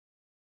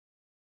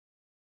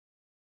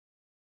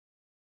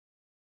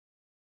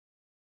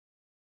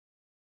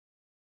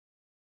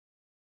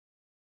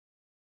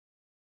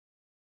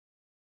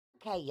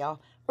Okay, y'all.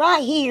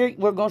 Right here,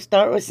 we're going to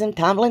start with some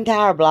tumbling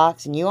tower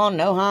blocks. And you all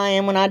know how I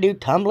am when I do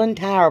tumbling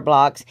tower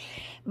blocks.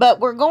 But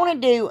we're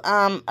going to do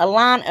a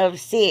line of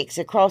 6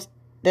 across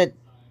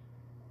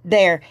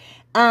there.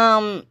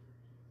 Glue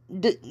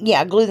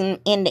them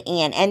end to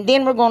end. And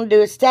then we're going to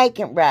do a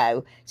second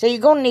row. So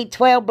you're going to need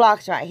 12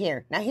 blocks right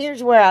here. Now,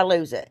 here's where I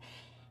lose it.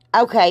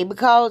 Okay,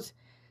 because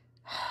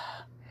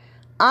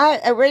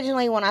I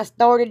originally, when I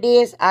started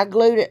this, I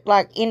glued it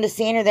like in the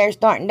center there,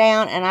 starting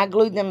down, and I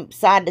glued them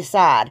side to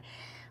side.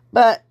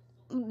 But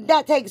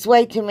that takes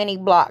way too many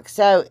blocks.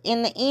 So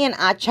in the end,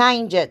 I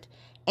change it,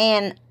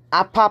 and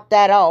I pop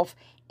that off,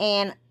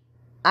 and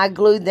I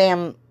glued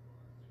them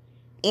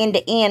end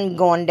to end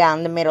going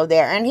down the middle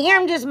there. And here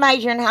I'm just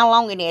measuring how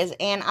long it is,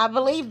 and I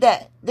believe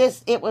that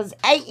it was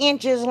 8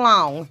 inches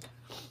long.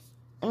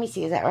 Let me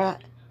see, is that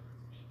right?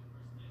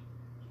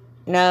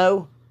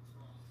 No.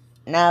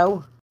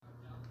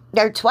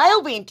 They're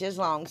 12 inches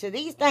long, so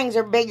these things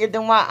are bigger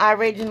than what I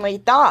originally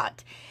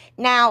thought.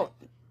 Now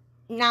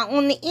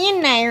on the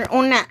end there,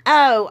 on that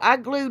O, I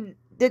glued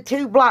the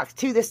 2 blocks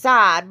to the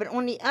side, but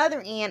on the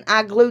other end,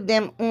 I glued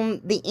them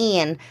on the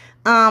end.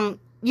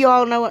 You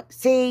all know what?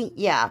 See?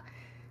 Yeah.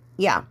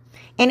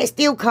 And it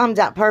still comes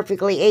out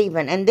perfectly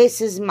even. And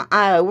this is my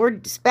O. We're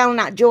spelling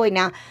out joy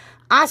now.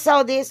 I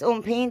saw this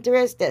on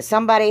Pinterest that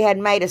somebody had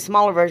made a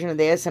smaller version of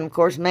this, and of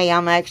course me,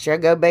 I'm extra.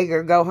 Go big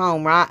or go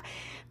home, right?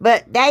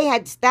 But they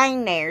had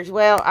stained theirs.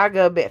 Well, I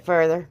go a bit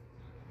further.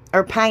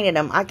 Or painted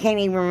them. I can't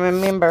even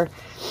remember.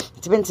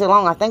 It's been so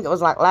long. I think it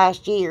was like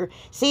last year.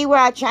 See where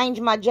I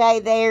changed my J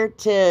there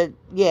to,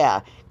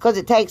 yeah. Because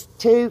it takes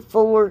 2,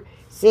 4,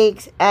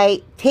 6,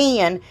 8,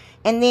 10.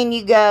 And then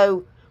you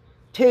go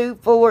 2,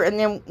 4, and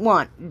then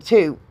 1,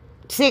 2,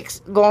 6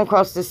 going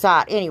across the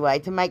side. Anyway,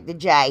 to make the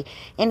J.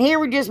 And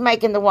here we're just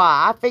making the Y.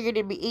 I figured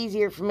it'd be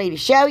easier for me to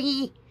show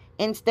you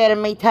instead of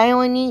me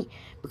telling you,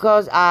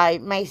 because I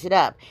mace it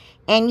up.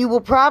 And you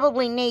will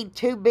probably need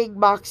 2 big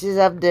boxes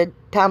of the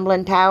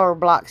tumbling tower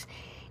blocks.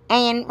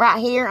 And right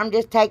here, I'm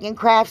just taking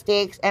craft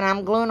sticks and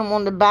I'm gluing them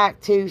on the back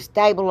to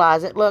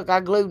stabilize it. Look,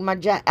 I glued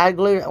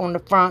it on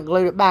the front,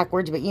 glued it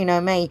backwards, but you know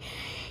me.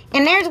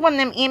 And there's one of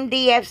them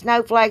MDF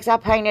snowflakes I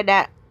painted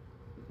that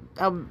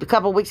a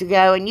couple weeks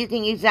ago, and you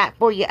can use that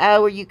for your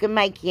O, or you can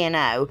make your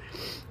O.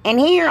 And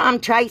here I'm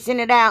tracing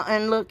it out,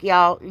 and look,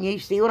 y'all, you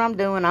see what I'm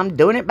doing? I'm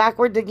doing it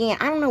backwards again.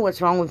 I don't know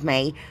what's wrong with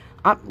me.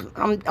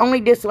 I'm only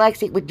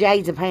dyslexic with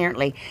J's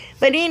apparently.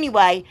 But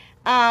anyway,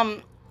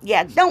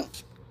 yeah,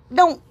 don't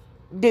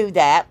do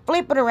that.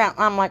 Flip it around.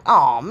 I'm like,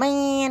 oh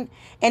man.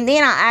 And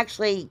then I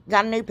actually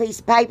got a new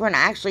piece of paper and I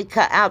actually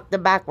cut out the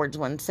backwards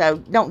one. So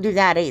don't do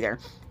that either.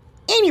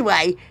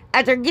 Anyway,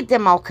 after I get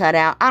them all cut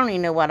out, I don't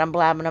even know what I'm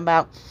blabbing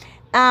about.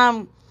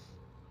 I'm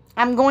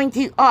going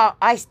to,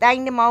 I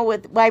stained them all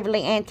with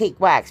Waverly Antique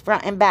Wax,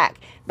 front and back.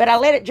 But I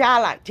let it dry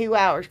like 2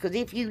 hours, because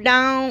if you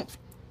don't,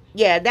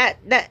 yeah, that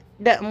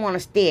doesn't want to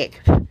stick.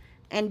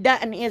 And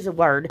doesn't is a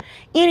word.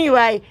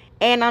 Anyway,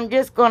 and I'm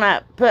just going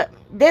to put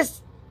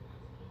this,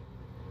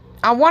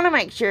 I want to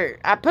make sure,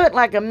 I put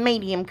like a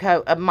medium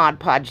coat of Mod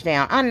Podge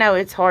down. I know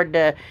it's hard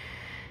to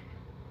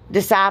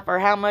decipher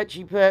how much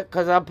you put,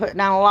 because I put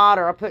down a lot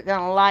or I put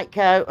down a light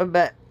coat,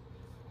 but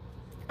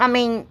I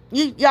mean,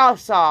 y'all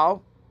saw,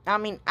 I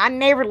mean, I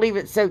never leave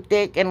it so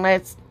thick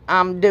unless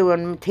I'm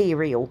doing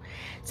material.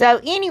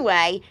 So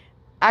anyway,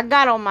 I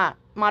got on my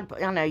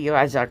I know you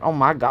guys are like, oh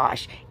my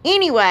gosh.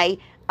 Anyway,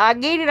 I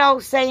get it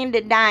all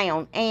sanded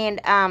down, and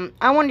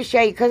I wanted to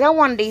show you, because I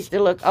wanted these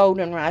to look old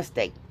and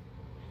rusty.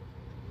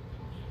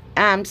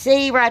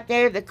 See right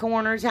there, the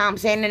corners, how I'm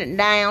sanding it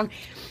down,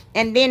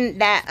 and then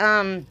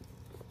that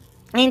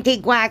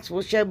antique wax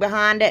will show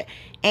behind it,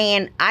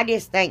 and I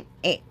just think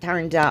it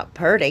turns out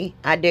pretty.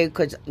 I do,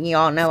 because you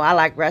all know I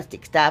like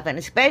rustic stuff, and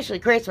especially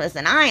Christmas,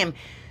 and I am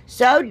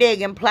so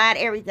digging plaid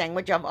everything,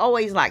 which I've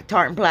always liked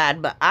tartan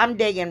plaid, but I'm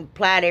digging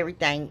plaid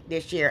everything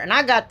this year. And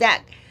I got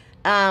that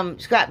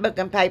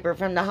scrapbooking paper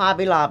from the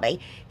Hobby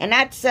Lobby, and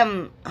that's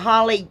some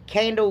holly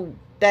candle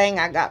thing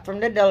I got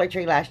from the Dollar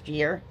Tree last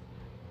year.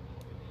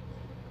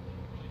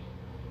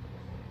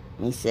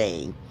 Let me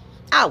see.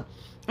 Oh,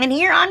 and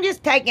here I'm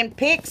just taking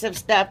pics of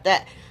stuff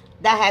that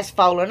has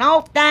fallen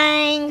off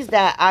things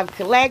that I've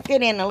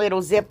collected in a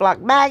little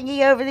Ziploc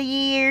baggie over the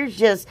years,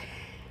 just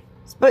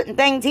putting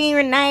things here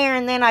and there.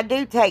 And then I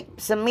do take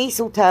some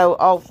mistletoe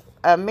off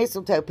a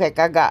mistletoe pick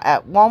I got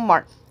at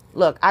Walmart.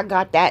 Look, I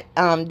got that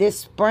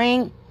this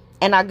spring,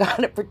 and I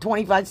got it for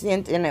 25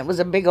 cents, and it was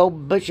a big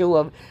old bushel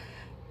of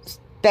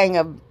thing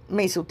of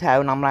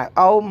mistletoe, and I'm like,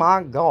 oh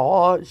my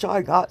gosh,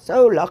 I got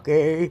so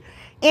lucky.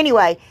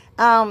 Anyway,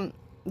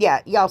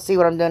 yeah, y'all see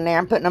what I'm doing there.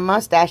 I'm putting a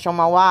mustache on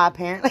my Y,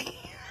 apparently.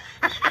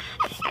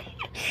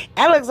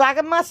 That looks like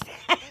a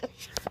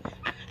mustache.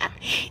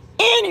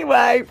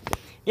 Anyway,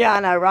 yeah, I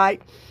know,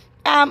 right?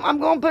 I'm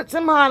going to put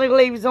some holly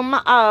leaves on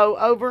my O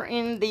over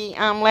in the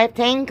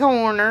left-hand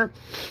corner.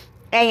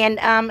 And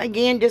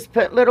again, just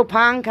put little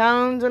pine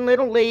cones and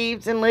little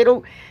leaves and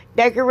little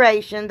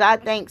decorations. I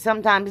think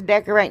sometimes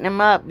decorating them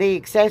up, the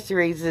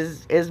accessories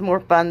is more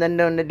fun than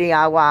doing the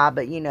DIY,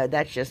 but you know,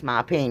 that's just my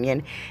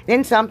opinion.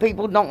 Then some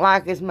people don't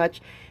like as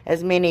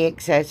many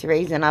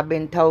accessories, and I've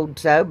been told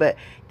so, but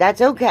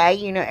that's okay.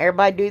 You know,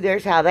 everybody do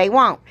theirs how they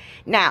want.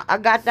 Now, I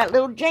got that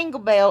little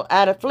jingle bell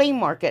at a flea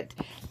market,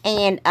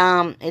 and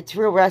it's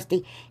real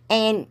rusty,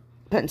 and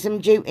putting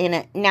some jute in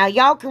it. Now,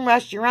 y'all can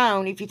rust your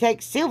own. If you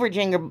take silver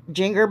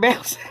jinger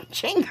bells,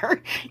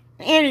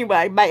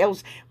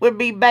 bells would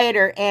be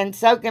better, and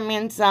soak them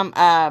in some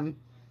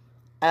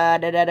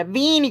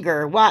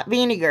vinegar, white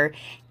vinegar,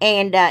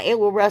 and it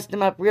will rust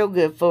them up real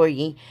good for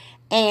you.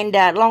 And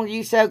the longer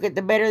you soak it,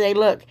 the better they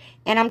look.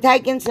 And I'm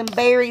taking some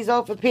berries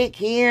off a pick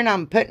here, and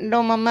I'm putting it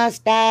on my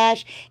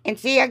mustache. And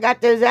see, I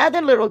got those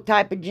other little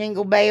type of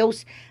jingle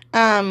bells,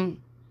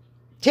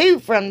 too,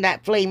 from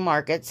that flea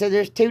market. So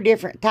there's 2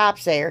 different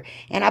types there.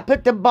 And I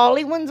put the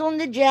bally ones on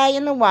the J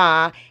and the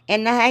Y,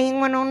 and the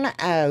hanging one on the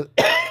O.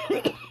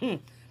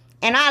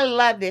 And I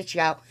love this,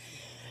 y'all.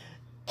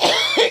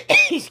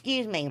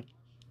 Excuse me.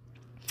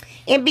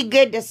 It'd be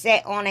good to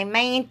set on a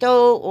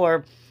mantle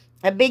or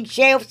a big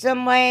shelf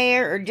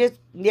somewhere, or just,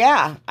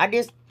 yeah, I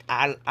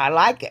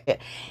like it.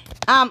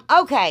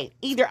 Okay,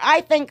 either I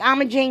think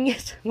I'm a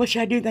genius, which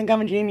I do think I'm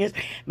a genius,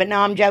 but no,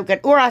 I'm joking,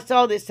 or I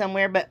saw this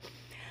somewhere, but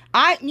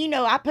I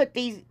put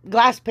these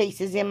glass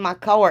pieces in my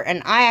car,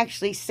 and I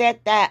actually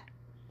set that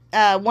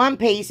one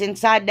piece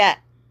inside that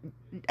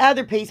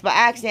other piece by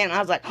accident. I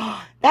was like,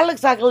 oh, that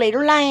looks like a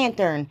little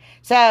lantern.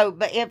 So,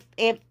 but if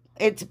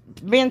it's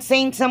been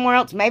seen somewhere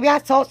else, maybe I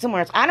saw it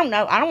somewhere else. I don't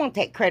know. I don't want to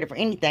take credit for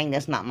anything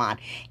that's not mine.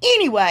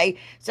 Anyway,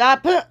 so I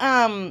put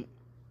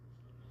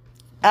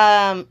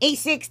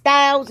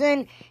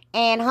E6000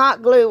 and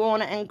hot glue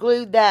on it, and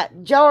glued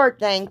that jar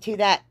thing to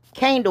that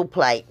candle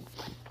plate.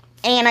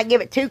 And I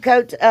give it 2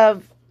 coats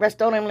of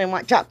Rust-Oleum Linen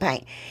White chalk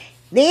paint.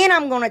 Then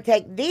I'm going to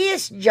take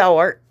this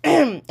jar.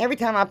 Every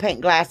time I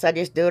paint glass, I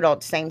just do it all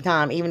at the same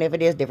time, even if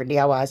it is different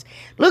DIYs.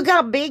 Look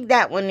how big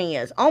that one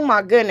is. Oh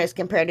my goodness,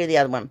 compared to the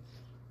other one.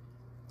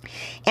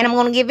 And I'm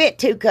going to give it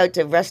 2 coats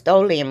of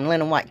Rust-Oleum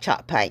Linen White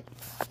chalk paint.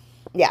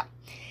 Yeah.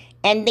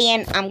 And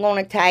then I'm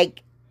going to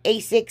take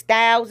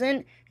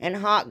E6000 and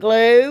hot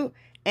glue,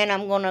 and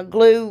I'm going to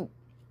glue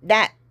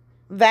that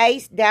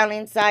vase down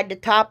inside the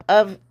top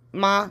of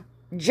my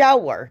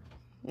jar.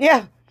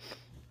 Yeah.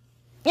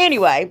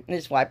 Anyway,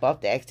 just wipe off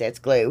the excess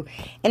glue.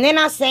 And then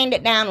I sand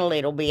it down a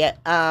little bit,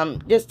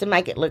 just to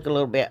make it look a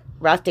little bit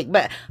rustic.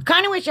 But I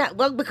kind of wish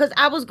because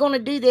I was going to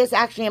do this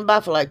actually in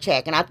buffalo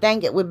check, and I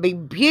think it would be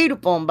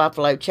beautiful in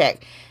buffalo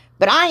check.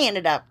 But I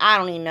ended up, I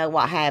don't even know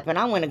what happened.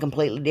 I went a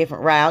completely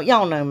different route.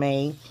 Y'all know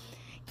me.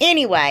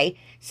 Anyway,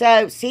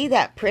 so see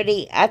that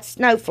pretty, that's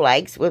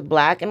snowflakes with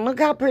black. And look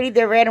how pretty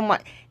the red and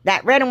white,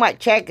 that red and white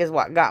check is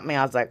what got me.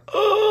 I was like,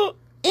 oh.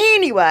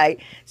 Anyway,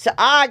 so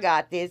I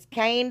got this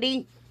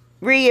candy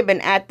ribbon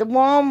at the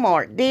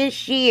Walmart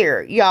this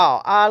year.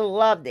 Y'all, I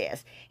love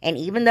this. And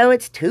even though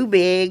it's too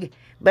big,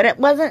 but it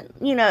wasn't,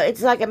 you know,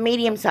 it's like a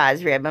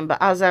medium-sized ribbon.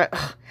 But I was like,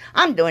 ugh,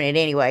 I'm doing it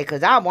anyway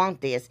because I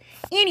want this.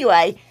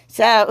 Anyway,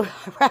 so I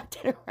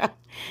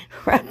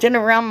wrapped it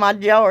around my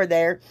jar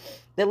there,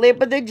 the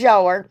lip of the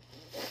jar.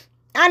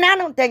 And I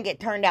don't think it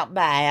turned out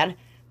bad.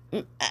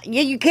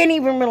 You can't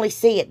even really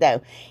see it,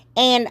 though.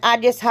 And I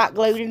just hot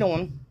glued it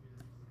on.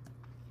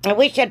 I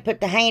wish I'd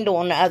put the handle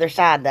on the other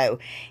side, though.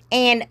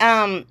 And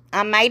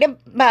I made a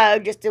bow,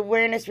 just a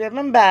awareness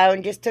ribbon bow,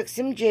 and just took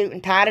some jute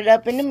and tied it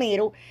up in the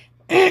middle.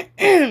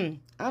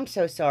 I'm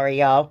so sorry,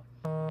 y'all.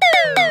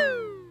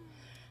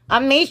 I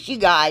missed you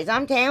guys,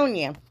 I'm telling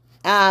you.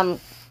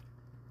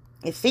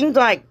 It seems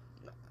like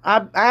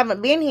I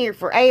haven't been here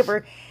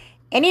forever.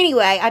 And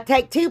anyway, I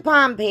take 2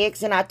 palm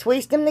picks and I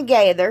twist them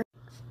together.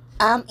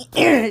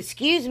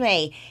 Excuse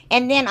me.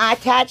 And then I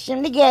attach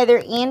them together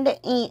on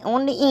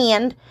the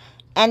end.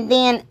 And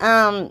then,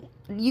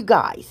 you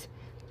guys,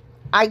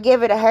 I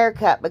give it a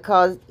haircut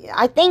because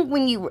I think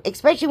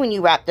especially when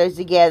you wrap those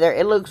together,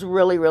 it looks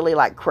really, really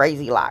like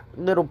crazy, like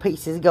little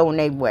pieces going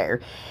everywhere.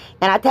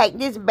 And I take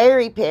this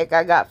berry pick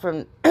I got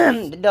from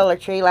the Dollar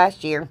Tree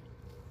last year.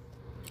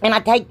 And I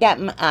take that,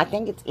 I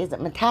think is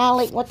it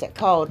metallic? What's it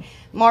called?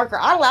 Marker.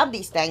 I love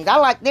these things. I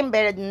like them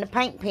better than the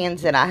paint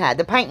pens that I had,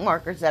 the paint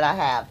markers that I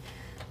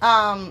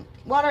have.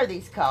 What are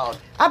these called?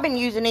 I've been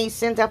using these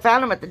since I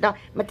found them at the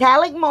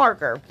metallic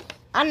marker.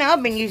 I know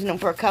I've been using them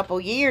for a couple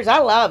years. I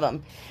love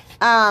them.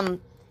 And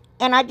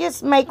I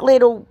just make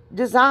little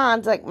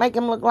designs, like make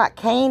them look like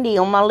candy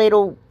on my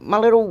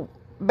little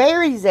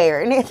berries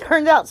there. And it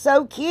turns out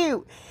so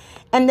cute.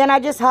 And then I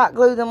just hot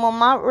glue them on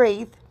my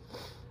wreath.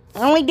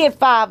 I only did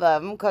 5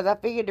 of them because I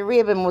figured the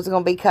ribbon was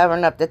going to be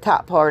covering up the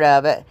top part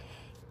of it.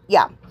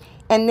 Yeah.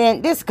 And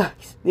then this,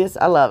 guys, this,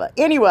 I love it.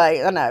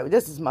 Anyway, I know,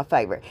 this is my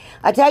favorite.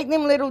 I take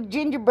them little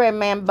gingerbread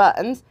man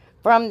buttons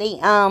from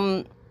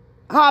the,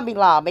 Hobby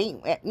Lobby,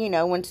 you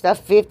know, when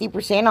stuff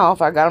 50%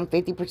 off. I got them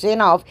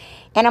 50% off.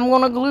 And I'm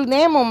going to glue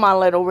them on my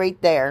little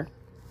wreath there.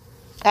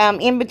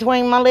 In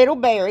between my little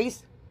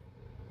berries.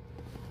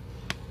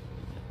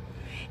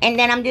 And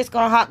then I'm just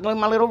going to hot glue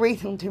my little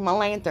wreath onto my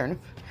lantern.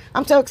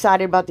 I'm so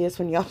excited about this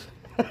one, y'all.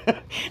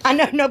 I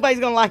know nobody's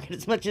going to like it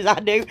as much as I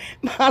do,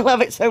 but I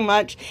love it so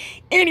much.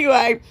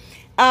 Anyway,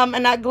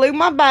 and I glue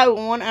my bow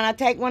on, and I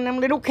take one of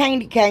them little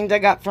candy canes I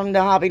got from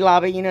the Hobby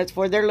Lobby. You know, it's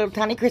for their little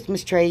tiny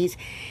Christmas trees.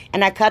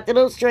 And I cut the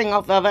little string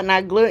off of it, and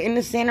I glue it in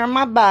the center of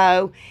my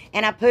bow.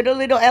 And I put a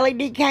little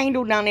LED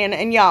candle down in it.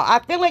 And y'all, I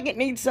feel like it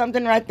needs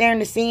something right there in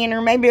the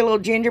center, maybe a little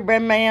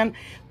gingerbread man.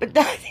 But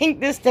I think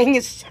this thing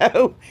is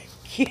so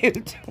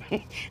cute.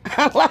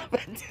 I love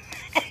it.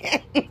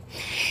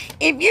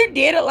 If you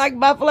did it like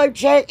buffalo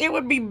check, it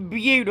would be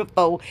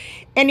beautiful.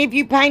 And if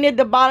you painted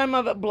the bottom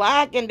of it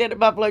black and did a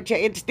buffalo check,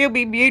 it'd still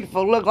be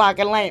beautiful. Look like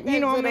a lamp. You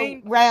know what I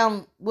mean?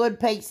 Round wood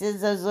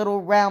pieces, those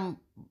little round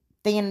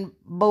thin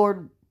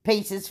board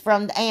pieces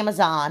from the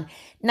Amazon.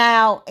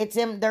 Now,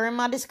 they're in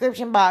my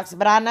description box,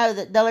 but I know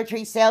that Dollar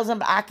Tree sells them,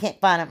 but I can't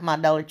find them at my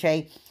Dollar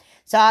Tree.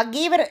 So I'll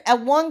give it a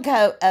one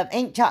coat of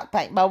ink chalk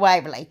paint by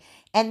Waverly.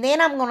 And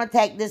then I'm going to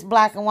take this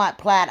black and white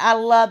plaid. I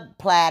love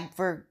plaid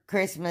for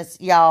Christmas,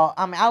 y'all.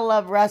 I mean, I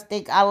love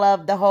rustic. I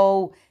love the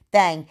whole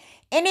thing.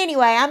 And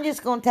anyway, I'm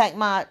just going to take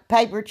my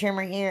paper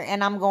trimmer here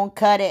and I'm going to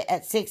cut it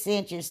at 6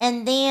 inches.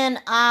 And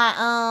then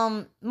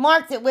I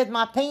marked it with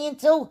my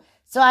pencil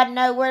so I'd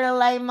know where to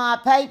lay my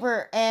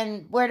paper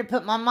and where to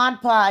put my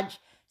Mod Podge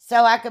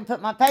so I could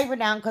put my paper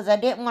down, because I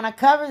didn't want to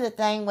cover the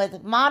thing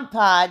with Mod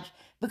Podge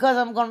because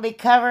I'm going to be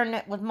covering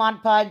it with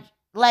Mod Podge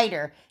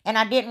later, and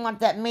I didn't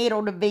want that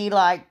middle to be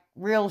like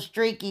real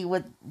streaky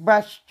with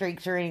brush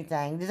streaks or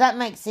anything. Does that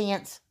make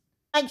sense?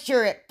 Make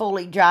sure it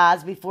fully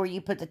dries before you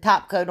put the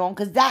top coat on,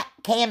 because that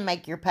can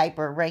make your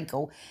paper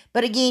wrinkle.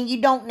 But again,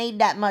 you don't need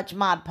that much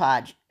Mod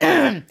Podge.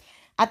 I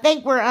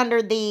think we're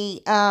under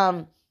the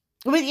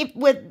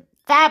with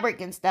fabric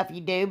and stuff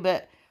you do,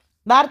 but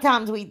a lot of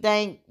times we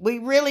think we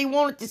really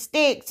want it to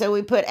stick, so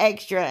we put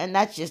extra, and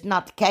that's just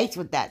not the case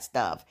with that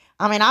stuff.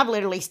 I mean, I've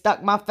literally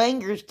stuck my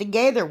fingers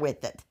together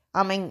with it.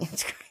 I mean,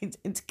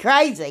 it's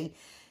crazy.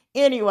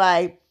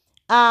 Anyway,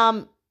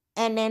 and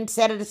then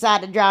set it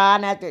aside to dry.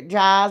 And after it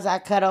dries, I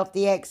cut off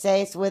the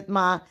excess with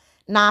my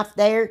knife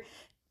there.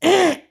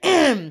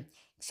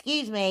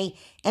 Excuse me.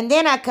 And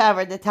then I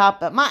covered the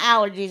top up. My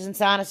allergies and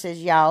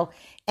sinuses, y'all.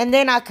 And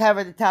then I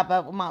covered the top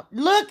up with my...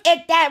 Look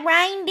at that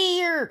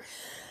reindeer.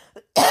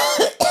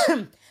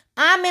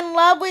 I'm in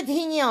love with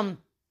him.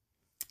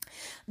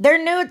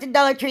 They're new at the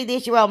Dollar Tree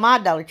this year. Well, my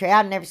Dollar Tree.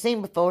 I've never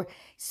seen before.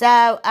 So,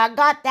 I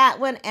got that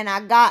one, and I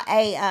got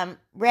a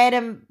red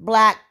and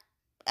black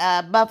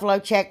buffalo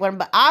check one,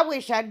 but I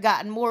wish I'd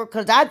gotten more,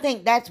 because I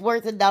think that's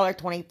worth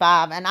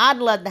 $1.25, and I'd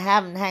love to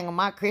have them hang on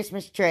my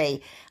Christmas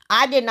tree.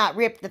 I did not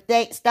rip the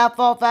thick stuff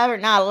off of it,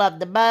 and I love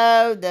the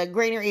bow, the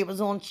greenery, it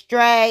was on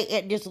straight,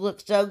 it just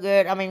looks so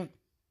good. I mean,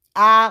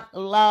 I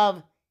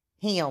love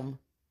him,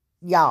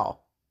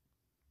 y'all.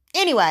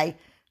 Anyway,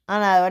 I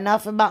know,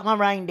 enough about my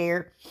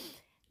reindeer,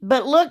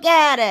 but look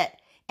at it.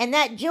 And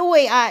that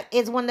joy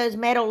is one of those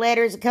metal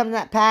letters that comes in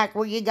that pack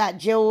where you got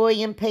joy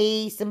and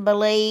peace and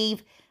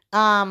believe.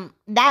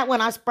 That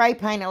one I spray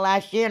painted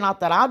last year, and I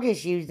thought I'll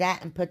just use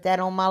that and put that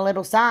on my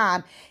little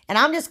sign. And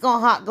I'm just going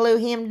to hot glue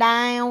him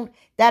down.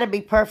 That'll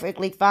be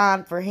perfectly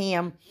fine for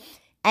him.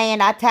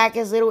 And I tack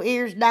his little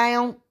ears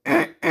down.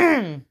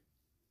 And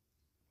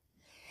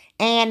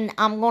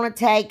I'm going to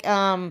take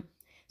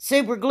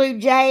super glue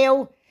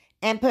gel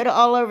and put it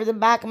all over the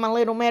back of my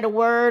little metal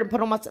word and put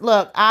on my...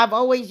 Look, I've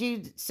always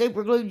used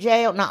super glue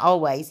gel. Not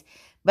always,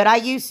 but I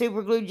use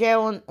super glue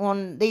gel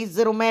on these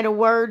little metal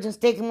words and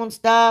stick them on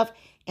stuff.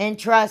 And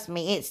trust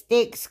me, it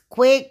sticks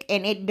quick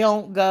and it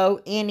don't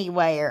go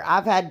anywhere.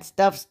 I've had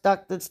stuff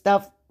stuck.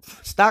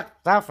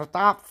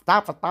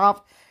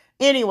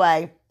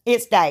 Anyway,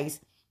 it stays.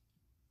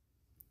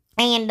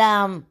 And,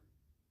 oh,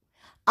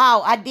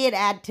 I did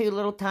add 2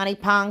 little tiny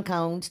pine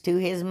cones to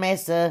his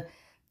mess of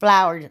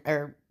flowers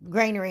or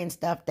greenery and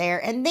stuff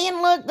there. And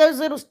then look, those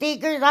little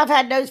stickers, I've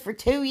had those for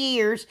 2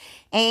 years,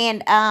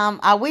 and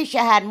I wish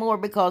I had more,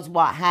 because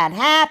what had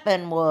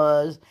happened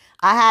was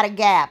I had a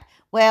gap.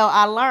 Well,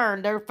 I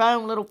learned they're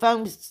little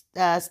foam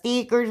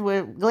stickers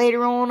with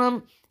glitter on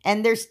them,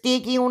 and they're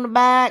sticky on the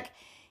back.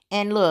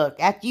 And look,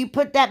 after you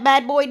put that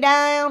bad boy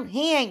down,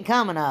 he ain't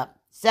coming up.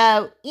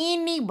 So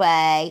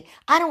anyway,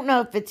 I don't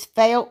know if it's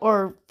felt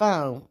or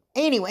foam.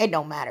 Anyway, it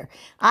don't matter.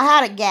 I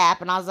had a gap,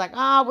 and I was like, oh,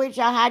 I wish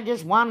I had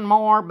just one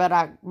more, but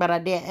I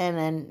didn't.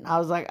 And I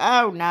was like,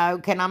 oh,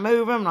 no, can I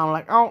move them? And I'm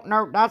like, oh,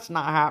 no, that's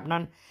not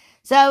happening.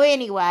 So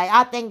anyway,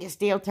 I think it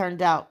still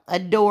turns out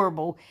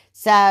adorable.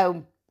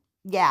 So,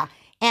 yeah.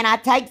 And I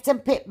take some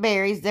pip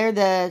berries. They're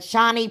the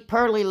shiny,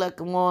 pearly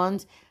looking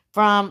ones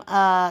from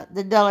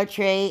the Dollar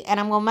Tree. And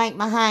I'm going to make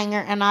my hanger,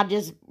 and I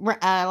just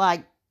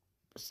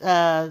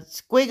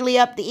squiggly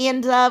up the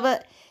ends of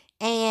it.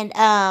 And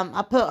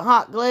I put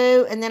hot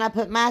glue, and then I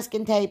put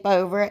masking tape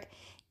over it.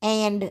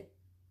 And,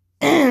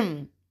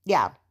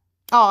 yeah.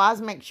 Oh, I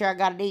was making sure I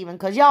got it even,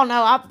 because y'all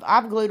know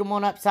I've glued them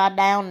on upside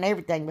down and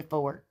everything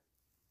before.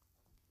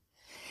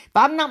 If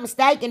I'm not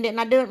mistaken, didn't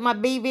I do it in my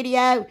B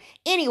video?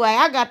 Anyway,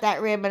 I got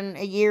that ribbon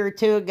a year or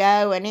two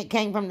ago, and it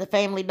came from the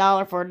Family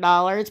Dollar for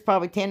 $1. It's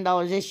probably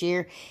 $10 this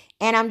year.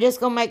 And I'm just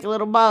going to make a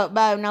little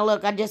bow. Now,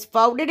 look, I just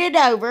folded it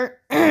over.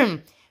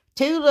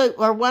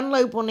 One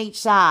loop on each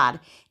side.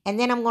 And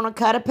then I'm going to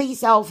cut a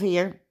piece off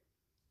here.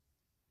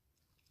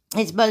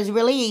 It's supposed to be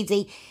really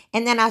easy.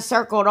 And then I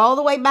circled all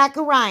the way back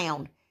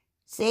around.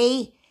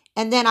 See?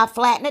 And then I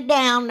flatten it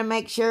down to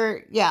make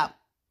sure, yeah,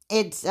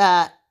 it's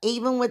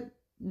even with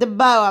the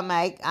bow I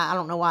make. I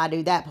don't know why I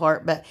do that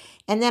part, but,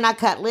 and then I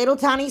cut little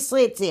tiny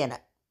slits in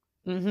it.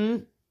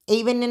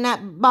 Even in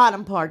that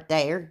bottom part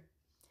there.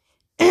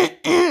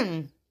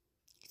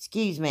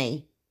 Excuse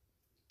me.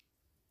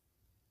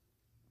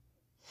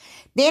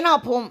 Then I'll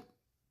pull,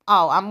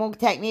 I'm going to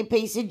take me a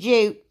piece of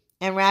jute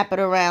and wrap it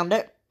around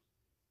it.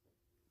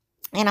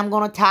 And I'm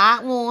going to tie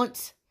it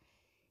once.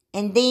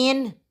 And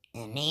then,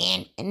 I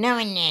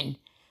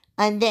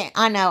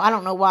know, I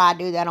don't know why I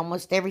do that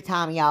almost every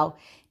time, y'all.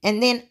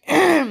 And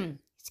then,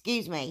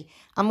 excuse me,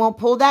 I'm going to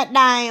pull that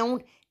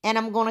down and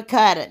I'm going to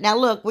cut it. Now,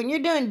 look, when you're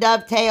doing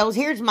dovetails,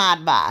 here's my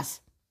advice.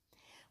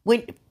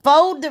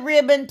 Fold the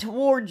ribbon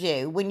towards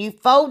you. When you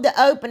fold the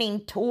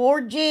opening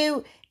towards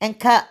you and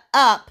cut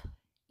up,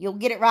 you'll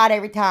get it right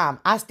every time.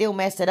 I still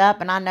mess it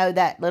up, and I know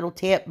that little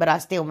tip, but I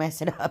still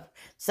mess it up.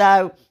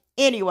 So,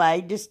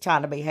 anyway, just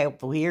trying to be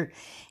helpful here.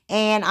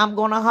 And I'm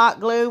going to hot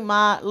glue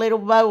my little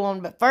bow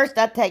on. But first,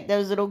 I take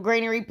those little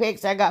greenery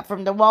picks I got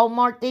from the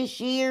Walmart this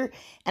year.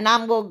 And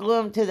I'm going to glue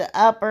them to the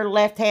upper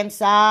left-hand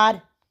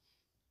side.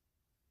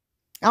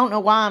 I don't know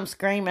why I'm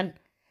screaming.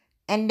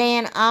 And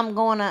then I'm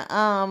going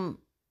to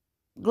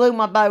glue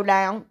my bow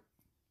down.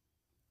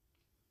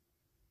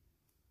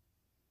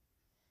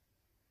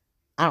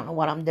 I don't know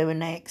what I'm doing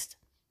next.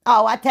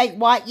 I take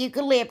white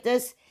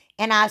eucalyptus.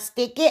 And I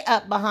stick it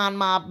up behind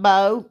my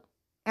bow.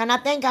 And I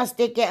think I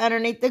stick it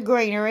underneath the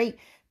greenery.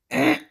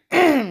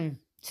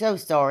 So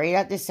sorry.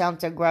 That just sounds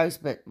so gross,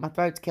 but my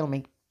throat's killing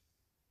me.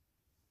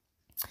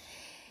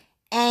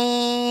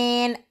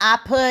 And I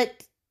put,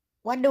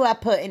 what do I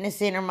put in the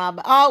center of my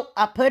bow?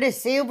 I put a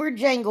silver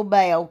jingle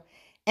bell.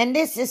 And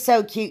this is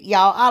so cute,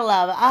 y'all. I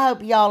love it. I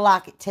hope y'all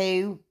like it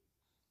too.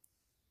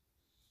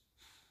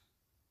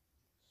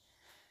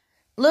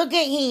 Look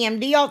at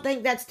him. Do y'all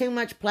think that's too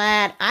much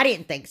plaid? I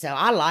didn't think so.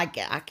 I like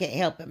it. I can't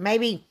help it.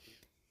 Maybe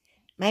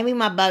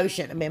my bow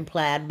shouldn't have been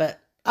plaid, but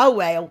oh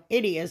well,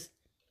 it is.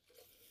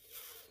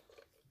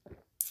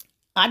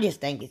 I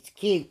just think it's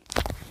cute.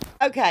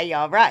 Okay,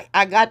 y'all, right.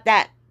 I got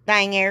that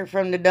thing here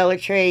from the Dollar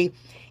Tree,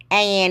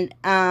 and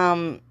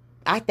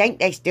I think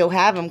they still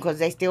have them because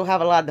they still have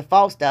a lot of the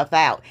fall stuff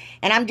out.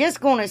 And I'm just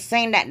going to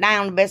sand that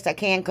down the best I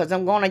can because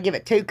I'm going to give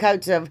it 2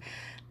 coats of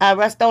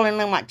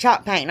Rust-Oleum White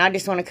chalk paint, and I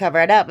just want to cover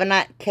it up. And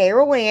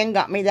Carol Ann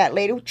got me that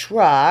little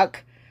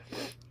truck.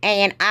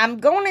 And I'm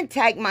going to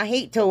take my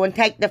heat tool and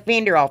take the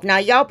fender off. Now,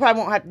 y'all probably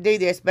won't have to do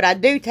this, but I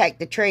do take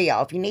the tree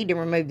off. You need to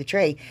remove the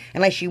tree,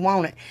 unless you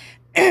want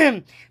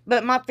it.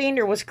 But my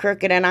fender was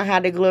crooked, and I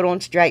had to glue it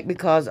on straight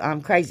because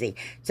I'm crazy.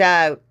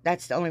 So,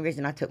 that's the only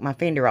reason I took my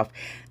fender off.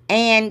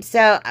 And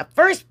so, I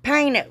first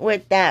paint it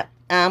with that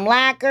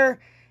lacquer.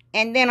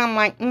 And then I'm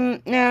like,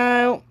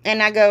 no.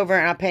 And I go over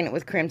and I paint it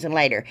with crimson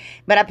later.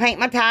 But I paint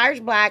my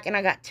tires black, and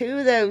I got 2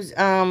 of those,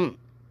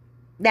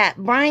 that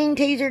brain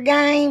teaser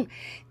game.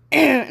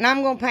 And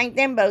I'm going to paint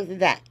them both with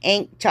that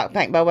ink chalk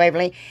paint by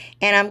Waverly.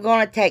 And I'm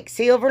going to take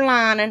silver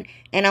lining,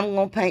 and I'm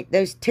going to paint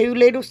those 2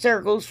 little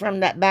circles from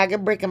that bag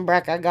of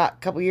bric-a-brac I got a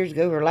couple years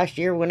ago or last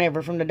year,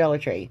 whenever, from the Dollar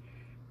Tree.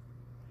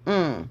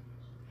 Okay.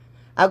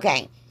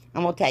 I'm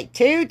going to take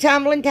 2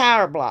 tumbling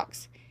tower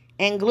blocks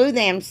and glue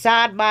them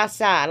side by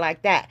side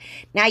like that.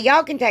 Now,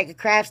 y'all can take a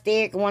craft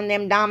stick, one of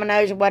them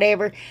dominoes or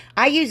whatever.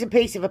 I use a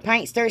piece of a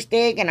paint stir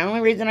stick, and the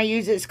only reason I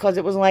use it is because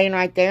it was laying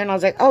right there. And I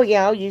was like, oh,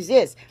 yeah, I'll use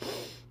this.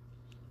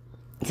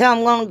 So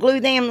I'm going to glue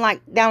them like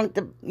down at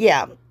the,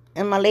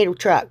 in my little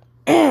truck.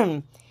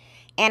 And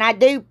I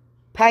do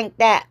paint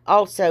that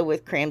also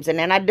with crimson.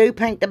 And I do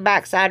paint the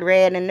backside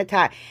red and the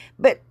tie.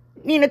 But,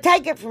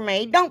 take it from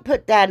me. Don't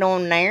put that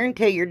on there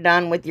until you're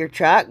done with your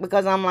truck.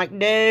 Because I'm like,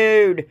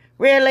 dude,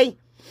 really?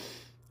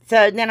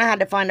 So then I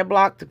had to find a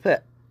block to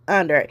put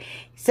under it.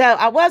 So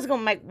I was going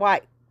to make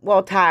white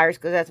wall tires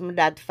because that's my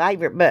dad's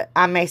favorite. But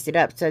I messed it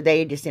up. So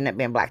they just ended up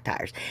being black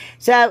tires.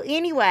 So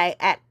anyway,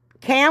 at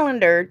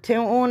calendar,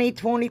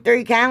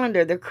 2023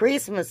 calendar, the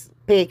Christmas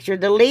picture,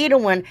 the little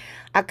one,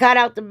 I cut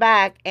out the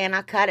back and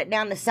I cut it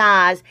down to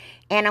size,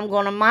 and I'm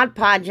going to Mod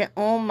Podge it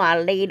on my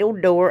little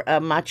door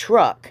of my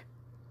truck.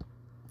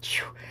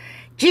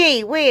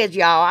 Gee whiz,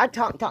 y'all. I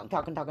talking.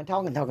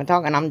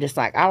 I'm just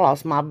like, I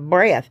lost my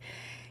breath.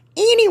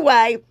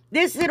 Anyway,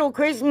 this little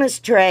Christmas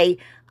tree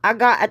I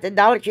got at the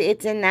Dollar Tree,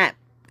 it's in that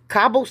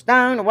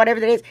cobblestone or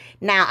whatever that is.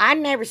 Now, I'd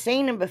never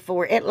seen them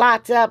before. It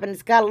lights up and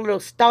it's got a little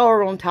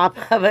star on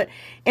top of it,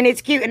 and it's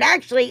cute. And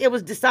actually, it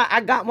was the size, I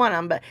got one of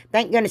them, but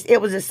thank goodness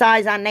it was the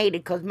size I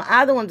needed, because my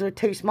other ones were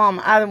too small.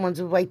 My other ones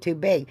were way too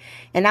big,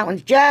 and that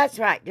one's just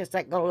right, just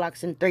like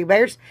Goldilocks and Three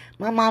Bears.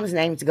 My mom's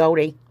name's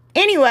Goldie.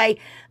 Anyway,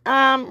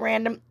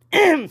 random.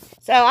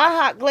 So I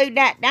hot glued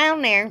that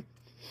down there.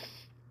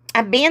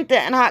 I bent it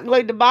and hot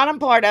glued the bottom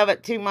part of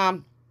it to my,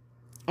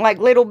 like,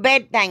 little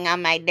bed thing I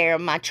made there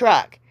of my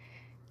truck.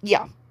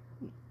 Yeah.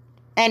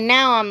 And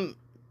now I'm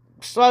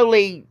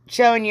slowly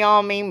showing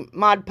y'all me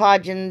Mod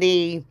Podging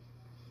the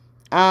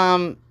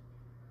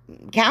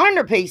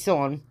calendar piece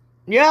on.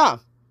 Yeah.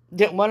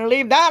 Didn't want to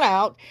leave that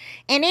out.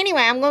 And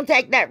anyway, I'm going to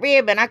take that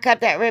ribbon. I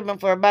cut that ribbon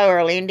for a bow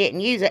early and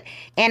didn't use it.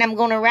 And I'm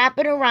going to wrap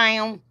it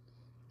around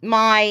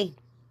my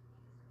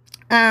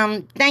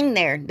thing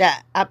there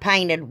that I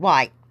painted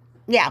white.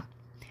 Yeah.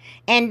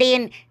 And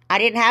then I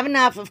didn't have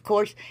enough, of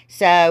course.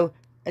 So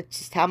that's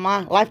just how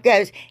my life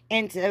goes.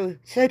 And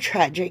so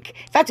tragic.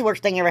 If that's the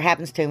worst thing ever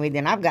happens to me,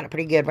 then I've got it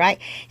pretty good, right?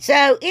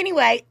 So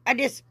anyway, I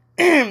just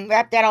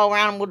wrap that all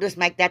around, and we'll just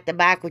make that the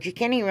back, which you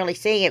can't even really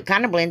see. It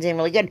kind of blends in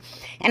really good.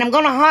 And I'm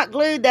going to hot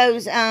glue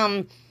those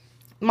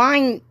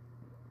brain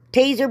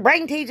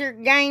teaser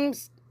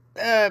games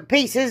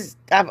pieces.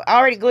 I've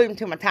already glued them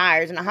to my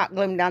tires, and I hot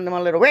glued them down to my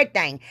little red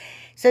thing.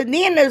 So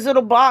then those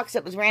little blocks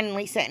that was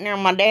randomly sitting there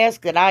on my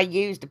desk that I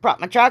used to prop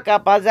my truck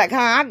up, I was like,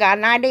 I got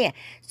an idea.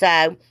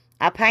 So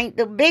I paint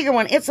the bigger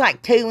one. It's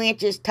like 2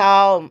 inches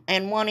tall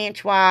and 1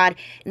 inch wide.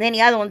 And then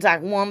the other one's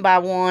like 1 by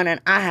 1.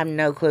 And I have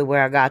no clue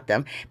where I got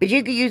them. But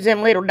you could use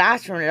them little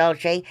dice from the Dollar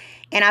Tree.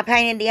 And I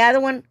painted the other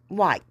one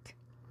white.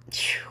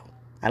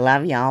 I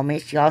love y'all.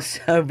 Miss y'all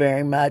so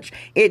very much.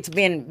 It's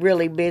been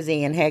really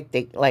busy and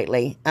hectic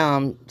lately.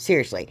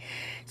 Seriously.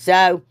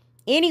 So,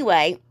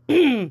 anyway,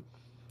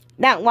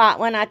 that white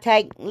one, I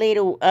take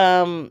little,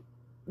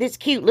 this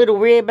cute little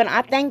ribbon.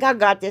 I think I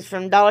got this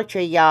from Dollar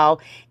Tree,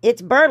 y'all.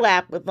 It's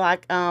burlap with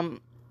like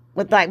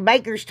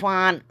baker's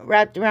twine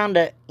wrapped around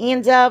the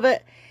ends of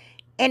it.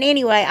 And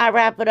anyway, I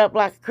wrap it up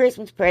like a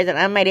Christmas present.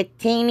 I made a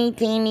teeny,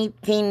 teeny,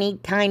 teeny,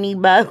 tiny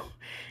bow.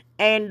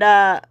 And,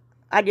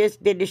 I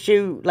just did the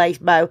shoelace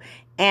bow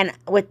and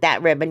with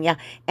that ribbon, yeah.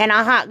 And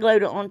I hot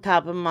glued it on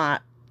top of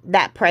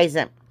that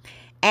present.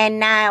 And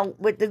now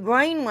with the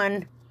green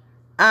one,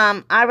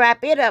 I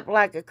wrap it up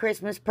like a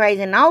Christmas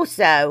present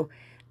also.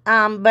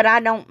 But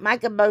I don't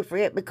make a bow for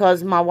it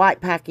because my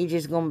white package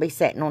is going to be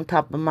sitting on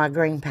top of my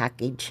green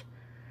package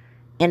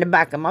in the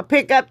back of my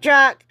pickup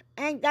truck.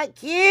 Ain't that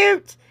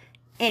cute?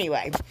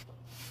 Anyway,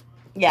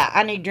 yeah,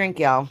 I need a drink,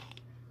 y'all.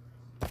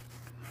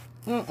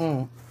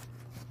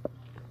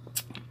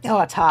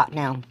 Oh, it's hot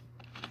now.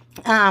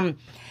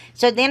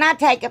 So then I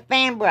take a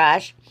fan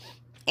brush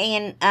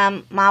and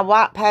my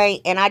white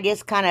paint, and I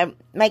just kind of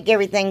make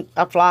everything,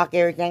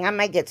 everything. I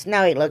make it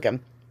snowy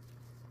looking.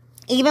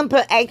 Even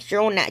put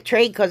extra on that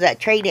tree because that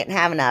tree didn't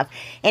have enough.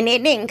 And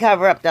it didn't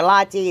cover up the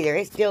lights either.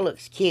 It still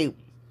looks cute.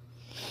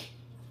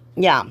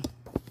 Yeah.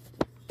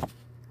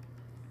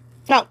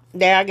 Oh,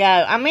 there I go.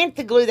 I meant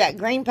to glue that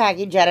green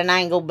package at an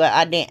angle, but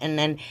I didn't.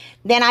 And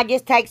then I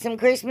just take some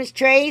Christmas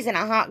trees and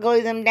I hot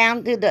glue them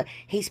down through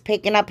he's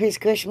picking up his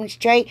Christmas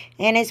tree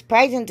and his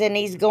presents and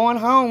he's going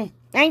home.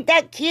 Ain't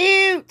that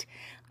cute?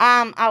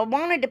 I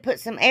wanted to put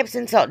some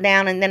Epsom salt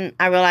down, and then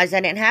I realized I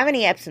didn't have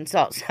any Epsom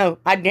salt, so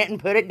I didn't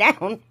put it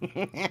down.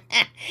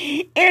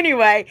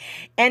 Anyway,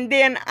 and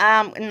then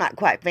I'm not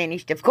quite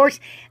finished. Of course,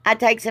 I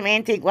take some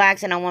antique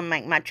wax, and I want to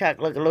make my truck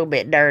look a little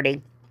bit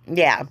dirty.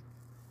 Yeah.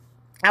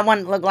 I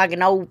want it to look like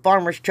an old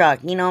farmer's truck,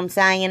 you know what I'm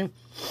saying?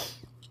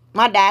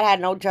 My dad had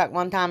an old truck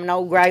one time, an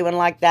old gray one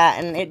like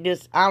that, and it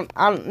just,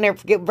 I'll never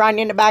forget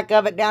riding in the back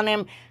of it down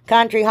them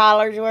country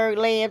hollers where we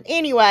lived.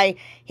 Anyway,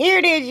 here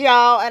it is,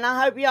 y'all, and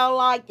I hope y'all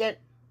like it.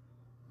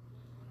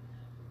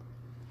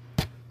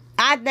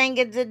 I think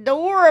it's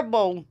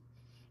adorable.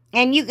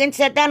 And you can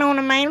set that on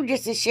a mantle,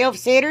 just a shelf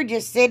sitter.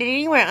 Just set it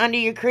anywhere under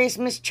your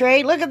Christmas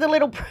tree. Look at the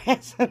little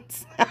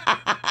presents.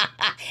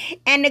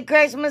 And the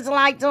Christmas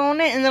lights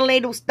on it and the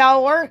little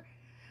store.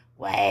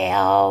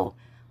 Well,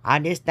 I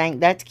just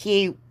think that's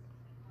cute.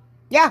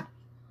 Yeah.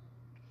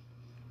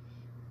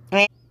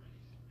 And,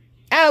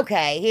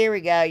 okay, here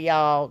we go,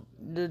 y'all.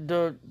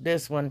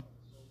 This one.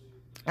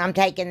 I'm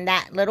taking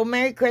that little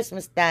Merry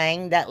Christmas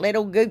thing, that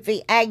little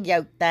goofy egg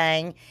yolk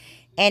thing,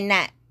 and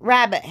that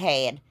rabbit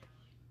head.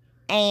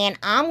 And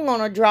I'm going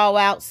to draw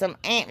out some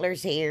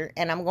antlers here.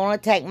 And I'm going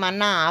to take my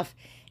knife.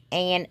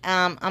 And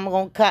I'm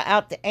going to cut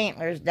out the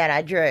antlers that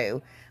I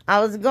drew.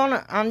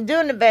 I'm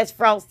doing the best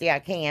Frosty I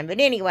can. But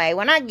anyway,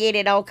 when I get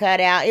it all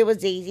cut out, it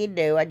was easy to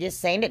do. I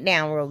just sanded it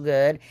down real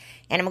good.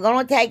 And I'm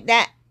going to take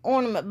that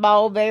ornament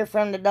ball there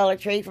from the Dollar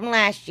Tree from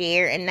last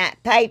year. And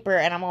that paper.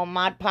 And I'm going to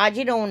Mod Podge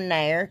it on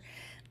there.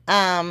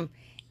 And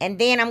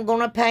then I'm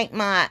going to paint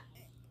my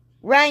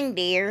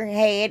reindeer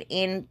head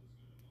in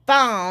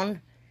fawn.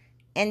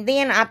 And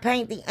then I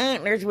paint the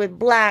antlers with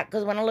black,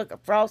 because when I look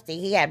at Frosty,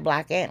 he had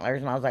black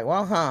antlers. And I was like,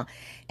 well, huh.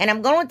 And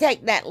I'm going to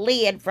take that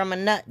lid from a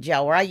nut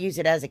jar. I use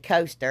it as a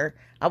coaster.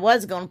 I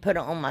was going to put it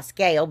on my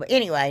scale. But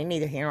anyway,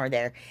 neither here nor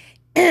there.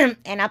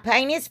 And I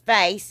paint his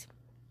face.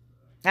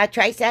 I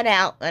trace that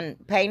out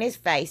and paint his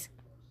face.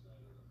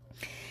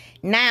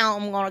 Now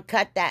I'm going to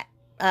cut that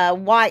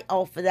white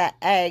off of that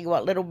egg,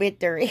 what little bit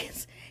there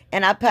is.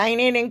 And I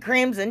painted in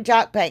crimson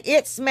chalk paint.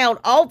 It smelled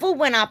awful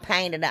when I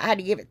painted it. I had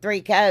to give it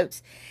 3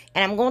 coats.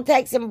 And I'm going to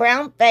take some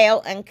brown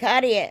felt and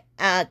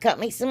cut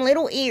me some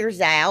little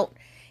ears out.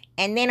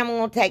 And then I'm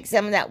going to take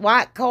some of that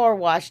white car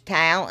wash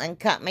towel and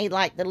cut me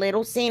like the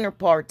little center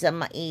parts of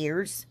my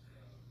ears.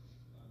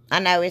 I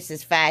know this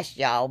is fast,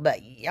 y'all, but,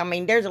 I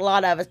mean, there's a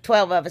lot of us,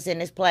 12 of us in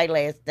this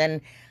playlist,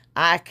 and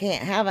I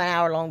can't have an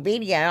hour-long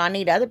video. I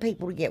need other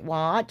people to get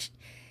watched.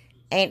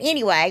 And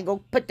anyway, go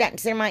put that in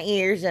some of my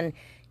ears, and,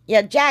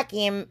 yeah,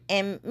 Jackie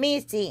and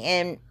Missy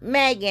and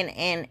Megan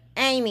and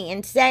Amy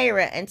and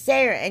Sarah and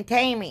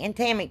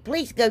Tammy,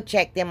 please go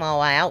check them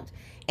all out.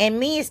 And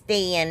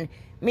Misty and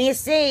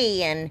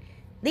Missy, and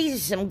these are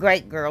some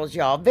great girls,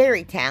 y'all,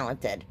 very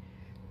talented.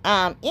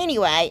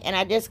 Anyway, and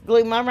I just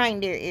glue my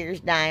reindeer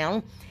ears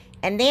down.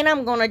 And then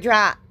I'm going to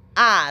draw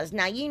eyes.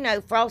 Now, you know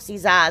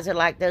Frosty's eyes are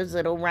like those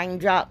little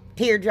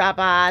teardrop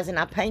eyes. And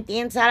I paint the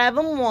inside of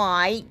them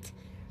white.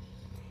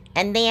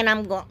 And then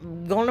I'm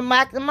going to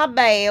back to my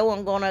bell.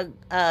 I'm going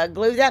to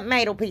glue that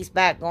metal piece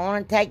back on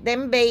and take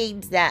them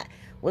beads that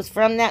was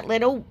from that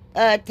little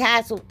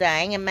tassel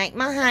thing and make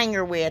my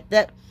hanger with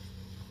it.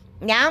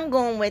 Now I'm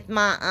going with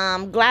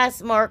my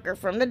glass marker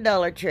from the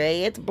Dollar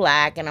Tree. It's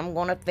black, and I'm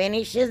going to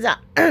finish his,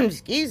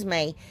 excuse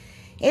me,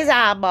 his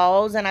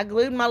eyeballs. And I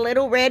glued my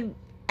little red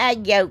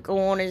egg yolk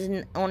on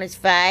his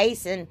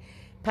face and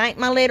paint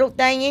my little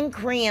thing in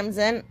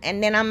crimson.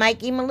 And then I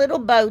make him a little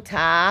bow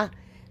tie.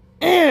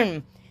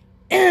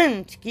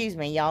 Excuse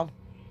me, y'all.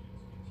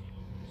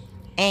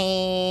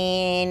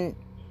 And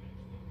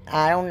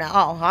I don't know,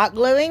 I'll hot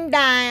glue him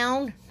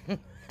down.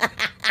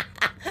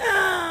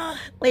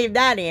 Leave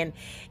that in.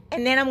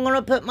 And then I'm going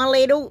to put my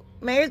little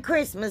Merry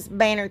Christmas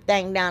banner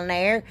thing down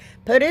there.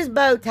 Put his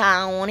bow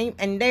tie on him.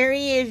 And there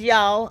he is,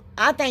 y'all.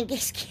 I think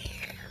he's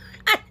cute.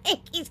 I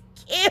think he's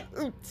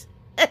cute.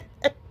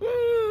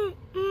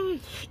 You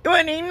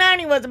wouldn't even know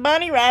he was a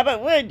bunny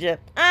rabbit, would you?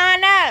 I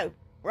know,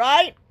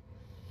 right?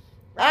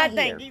 I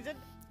think he's a...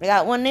 I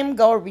got one of them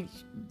garbage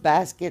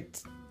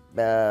baskets,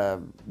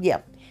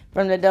 yeah,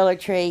 from the Dollar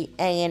Tree.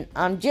 And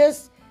I'm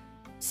just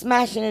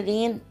smashing it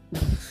in.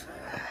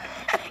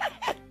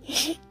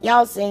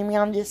 Y'all see me,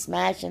 I'm just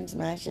smashing.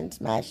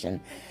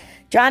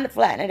 Trying to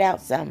flatten it out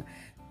some.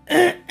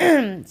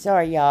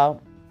 Sorry,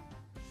 y'all.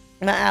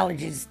 My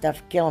allergies and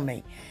stuff are killing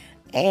me.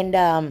 And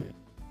I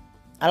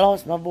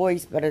lost my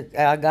voice, but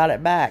I got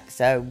it back.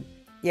 So,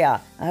 yeah,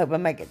 I hope I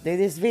make it through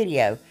this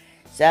video.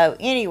 So,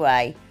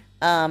 anyway,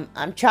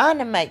 I'm trying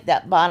to make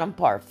that bottom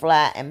part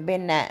flat and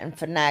bend that and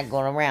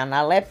finagle around.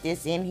 I left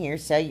this in here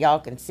so y'all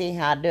can see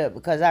how I do it,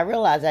 because I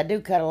realize I do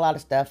cut a lot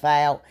of stuff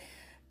out.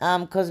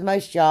 Because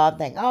most y'all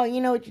think, oh, you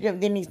know what you're doing.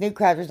 Then these new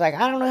crafters like,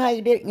 I don't know how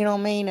you did it, you know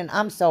what I mean? And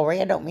I'm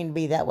sorry, I don't mean to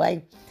be that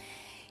way.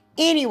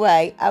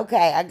 Anyway,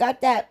 okay, I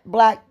got that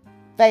black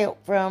felt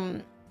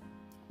from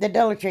the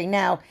Dollar Tree.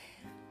 Now,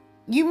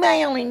 you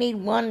may only need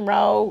one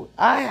roll.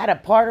 I had a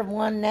part of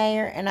one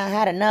there, and I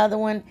had another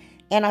one.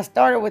 And I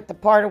started with the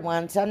part of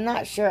one, so I'm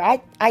not sure.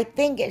 I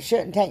think it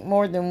shouldn't take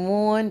more than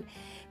one.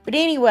 But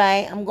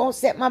anyway, I'm going to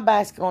set my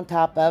basket on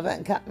top of it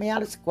and cut me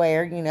out a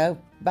square, you know,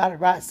 about the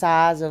right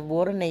size of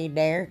what I need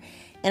there.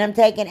 And I'm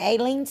taking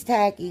Aleene's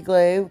tacky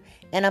glue,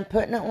 and I'm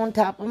putting it on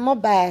top of my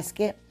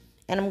basket.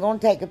 And I'm going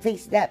to take a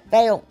piece of that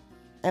felt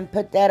and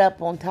put that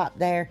up on top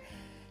there.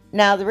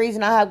 Now, the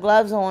reason I have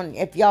gloves on,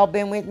 if y'all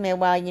been with me a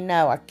while, you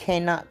know I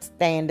cannot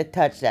stand to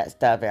touch that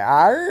stuff.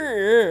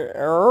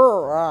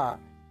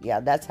 Yeah,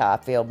 that's how I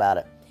feel about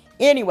it.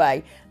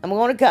 Anyway, I'm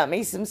going to cut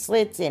me some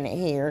slits in it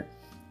here.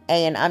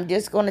 And I'm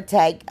just going to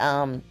take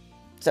some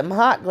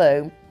hot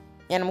glue.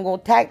 And I'm going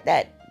to tack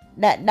that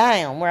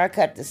down where I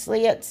cut the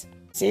slits.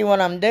 See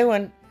what I'm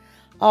doing?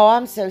 Oh,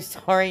 I'm so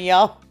sorry,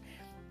 y'all.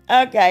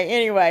 Okay,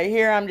 anyway,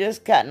 here I'm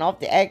just cutting off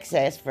the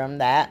excess from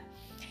that.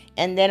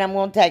 And then I'm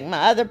going to take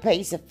my other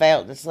piece of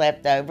felt that's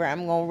left over.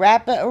 I'm going to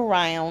wrap it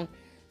around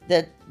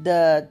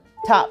the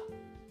top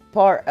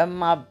part of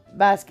my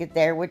basket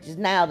there, which is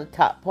now the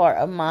top part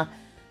of my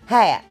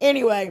hat.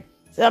 Anyway,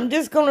 so I'm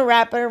just going to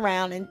wrap it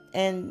around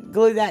and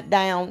glue that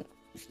down.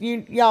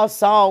 Y'all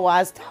saw while I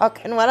was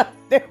talking what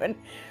I'm doing.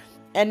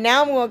 And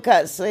now I'm going to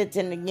cut slits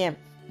in again.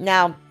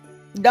 Now,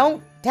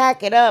 don't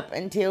tack it up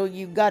until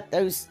you got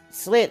those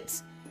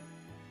slits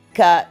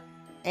cut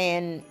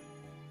and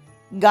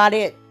got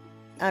it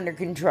under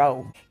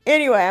control.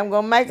 Anyway, I'm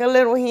going to make a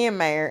little hem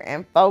there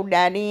and fold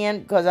that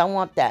in because I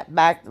want that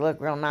back to look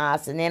real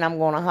nice. And then I'm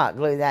going to hot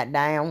glue that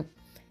down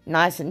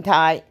nice and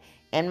tight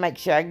and make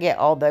sure I get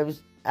all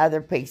those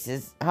other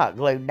pieces hot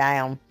glued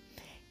down.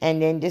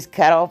 And then just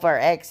cut off our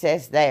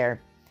excess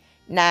there.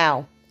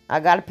 Now, I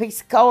got a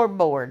piece of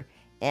cardboard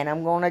and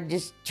I'm going to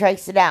just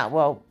trace it out.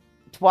 Well,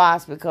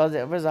 twice because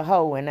there was a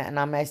hole in it and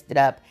I messed it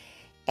up.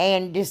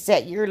 And just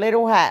set your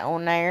little hat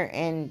on there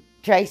and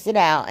trace it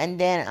out. And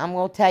then I'm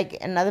going to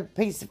take another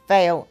piece of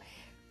felt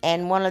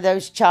and one of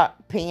those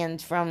chalk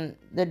pens from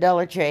the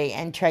Dollar Tree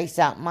and trace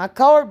out my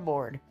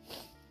cardboard.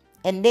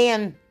 And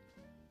then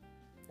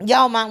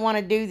y'all might want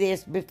to do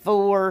this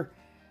before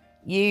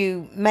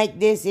you make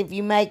this. If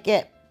you make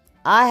it,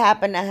 I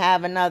happen to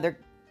have another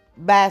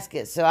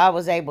basket, so I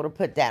was able to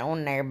put that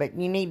on there. But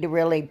you need to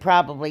really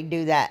probably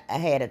do that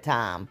ahead of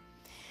time.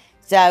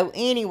 So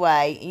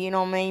anyway, you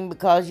know what I mean?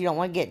 Because you don't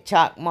want to get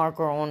chalk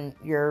marker on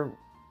your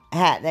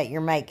hat that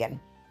you're making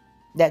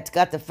that's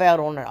got the felt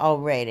on it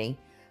already.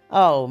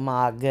 Oh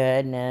my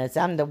goodness,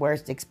 I'm the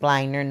worst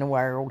explainer in the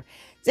world.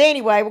 So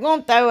anyway, we're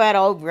going to throw that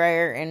over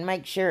there and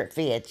make sure it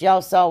fits.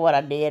 Y'all saw what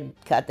I did.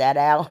 Cut that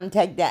out. And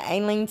take that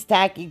Aleene's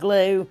tacky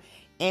glue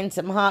and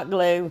some hot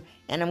glue.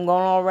 And I'm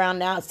going all around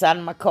the outside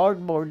of my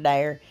cardboard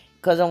there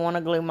because I want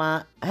to glue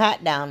my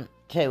hat down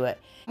to it.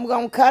 I'm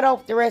going to cut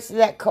off the rest of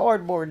that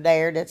cardboard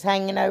there that's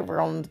hanging over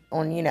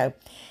on you know.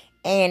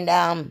 And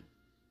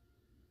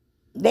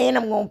then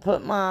I'm going to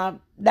put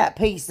that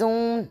piece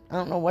on. I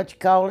don't know what you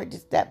call it,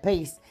 just that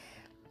piece.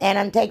 And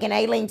I'm taking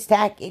Aleene's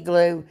tacky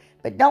glue.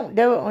 But don't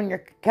do it on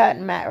your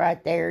cutting mat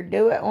right there.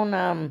 Do it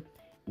on,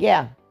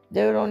 do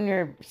it on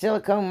your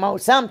silicone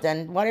mold,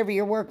 something, whatever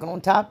you're working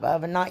on top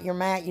of, and not your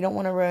mat. You don't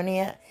want to ruin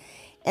it.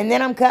 And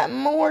then I'm cutting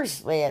more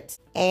slits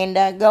and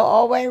go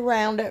all the way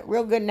around it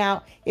real good.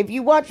 Now, if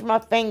you watch my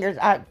fingers,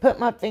 I put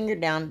my finger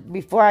down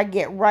before I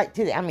get right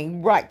to the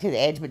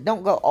edge, but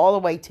don't go all the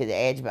way to the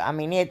edge, but I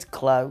mean, it's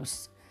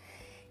close.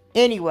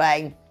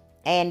 Anyway,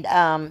 and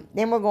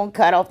then we're going to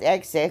cut off the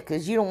excess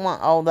because you don't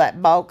want all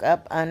that bulk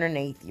up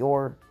underneath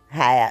your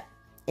hat.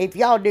 If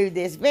y'all do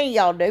this, if any of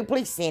y'all do,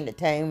 please send it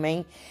to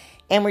me.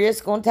 And we're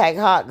just going to take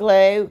hot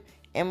glue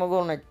and we're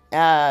going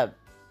to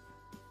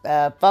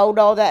fold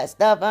all that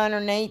stuff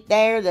underneath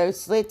there, those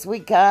slits we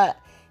cut,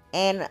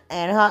 and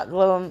hot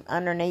glue them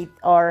underneath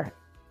our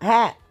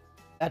hat.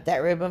 Got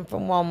that ribbon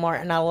from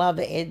Walmart and I love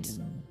it. It's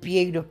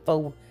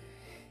beautiful.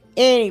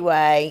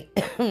 Anyway,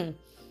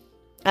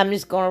 I'm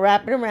just going to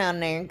wrap it around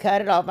there and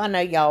cut it off. I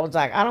know y'all was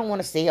like, I don't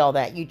want to see all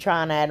that. You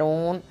trying that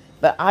on.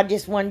 But I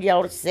just wanted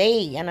y'all to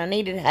see, and I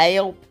needed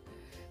help.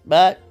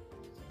 But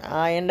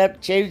I ended up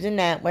choosing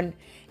that one.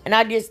 And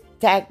I just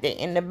tacked it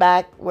in the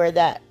back where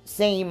that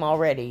seam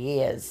already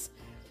is.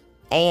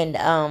 And,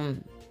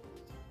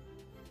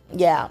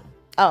 yeah.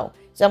 Oh,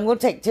 so I'm going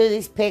to take two of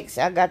these picks.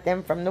 I got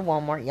them from the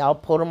Walmart. Y'all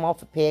pulled them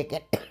off a pick.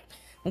 And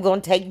I'm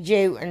going to take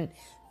jute and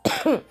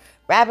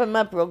wrap them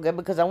up real good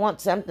because I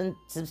want something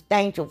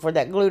substantial for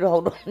that glue to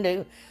hold on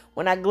to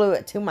when I glue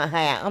it to my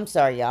hat. I'm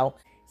sorry, y'all.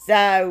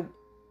 So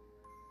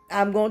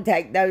I'm going to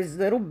take those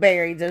little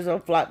berries, those little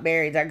flock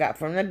berries I got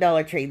from the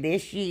Dollar Tree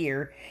this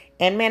year.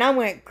 And, man, I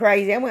went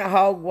crazy. I went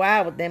hog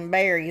wild with them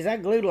berries. I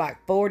glued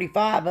like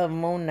 45 of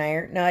them on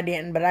there. No, I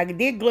didn't, but I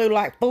did glue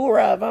like 4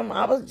 of them.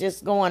 I was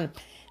just going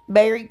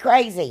berry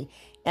crazy.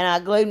 And I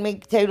glued me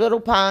 2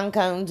 little pine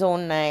cones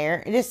on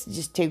there. This is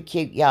just too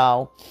cute,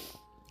 y'all.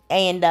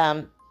 And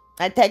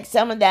I take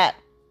some of that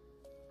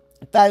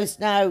faux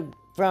snow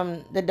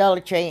from the Dollar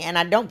Tree, and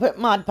I don't put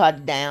Mod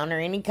Podge down or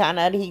any kind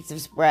of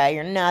adhesive spray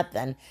or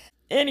nothing.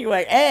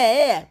 Anyway,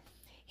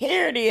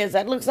 here it is.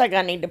 It looks like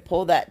I need to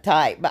pull that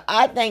tight, but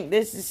I think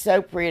this is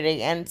so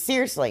pretty, and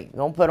seriously, I'm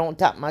going to put it on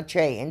top of my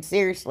tree, and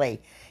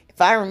seriously,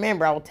 if I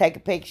remember, I will take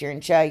a picture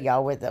and show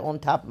y'all with it on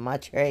top of my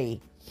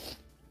tree.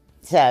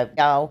 So,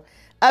 y'all,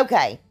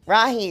 okay,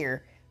 right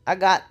here, I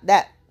got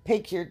that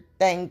picture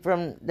thing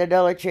from the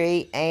Dollar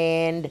Tree,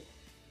 and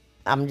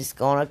I'm just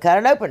going to cut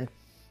it open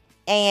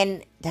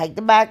and take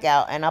the back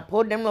out. And I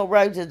pulled them little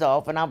roses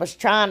off, and I was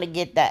trying to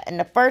get that. And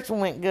the first one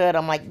went good.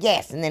 I'm like,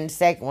 yes. And then the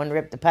second one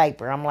ripped the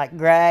paper. I'm like,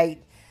 great.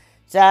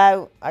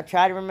 So I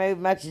tried to remove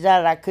much as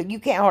that I could. You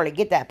can't hardly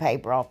get that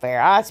paper off there.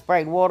 I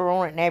sprayed water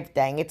on it and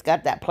everything. It's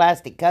got that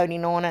plastic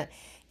coating on it,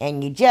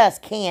 and you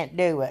just can't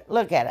do it.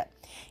 Look at it.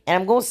 And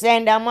I'm going to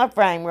sand down my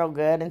frame real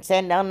good and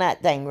sand down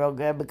that thing real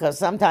good because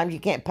sometimes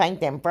you can't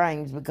paint them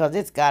frames because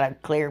it's got a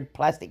clear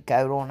plastic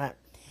coat on it.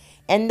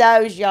 And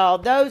those, y'all,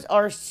 those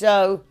are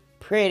so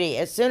pretty.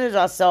 As soon as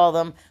I saw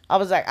them, I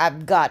was like,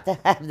 I've got to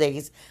have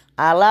these.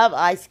 I love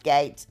ice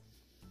skates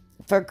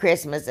for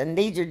Christmas, and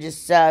these are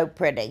just so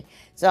pretty.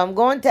 So I'm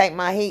going to take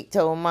my heat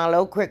tool, my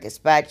little Cricut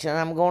spatula,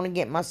 and I'm going to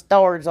get my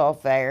stars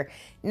off there.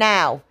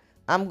 Now,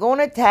 I'm going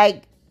to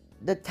take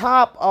the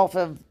top off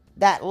of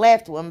that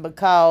left one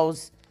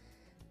because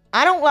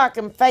I don't like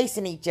them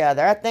facing each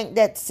other. I think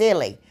that's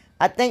silly.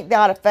 I think they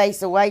ought to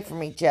face away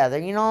from each other.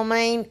 You know what I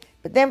mean?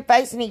 But them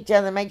facing each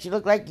other makes you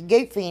look like you're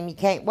goofy and you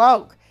can't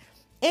walk.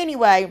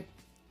 Anyway,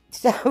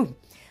 so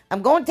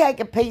I'm going to take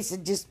a piece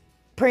of just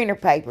printer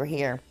paper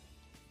here.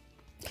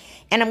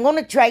 And I'm going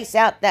to trace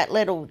out that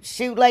little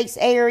shoelace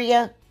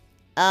area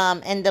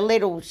and the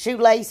little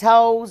shoelace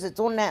holes that's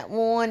on that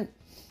one.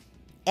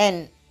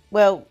 And,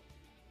 well,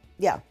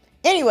 yeah.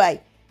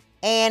 Anyway,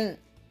 and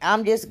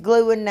I'm just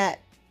gluing that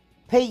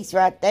piece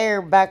right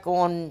there back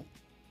on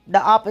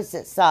the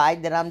opposite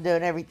side that I'm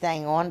doing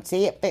everything on.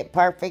 See, it fit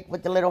perfect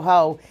with the little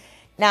hole.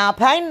 Now, I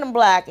painted them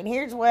black, and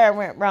here's where I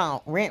went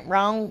wrong.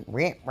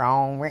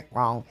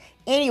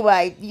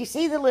 Anyway, you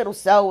see the little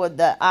sole of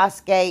the ice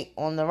skate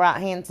on the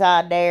right-hand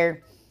side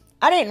there?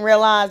 I didn't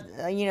realize,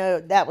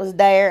 that was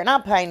there, and I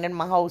painted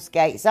my whole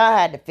skate, so I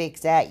had to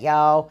fix that,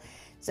 y'all.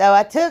 So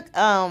I took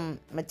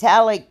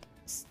metallic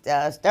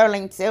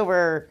sterling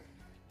silver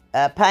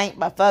paint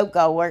by Folk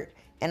Art,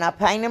 and I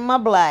painted my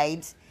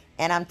blades.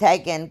 And I'm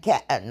taking,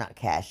 not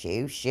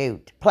cashew,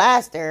 shoot,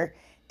 plaster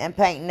and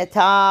painting the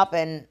top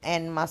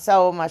and my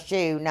sole of my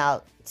shoe.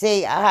 Now,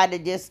 see, I had to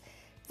just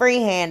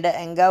freehand it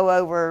and go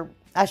over.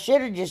 I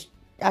should have just,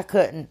 I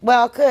couldn't.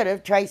 Well, I could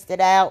have traced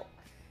it out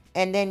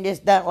and then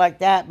just done it like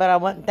that, but I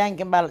wasn't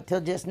thinking about it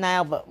till just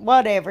now, but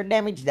whatever,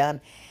 damage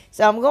done.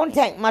 So I'm going to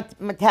take my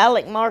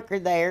metallic marker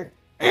there,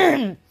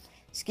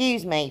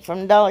 excuse me,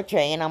 from Dollar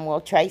Tree, and I'm going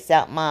to trace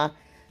out my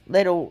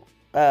little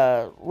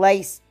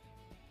lace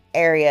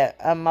area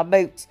of my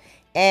boots.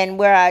 And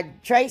where I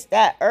traced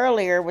that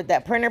earlier with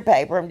that printer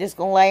paper, I'm just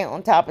going to lay it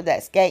on top of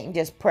that skate and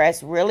just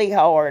press really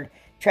hard,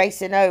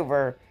 tracing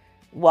over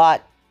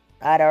what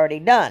I'd already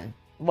done.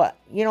 What,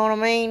 you know what I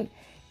mean?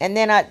 And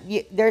then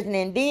there's an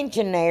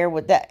indentation there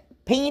with that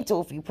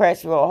pencil if you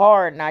press real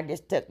hard, and I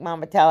just took my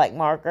metallic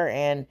marker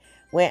and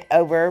went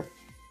over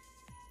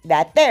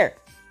that there.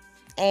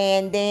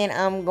 And then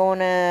I'm going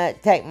to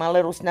take my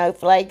little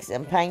snowflakes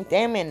and paint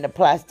them in the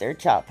plaster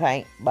chalk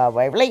paint by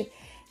Waverly.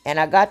 And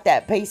I got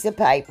that piece of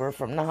paper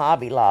from the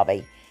Hobby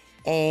Lobby.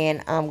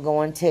 And I'm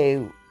going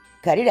to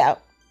cut it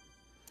out.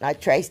 I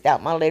traced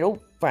out my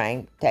little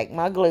frame. Take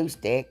my glue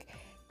stick.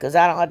 Because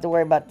I don't have to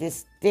worry about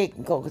this stick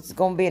because it's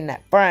going to be in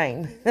that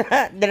frame.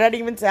 Did that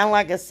even sound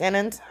like a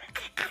sentence?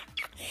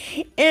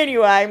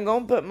 Anyway, I'm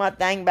going to put my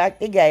thing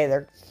back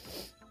together.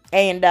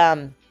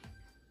 And,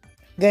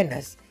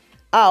 goodness.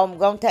 Oh, I'm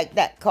going to take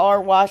that car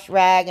wash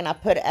rag and I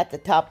put it at the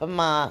top of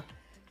my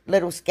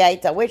little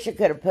skates. I wish I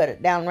could have put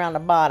it down around the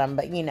bottom,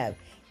 but you know.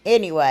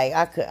 Anyway,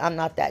 I'm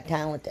not that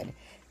talented.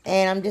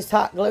 And I'm just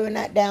hot gluing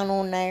that down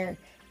on there.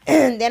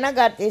 And then I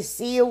got this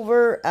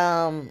silver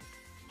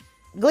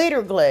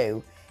glitter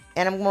glue.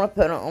 And I'm going to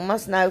put it on my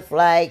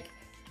snowflake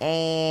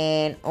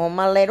and on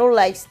my little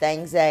lace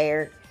things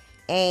there.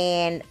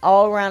 And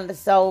all around the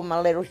sole of my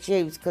little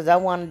shoes because I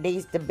wanted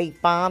these to be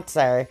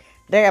fancy.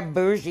 They're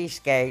bougie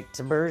skates.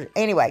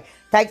 Anyway,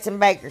 take some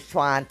baker's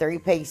twine, 3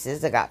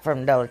 pieces I got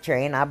from Dollar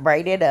Tree, and I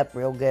braid it up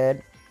real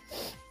good.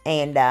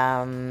 And,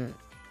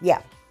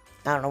 yeah,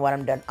 I don't know what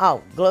I'm doing.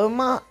 Oh, glue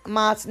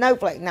my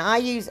snowflake. Now, I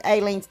use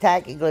Aileen's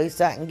tacky glue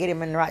so I can get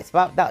them in the right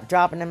spot without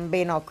dropping them and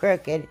being all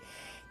crooked.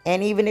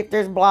 And even if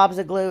there's blobs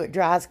of glue, it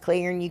dries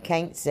clear and you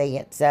can't see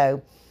it.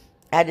 So,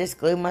 I just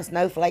glue my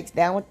snowflakes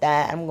down with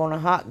that. I'm going to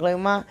hot glue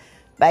my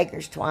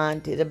baker's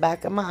twine to the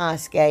back of my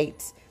ice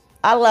skates.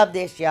 I love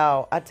this,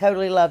 y'all. I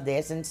totally love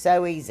this, and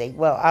so easy.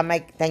 Well, I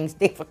make things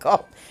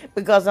difficult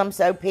because I'm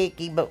so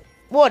picky, but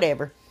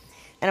whatever.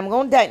 And I'm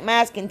going to take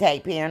masking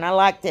tape here, and I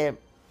like to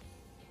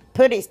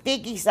put it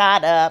sticky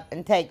side up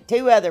and take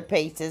 2 other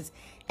pieces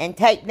and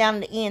tape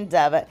down the ends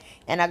of it.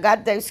 And I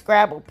got those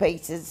Scrabble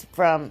pieces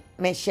from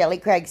Miss Shelley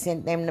Craig,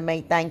 sent them to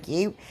me. Thank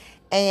you.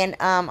 And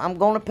I'm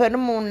going to put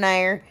them on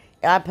there.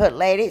 I put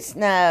Let It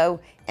Snow.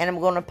 And I'm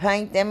going to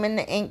paint them in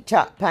the ink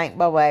chalk paint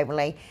by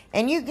Waverly.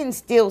 And you can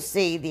still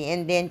see the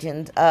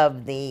indentions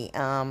of the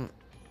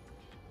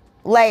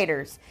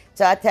letters.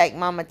 So I take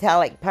my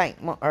metallic paint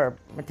or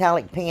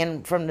metallic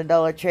pen from the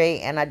Dollar Tree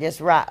and I just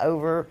write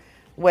over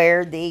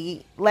where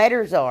the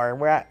letters are,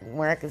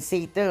 where I can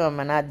see through them.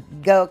 And I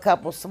go a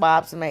couple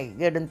swipes and make it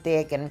good and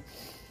thick. And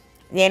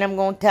then I'm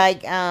going to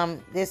take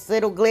this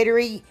little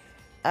glittery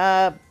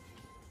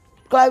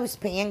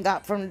clothespin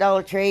got from the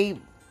Dollar Tree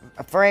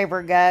forever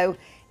ago.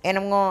 And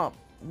I'm going to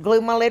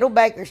glue my little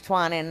baker's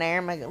twine in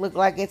there, make it look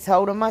like it's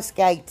holding my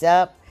skates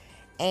up.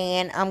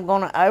 And I'm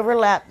going to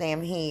overlap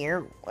them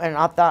here. And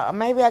I thought,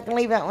 maybe I can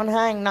leave that one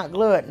hang, not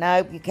glue it.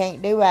 Nope, you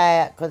can't do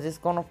that because it's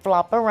going to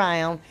flop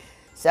around.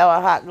 So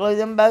I hot glue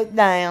them both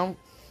down.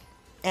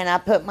 And I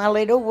put my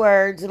little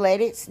words,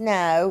 Let It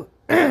Snow.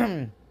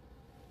 Oh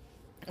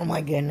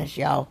my goodness,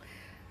 y'all.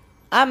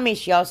 I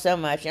miss y'all so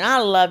much, and I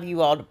love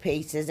you all to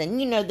pieces.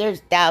 And, you know,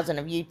 there's thousands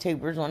of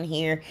YouTubers on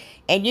here,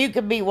 and you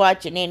could be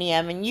watching any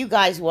of them, and you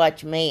guys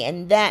watch me,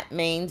 and that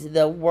means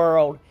the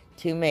world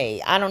to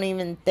me. I don't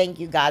even think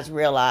you guys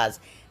realize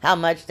how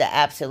much that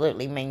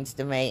absolutely means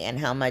to me and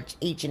how much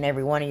each and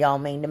every one of y'all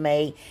mean to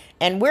me.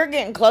 And we're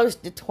getting close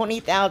to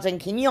 20,000.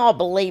 Can you all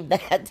believe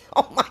that?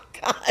 Oh, my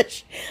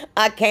gosh.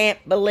 I can't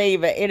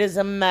believe it. It is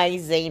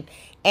amazing.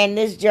 And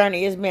this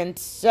journey has been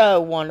so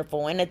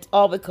wonderful. And it's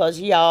all because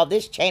y'all.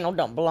 This channel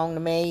don't belong to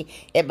me.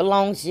 It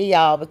belongs to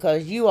y'all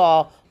because you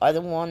all are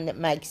the one that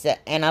makes it.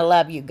 And I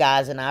love you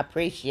guys and I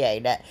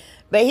appreciate it.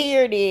 But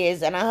here it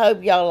is. And I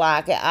hope y'all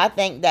like it. I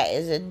think that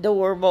is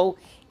adorable.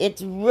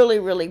 It's really,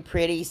 really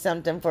pretty.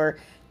 Something for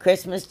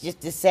Christmas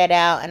just to set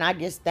out. And I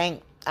just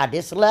think, I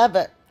just love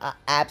it. I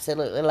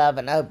absolutely love it.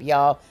 And I hope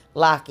y'all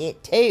like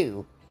it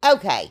too.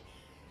 Okay.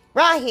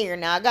 Right here,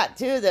 now, I got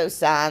 2 of those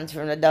signs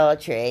from the Dollar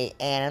Tree,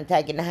 and I'm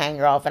taking the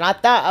hanger off, and I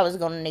thought I was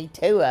going to need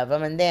 2 of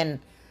them, and then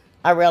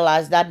I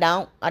realized I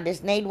don't. I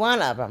just need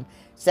 1 of them.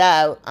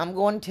 So, I'm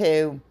going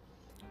to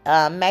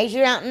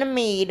measure out in the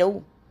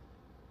middle,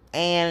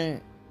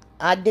 and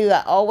I do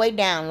it all the way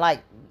down,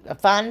 like, I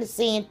find the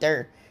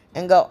center,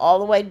 and go all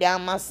the way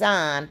down my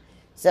sign,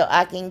 so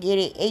I can get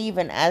it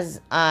even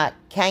as I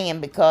can,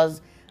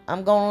 because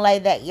I'm going to lay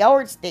that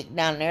yardstick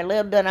down there.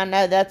 Little did I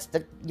know that's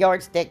the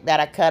yardstick that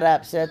I cut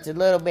up, so it's a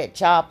little bit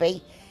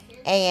choppy.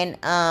 And,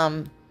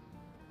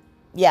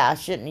 yeah, I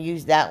shouldn't have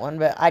used that one,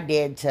 but I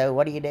did, so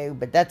what do you do?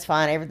 But that's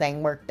fine.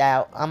 Everything worked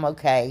out. I'm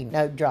okay.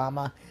 No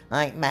drama.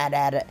 I ain't mad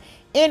at it.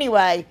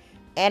 Anyway,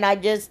 and I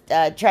just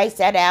trace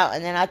that out,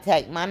 and then I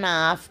take my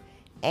knife,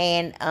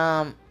 and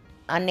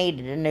I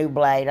needed a new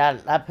blade.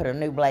 I put a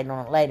new blade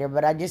on it later,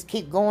 but I just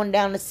keep going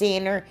down the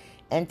center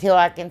until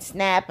I can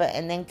snap it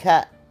and then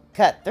cut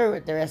through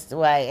it the rest of the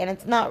way. And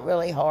it's not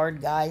really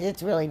hard, guys.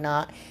 It's really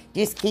not.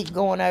 Just keep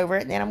going over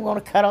it, and then I'm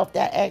going to cut off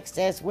that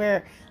excess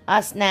where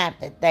I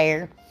snapped it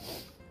there.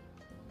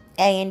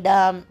 And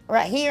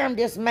right here, I'm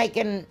just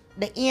making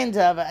the ends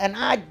of it. And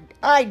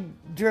I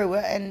drew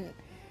it, and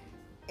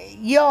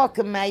y'all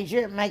can measure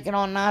it, make it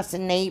all nice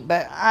and neat,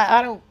 but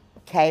I don't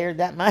care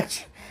that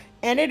much.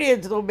 And it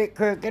is a little bit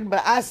crooked,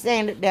 but I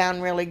sand it down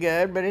really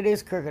good, but it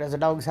is crooked as a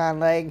dog's hind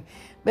leg.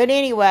 But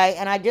anyway,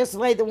 and I just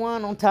lay the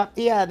one on top of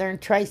the other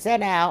and trace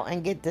that out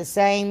and get the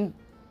same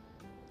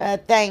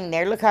thing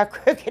there. Look how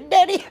crooked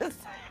that is.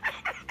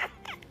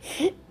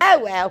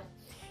 Oh, well.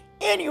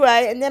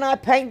 Anyway, and then I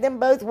paint them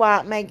both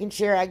white, making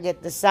sure I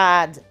get the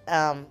sides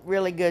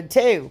really good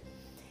too.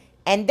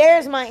 And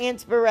there's my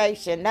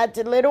inspiration. That's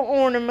a little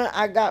ornament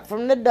I got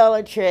from the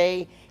Dollar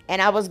Tree.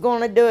 And I was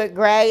going to do it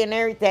gray and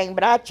everything,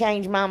 but I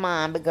changed my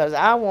mind because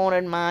I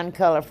wanted mine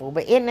colorful.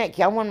 But isn't that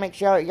cute? I want to make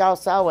sure y'all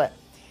saw it.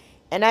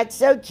 And that's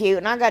so cute.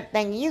 And I got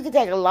thinking, you could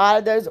take a lot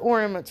of those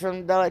ornaments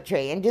from the Dollar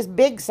Tree and just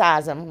big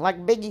size them,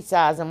 like biggie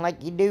size them,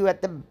 like you do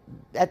at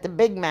the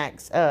Big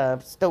Mac's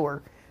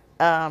store,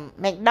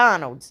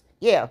 McDonald's.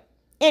 Yeah.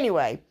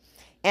 Anyway,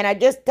 and I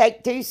just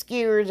take 2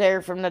 skewers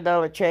there from the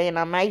Dollar Tree, and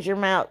I measure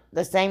them out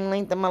the same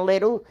length of my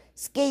little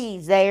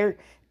skis there.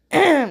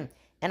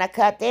 And I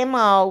cut them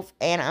off,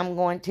 and I'm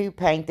going to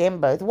paint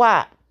them both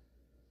white.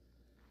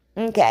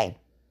 Okay.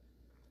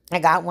 I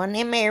got one of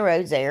them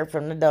arrows there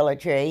from the Dollar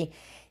Tree,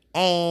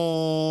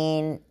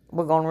 and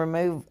we're going to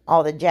remove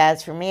all the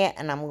jazz from it,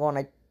 and I'm going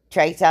to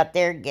trace out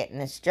there, getting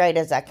as straight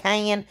as I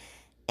can,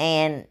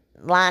 and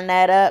line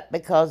that up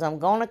because I'm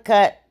going to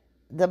cut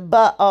the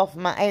butt off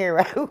my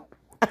arrow.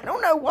 I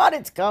don't know what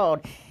it's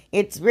called.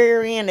 It's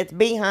rear end, it's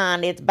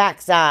behind, it's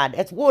backside.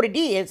 That's what it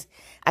is.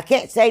 I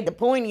can't say the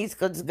pointies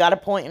because it's got a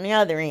point in the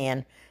other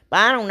end. But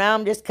I don't know,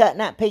 I'm just cutting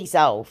that piece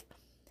off.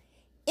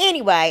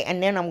 Anyway,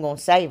 and then I'm going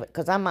to save it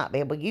because I might be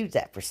able to use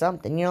that for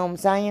something. You know what I'm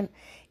saying?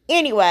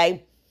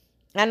 Anyway,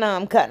 I know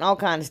I'm cutting all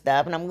kinds of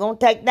stuff. And I'm going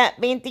to take that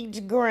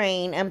vintage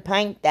green and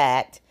paint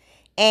that.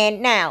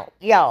 And now,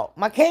 y'all,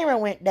 my camera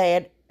went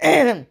dead.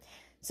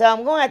 So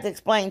I'm going to have to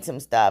explain some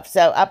stuff.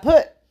 So I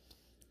put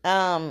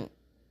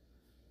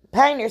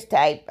painter's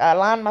tape. I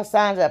lined my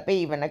signs up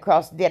even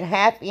across, did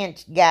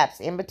 1/2-inch gaps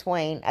in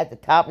between at the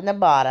top and the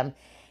bottom.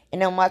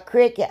 And on my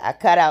Cricut, I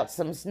cut out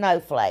some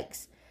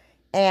snowflakes.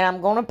 And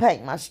I'm going to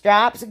paint my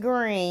stripes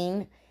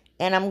green.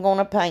 And I'm going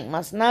to paint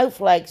my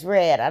snowflakes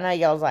red. I know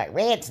y'all's like,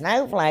 red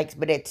snowflakes,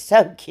 but it's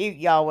so cute,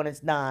 y'all, when it's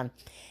done.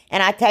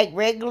 And I take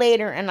red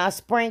glitter and I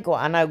sprinkle,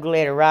 I know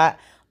glitter, right?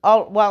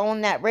 While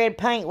on that red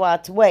paint while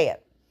it's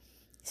wet.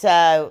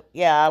 So,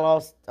 yeah, I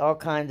lost all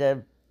kinds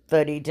of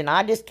footage. And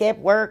I just kept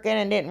working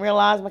and didn't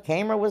realize my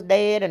camera was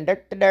dead and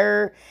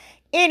dirt.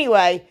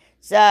 Anyway,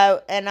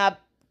 so, and I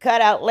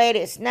cut out Let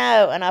It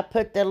Snow and I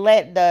put the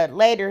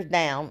letters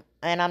down.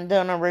 And I'm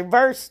doing a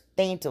reverse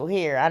stencil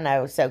here. I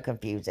know, so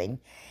confusing.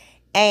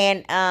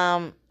 And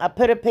I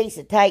put a piece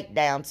of tape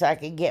down so I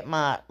could get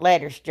my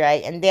letters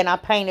straight. And then I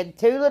painted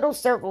 2 little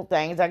circle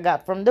things I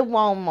got from the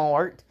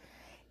Walmart.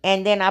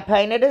 And then I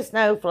painted a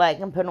snowflake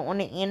and put it on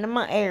the end of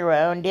my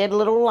arrow and did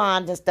little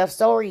lines and stuff.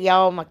 Sorry,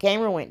 y'all, my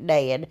camera went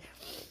dead.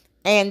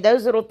 And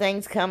those little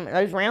things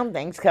those round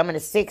things come in a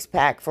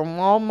 6-pack from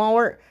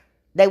Walmart.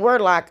 They were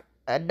like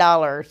 $1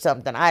 or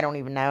something. I don't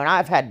even know. And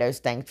I've had those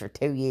things for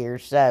 2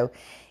 years. So,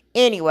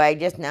 anyway,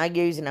 just now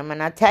using them.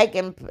 And I take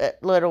and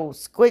put little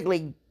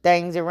squiggly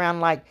things around,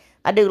 like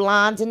I do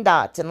lines and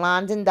dots on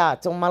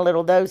my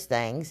little those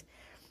things.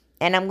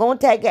 And I'm going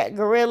to take that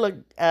Gorilla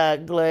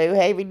Glue,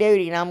 heavy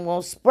duty, and I'm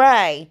going to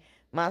spray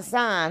my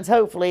signs.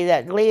 Hopefully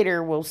that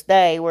glitter will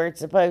stay where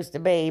it's supposed to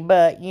be,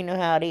 but you know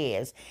how it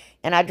is.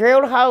 And I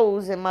drilled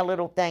holes in my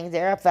little things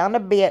there. I found a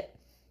bit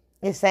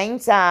the same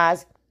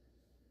size,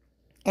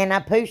 and I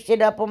pushed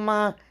it up on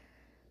my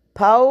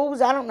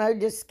poles. I don't know,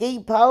 just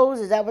ski poles.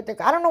 Is that what they're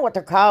called? I don't know what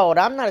they're called.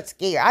 I'm not a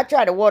skier. I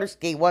tried to water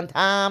ski one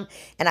time,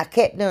 and I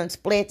kept doing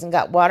splits and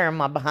got water in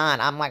my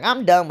behind. I'm like,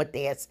 I'm done with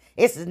this.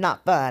 This is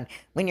not fun.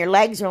 When your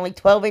legs are only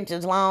 12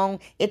 inches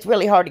long, it's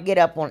really hard to get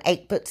up on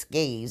 8-foot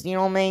skis. You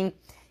know what I mean?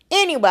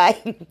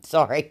 Anyway,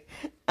 sorry.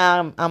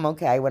 I'm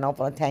okay. Went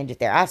off on a tangent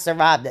there. I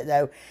survived it,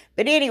 though.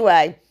 But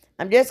anyway,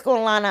 I'm just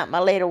going to line up my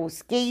little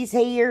skis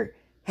here.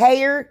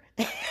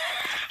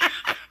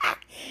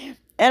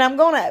 And I'm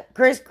going to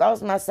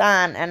crisscross my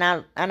sign, and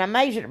I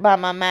measured it by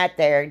my mat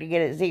there to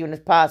get it as even as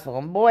possible.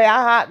 And boy,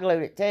 I hot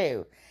glued it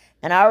too.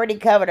 And I already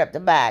covered up the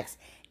backs.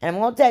 And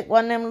I'm going to take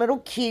one of them little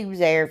cubes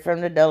there from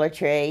the Dollar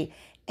Tree,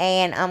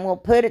 and I'm going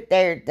to put it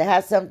there to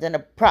have something to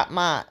prop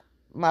my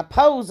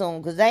poles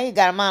on, because they ain't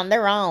got them on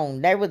their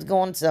own. They was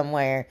going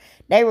somewhere.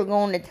 They were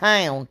going to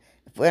town.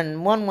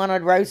 and one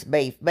wanted roast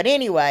beef. But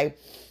anyway,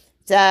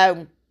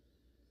 so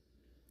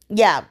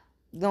yeah,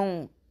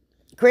 gonna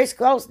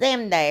crisscross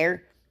them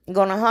there.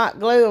 Gonna hot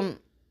glue them.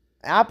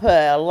 I put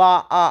a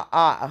lot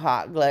of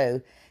hot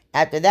glue.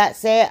 After that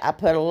set, I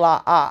put a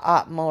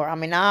lot more. I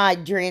mean, I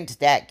drenched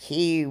that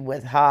cube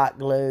with hot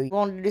glue. I'm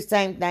going to do the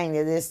same thing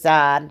to this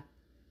side.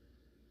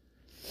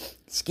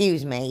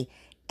 Excuse me.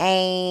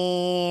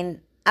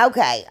 And,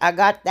 okay, I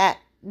got that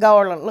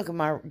garland. Look at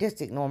my, just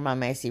ignore my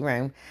messy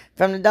room.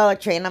 From the Dollar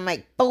Tree, and I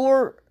make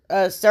 4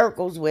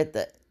 circles with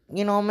it.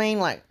 You know what I mean?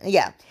 Like,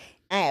 yeah.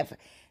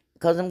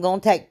 Because I'm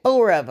going to take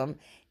 4 of them.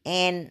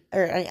 And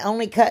I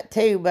only cut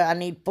 2, but I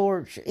need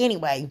 4.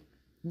 Anyway,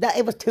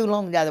 it was too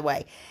long the other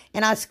way.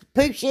 And I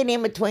push it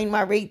in between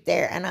my wreath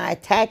there, and I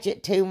attach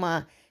it to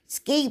my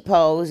ski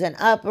poles and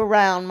up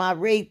around my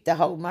wreath to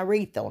hold my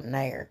wreath on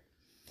there.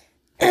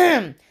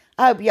 I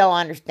hope y'all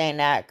understand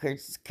that,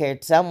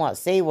 could somewhat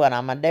see what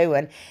I'm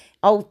doing.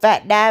 Old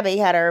Fat Dabby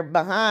had her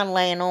behind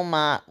laying on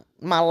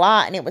my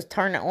light, and it was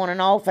turning on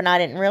and off, and I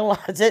didn't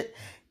realize it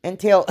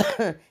until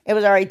it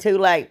was already too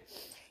late.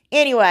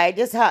 Anyway,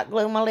 just hot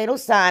glue my little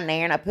sign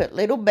there, and I put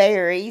little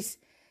berries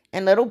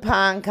and little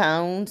pine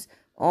cones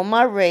on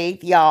my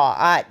wreath.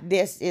 Y'all,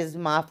 this is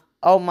my,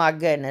 oh my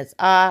goodness,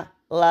 I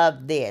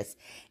love this.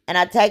 And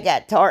I take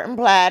that tartan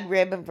plaid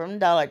ribbon from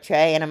Dollar Tree,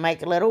 and I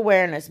make a little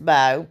awareness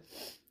bow.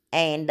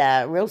 And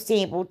real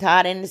simple,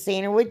 tied in the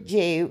center with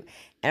jute.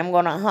 And I'm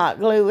going to hot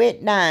glue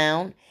it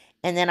down.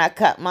 And then I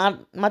cut my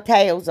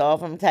tails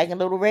off. I'm taking a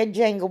little red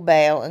jingle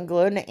bell and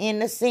gluing it in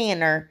the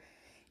center.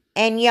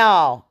 And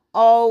y'all,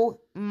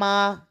 oh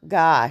my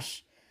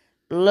gosh,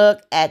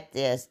 look at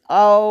this.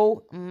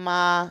 Oh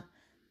my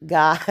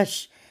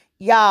gosh.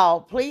 Y'all,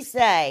 please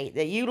say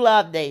that you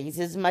love these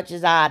as much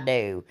as I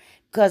do.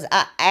 Because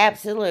I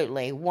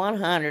absolutely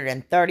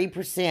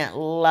 130%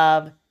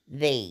 love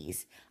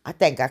these. I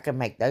think I can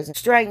make those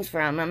strings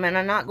from them. And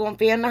I'm not going to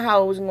fill in the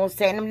holes. I'm going to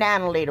sand them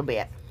down a little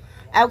bit.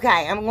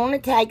 Okay, I'm going to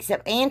take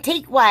some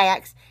antique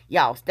wax.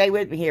 Y'all, stay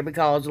with me here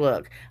because,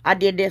 look, I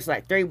did this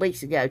like 3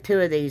 weeks ago. 2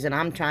 of these, and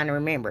I'm trying to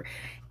remember.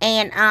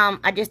 And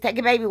I just take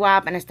a baby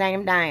wipe and I stain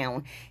them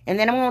down. And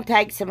then I'm going to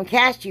take some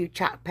cashew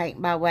chalk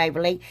paint by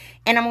Waverly.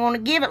 And I'm going to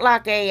give it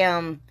like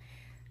a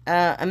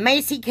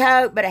messy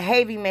coat, but a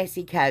heavy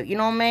messy coat. You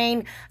know what I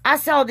mean? I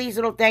saw these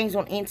little things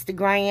on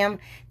Instagram.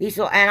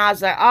 And I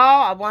was like, oh,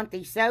 I want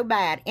these so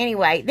bad.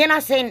 Anyway, then I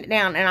sanded it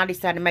down and I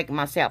decided to make them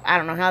myself. I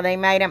don't know how they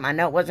made them. I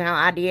know it wasn't how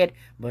I did,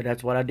 but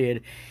that's what I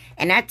did.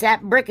 And that's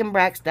that brick and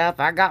brack stuff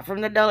I got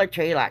from the Dollar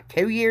Tree like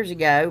 2 years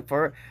ago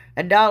for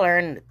 $1.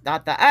 And I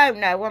thought, oh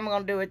no, what am I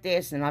going to do with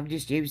this? And I've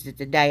just used it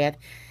to death.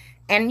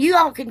 And you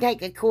all can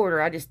take a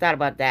quarter. I just thought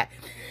about that.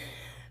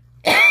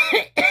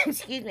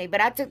 Excuse me,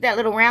 but I took that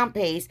little round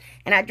piece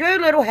and I drew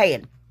a little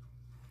head.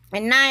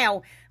 And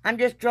now I'm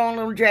just drawing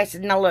little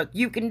dresses. Now look,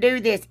 you can do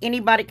this.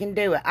 Anybody can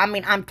do it. I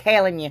mean, I'm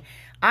telling you,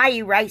 I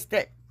erased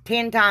it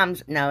 10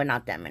 times. No,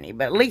 not that many,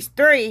 but at least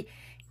 3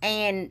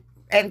 and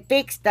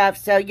fix stuff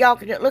so y'all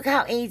can do it. Look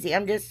how easy.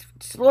 I'm just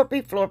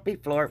slurpy,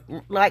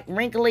 like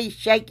wrinkly,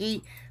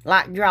 shaky,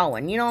 like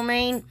drawing. You know what I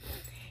mean?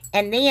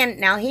 And then,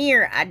 now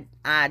here,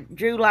 I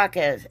drew like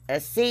a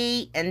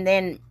C and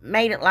then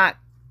made it like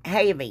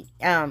heavy,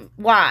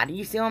 wide.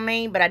 You see what I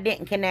mean? But I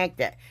didn't connect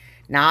it.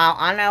 Now,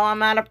 I know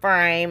I'm out of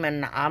frame,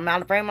 and I'm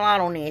out of frame a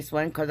lot on this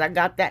one because I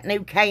got that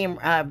new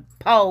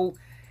pole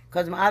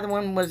because my other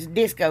one was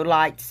disco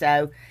light,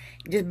 so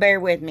just bear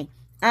with me.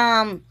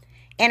 And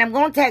I'm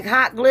going to take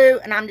hot glue,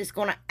 and I'm just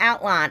going to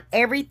outline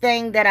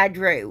everything that I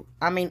drew.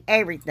 I mean,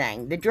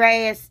 everything. The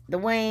dress, the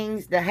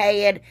wings, the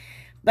head.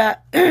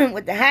 But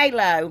with the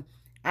halo,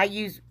 I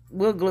use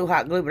wood glue,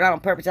 hot glue, but not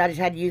on purpose. I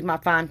just had to use my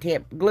fine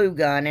tip glue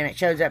gun, and it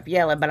shows up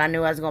yellow, but I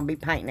knew I was going to be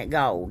painting it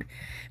gold.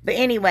 But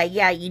anyway,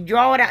 yeah, you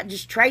draw it out.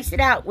 Just trace it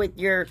out with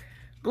your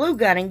glue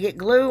gun and get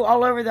glue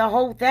all over the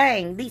whole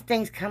thing. These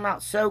things come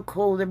out so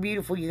cool. They're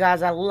beautiful, you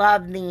guys. I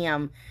love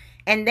them.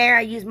 And there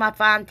I use my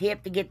fine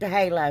tip to get the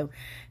halo.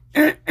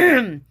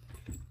 Hey,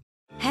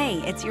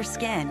 it's your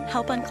skin.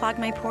 Help unclog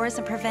my pores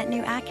and prevent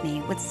new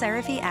acne with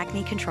CeraVe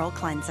Acne Control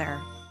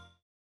Cleanser.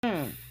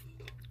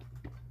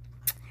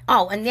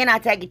 Oh, and then I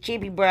take a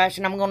chippy brush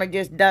and I'm going to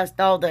just dust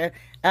all the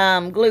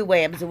glue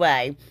webs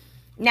away.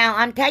 Now,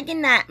 I'm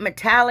taking that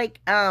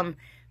metallic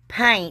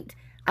paint.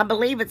 I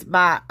believe it's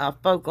by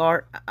Folk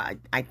Art,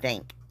 I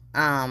think.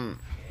 No,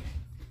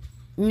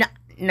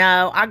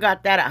 I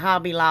got that at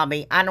Hobby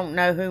Lobby. I don't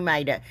know who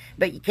made it.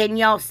 But can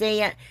y'all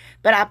see it?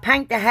 But I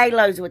paint the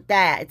halos with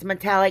that. It's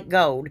metallic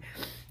gold.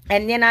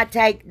 And then I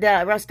take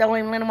the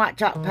Rust-Oleum Linen White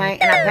Chalk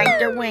paint and I paint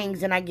their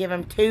wings and I give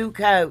them 2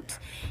 coats.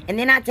 And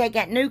then I take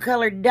that new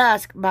color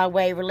Dusk by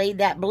Waverly,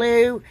 that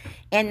blue,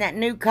 and that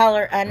new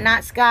color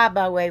Night Sky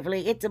by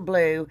Waverly. It's a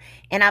blue.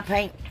 And I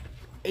paint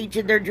each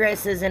of their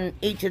dresses in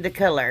each of the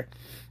color.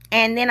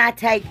 And then I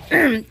take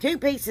 2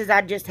 pieces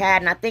I just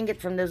had, and I think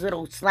it's from those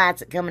little slats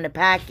that come in the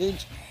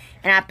package.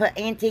 And I put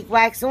antique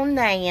wax on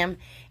them,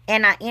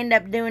 and I end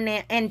up doing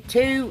it in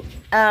 2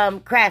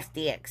 craft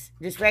sticks,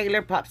 just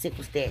regular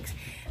popsicle sticks.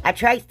 I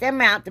trace them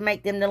out to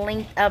make them the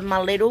length of my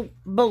little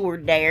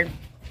board there.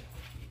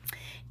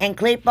 and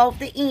clip off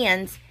the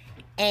ends.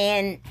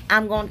 And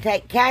I'm going to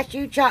take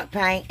cashew chalk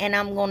paint, and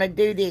I'm going to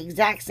do the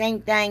exact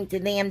same thing to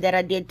them that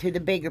I did to the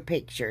bigger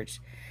pictures.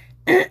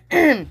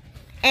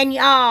 And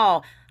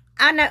y'all,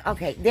 I know,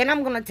 okay, then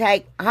I'm going to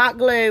take hot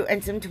glue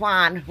and some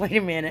twine, wait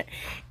a minute,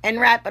 and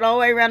wrap it all the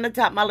way around the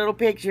top of my little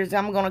pictures.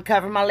 I'm going to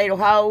cover my little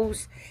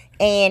holes,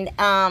 and,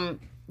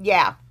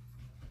 yeah,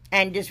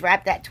 and just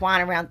wrap that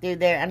twine around through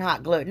there and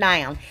hot glue it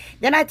down.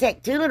 Then I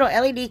take 2 little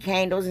LED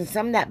candles and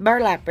some of that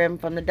burlap ribbon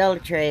from the Dollar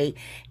Tree,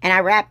 and I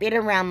wrap it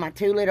around my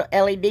 2 little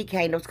LED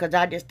candles because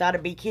I just thought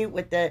it'd be cute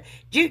with the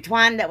jute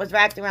twine that was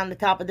wrapped around the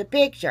top of the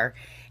picture.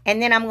 And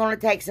then I'm going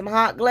to take some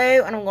hot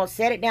glue, and I'm going to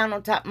set it down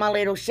on top of my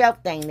little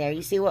shelf thing there.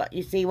 You see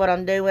what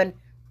I'm doing?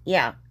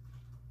 Yeah.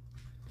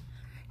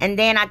 And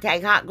then I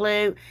take hot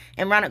glue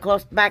and run it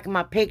close to the back of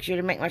my picture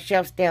to make my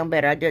shelf stand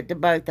better. I do it to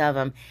both of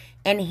them.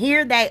 And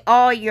here they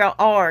all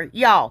are.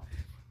 Y'all,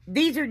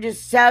 these are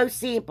just so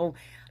simple.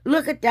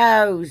 Look at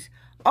those.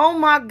 Oh,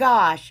 my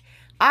gosh.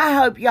 I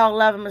hope y'all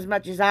love them as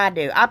much as I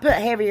do. I put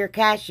heavier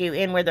cashew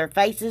in where their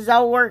faces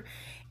are.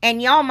 And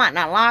y'all might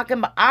not like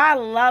them, but I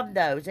love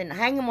those. And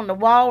hang them on the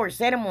wall or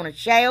set them on a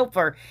shelf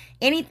or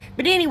anything.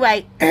 But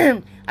anyway,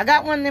 I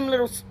got one of them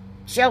little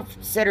shelf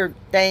sitter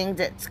things,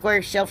 that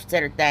square shelf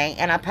sitter thing.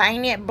 And I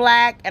painted it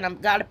black. And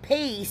I've got a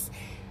piece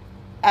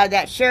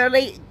that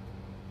Shirley,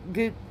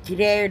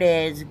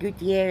 Gutierrez,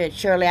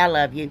 Shirley, I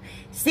love you,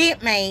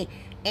 sent me.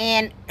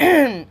 And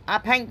I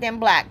paint them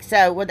black.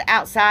 So with the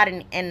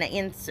outside and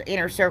the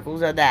inner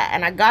circles of that.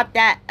 And I got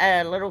that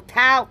little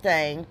towel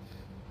thing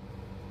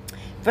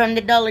from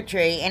the Dollar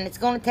Tree, and it's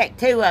going to take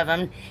 2 of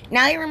them.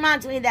 Now, it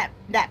reminds me of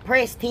that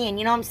pressed tin,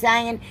 you know what I'm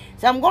saying?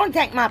 So, I'm going to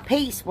take my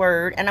piece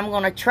word, and I'm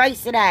going to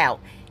trace it out,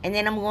 and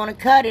then I'm going to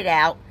cut it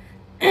out.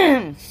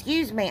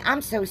 Excuse me,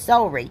 I'm so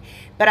sorry.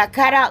 But I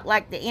cut out,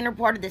 like, the inner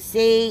part of the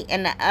C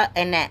and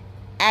the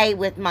A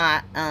with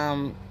my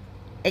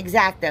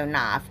X-Acto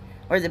knife,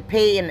 or the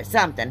P and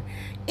something.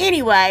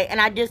 Anyway,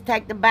 and I just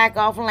take the back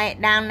off and lay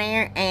it down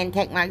there and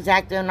take my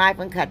X-Acto knife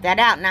and cut that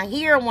out. Now,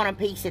 here I want to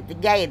piece it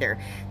together.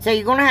 So,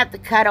 you're going to have to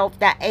cut off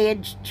that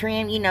edge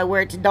trim, you know,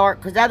 where it's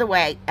dark. Because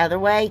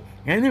otherwise,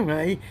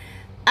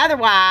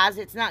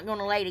 it's not going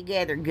to lay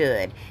together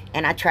good.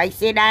 And I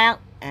trace it out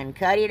and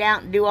cut it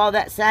out and do all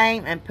that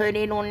same and put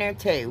it on there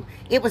too.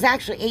 It was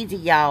actually easy,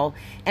 y'all.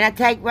 And I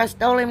take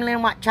Rust-Oleum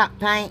Linen White Chalk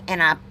Paint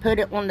and I put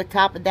it on the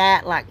top of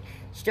that, like,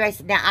 stress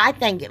it down. I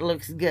think it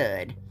looks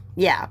good.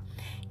 Yeah.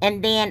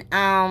 And then,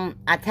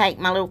 I take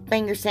my little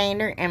finger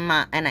sander and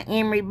an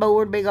emery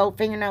board, big old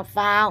fingernail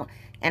file,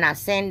 and I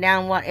sand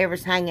down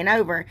whatever's hanging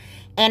over,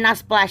 and I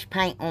splash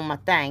paint on my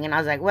thing. And I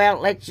was like,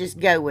 well, let's just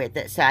go with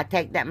it. So I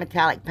take that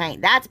metallic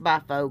paint. That's by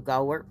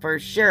Fogoer, for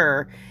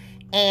sure.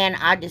 And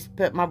I just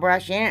put my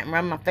brush in it and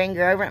run my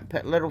finger over it and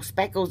put little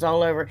speckles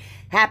all over.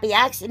 Happy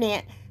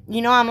accident.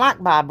 You know I'm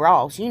like Bob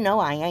Ross. You know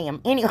I am.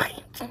 Anyway.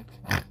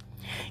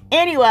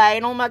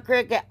 And on my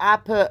Cricut, I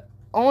put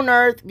on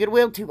earth,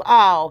 goodwill to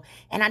all.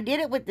 And I did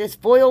it with this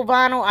foil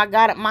vinyl I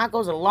got at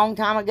Michael's a long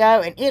time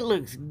ago, and it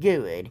looks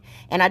good.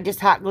 And I just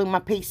hot glued my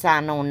peace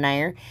sign on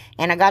there.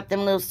 And I got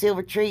them little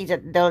silver trees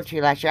at the Dollar Tree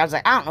last year. I was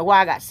like, I don't know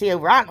why I got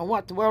silver. I don't know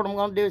what the world I'm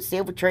going to do with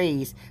silver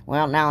trees.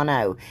 Well, now I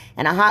know.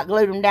 And I hot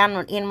glued them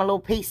down in my little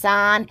peace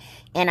sign.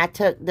 And I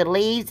took the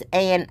leaves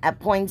and a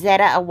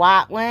poinsettia, a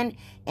white one,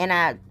 and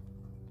I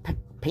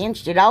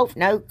pinched it off.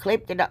 No,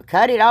 clipped it up,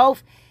 cut it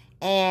off,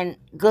 and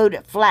glued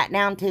it flat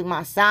down to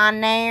my sign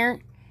there.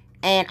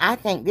 And I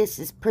think this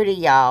is pretty,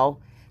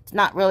 y'all. It's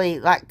not really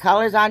like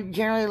colors I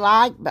generally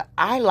like, but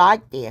I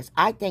like this.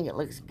 I think it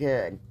looks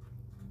good.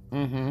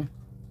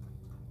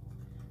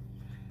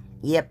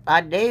 Yep,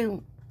 I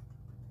do.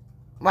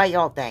 What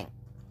y'all think?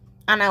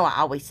 I know I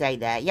always say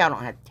that. Y'all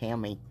don't have to tell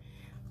me.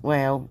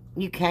 Well,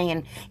 you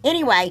can.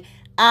 Anyway,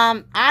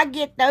 I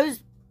get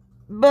those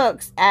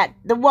books at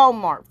the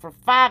Walmart for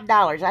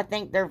 $5. I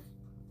think they're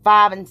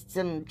 5 and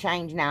some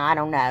change now. I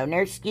don't know. And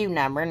there's SKU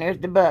number, and there's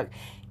the book.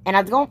 And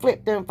I was going to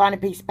flip through and find a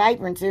piece of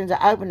paper, and as soon as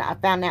I opened it, I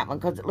found that one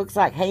because it looks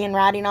like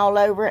handwriting all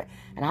over it.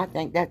 And I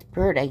think that's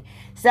pretty.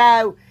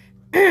 So,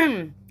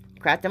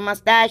 cracked the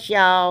mustache,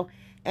 y'all.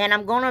 And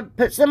I'm going to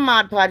put some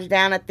Mod Podge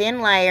down, a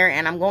thin layer,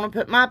 and I'm going to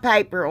put my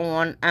paper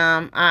on.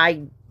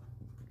 I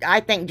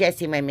think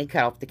Jessie made me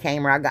cut off the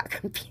camera. I got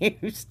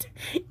confused.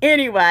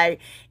 Anyway,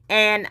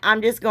 and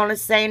I'm just going to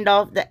sand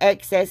off the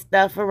excess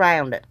stuff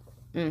around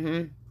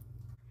it.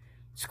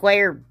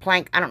 Square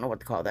plank, I don't know what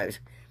to call those,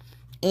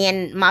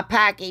 in my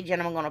package,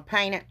 and I'm going to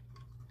paint it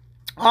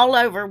all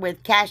over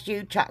with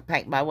cashew chalk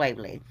paint by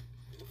Waverly.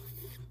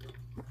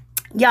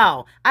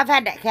 Y'all, I've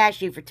had that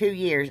cashew for 2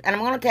 years, and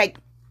I'm going to take,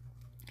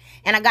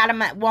 and I got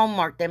them at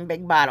Walmart, them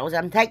big bottles.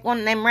 I'm going to take one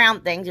of them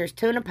round things, there's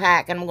 2 in a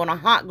pack, and I'm going to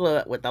hot glue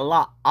it with a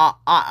lot of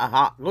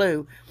hot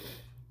glue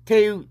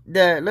to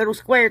the little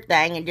square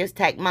thing, and just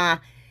take my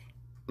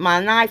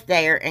knife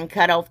there and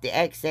cut off the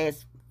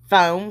excess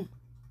foam.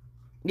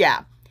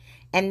 Yeah.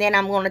 And then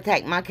I'm going to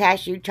take my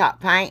cashew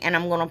chalk paint, and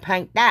I'm going to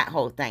paint that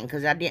whole thing,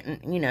 because I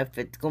didn't, you know, if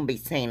it's going to be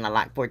seen, I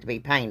like for it to be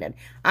painted.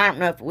 I don't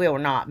know if it will or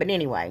not, but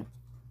anyway.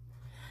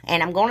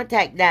 And I'm going to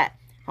take that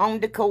Home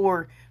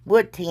Decor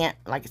wood tint.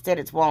 Like I said,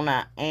 it's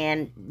walnut.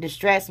 And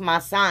distress my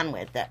sign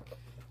with it.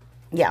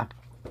 Yeah.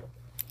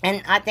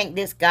 And I think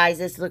this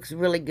looks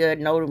really good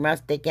and old and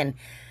rustic. And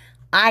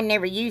I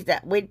never used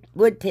that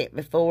wood tint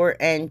before.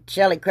 And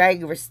Shelly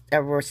Craig, a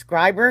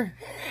subscriber,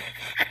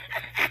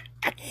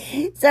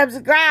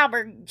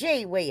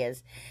 gee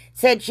whiz,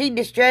 said she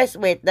distressed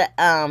with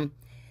the,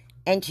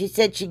 and she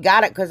said she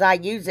got it because I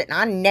use it. And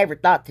I never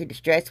thought to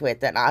distress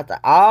with it. And I thought,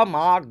 oh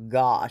my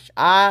gosh,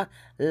 I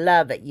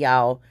love it,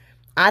 y'all.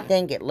 I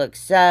think it looks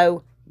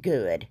so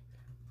good.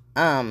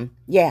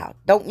 Yeah,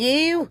 don't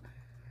you?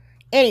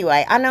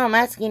 Anyway, I know I'm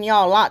asking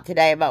y'all a lot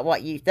today about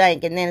what you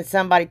think, and then if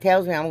somebody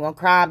tells me, I'm going to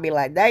cry and be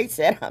like, they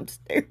said I'm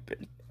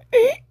stupid.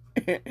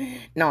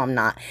 No, I'm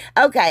not.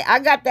 Okay, I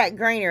got that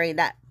greenery,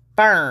 that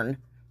fern,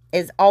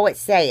 is all it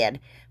said,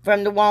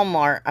 from the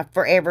Walmart a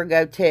forever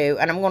ago, too,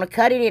 and I'm going to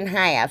cut it in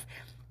half,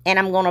 and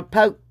I'm going to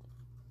poke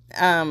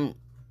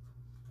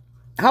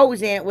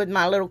holes in it with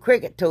my little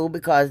Cricut tool,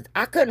 because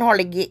I couldn't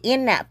hardly get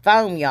in that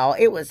foam, y'all.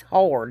 It was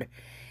hard.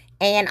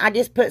 And I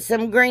just put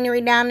some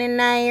greenery down in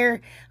there.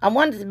 I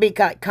wanted it to be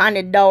kind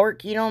of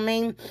dark, you know what I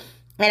mean?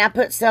 And I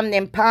put some of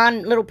them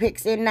pine little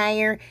picks in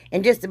there.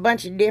 And just a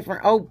bunch of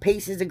different old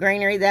pieces of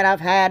greenery that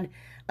I've had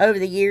over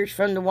the years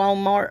from the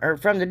Walmart or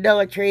from the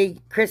Dollar Tree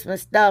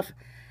Christmas stuff.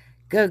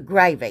 Good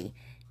gravy.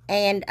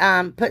 And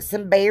put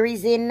some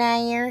berries in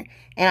there.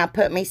 And I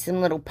put me some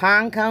little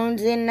pine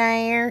cones in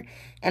there.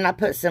 And I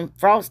put some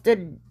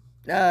frosted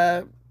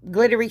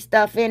glittery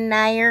stuff in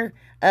there.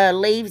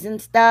 Leaves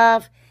and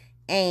stuff.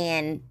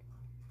 And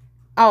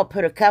I'll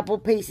put a couple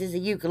pieces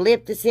of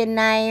eucalyptus in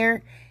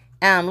there.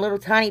 Little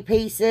tiny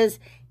pieces.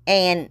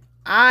 And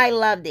I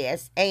love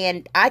this.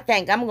 And I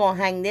think I'm going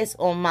to hang this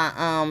on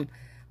my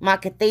my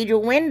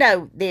cathedral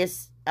window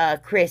this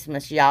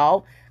Christmas,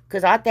 y'all.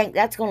 Because I think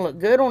that's going to look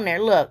good on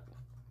there. Look.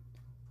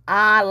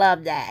 I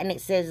love that. And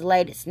it says,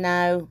 let it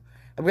snow.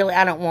 Really,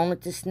 I don't want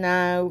it to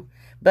snow.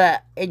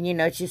 But, and you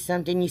know, it's just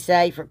something you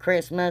say for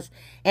Christmas.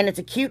 And it's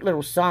a cute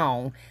little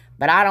song.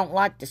 But I don't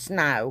like the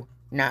snow.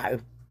 No.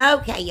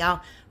 Okay,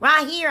 y'all.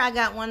 Right here, I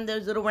got one of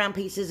those little round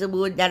pieces of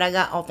wood that I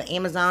got off of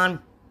Amazon.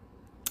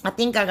 I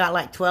think I got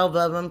like 12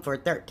 of them for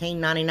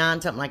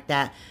 $13.99, something like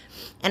that.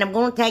 And I'm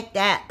going to take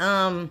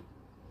that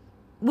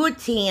wood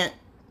tint,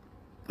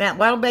 that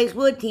wild-based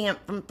wood tint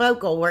from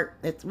Decor.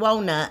 It's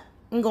walnut.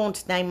 I'm going to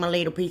stain my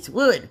little piece of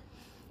wood.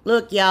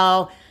 Look,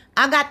 y'all.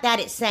 I got that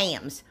at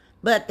Sam's.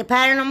 But the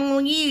pattern I'm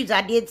going to use,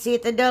 I did see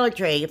at the Dollar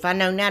Tree. If I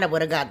known that, I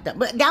would have got that.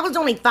 But that was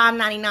only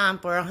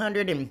 $5.99 for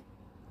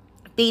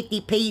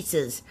 150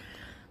 pieces.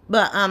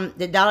 But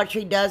the Dollar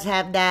Tree does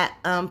have that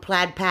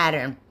plaid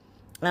pattern.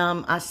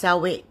 I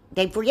saw it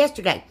day before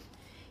yesterday.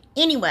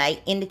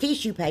 Anyway, in the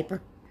tissue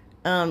paper.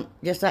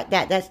 Just like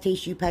that. That's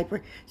tissue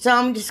paper. So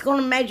I'm just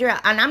going to measure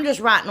out. And I'm just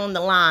writing on the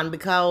line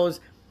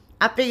because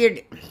I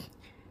figured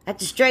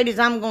that's as straight as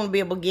I'm going to be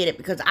able to get it.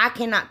 Because I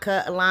cannot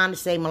cut a line to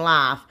save my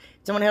life.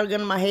 Someone held a gun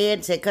to my head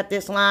and said, cut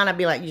this line. I'd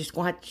be like, you're just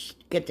going to have to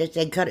get this.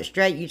 They cut it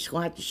straight. You're just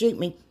going to have to shoot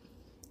me.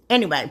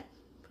 Anyway.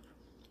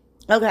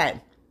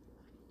 Okay.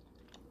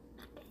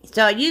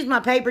 So I used my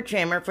paper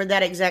trimmer for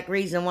that exact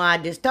reason why I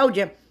just told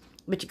you.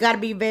 But you got to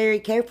be very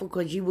careful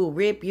because you will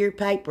rip your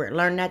paper.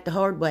 Learned that the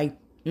hard way.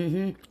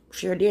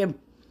 Sure did.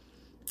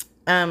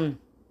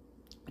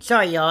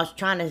 Sorry, y'all. I was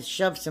trying to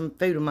shove some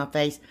food in my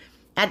face.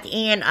 At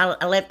the end,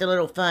 I left a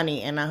little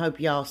funny, and I hope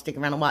y'all stick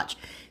around and watch.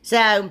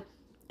 So,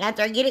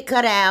 after I get it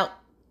cut out,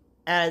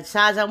 the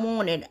size I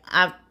wanted,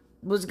 I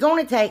was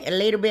going to take a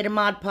little bit of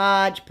Mod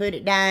Podge, put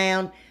it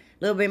down, a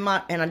little bit of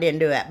Mod, and I didn't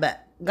do that,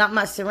 but got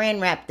my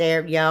saran wrap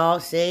there, y'all.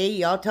 See,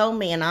 y'all told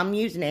me, and I'm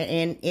using it,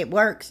 and it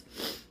works.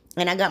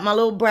 And I got my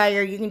little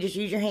brayer. You can just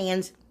use your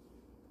hands.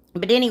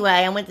 But anyway,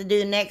 I went to do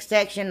the next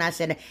section. I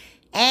said,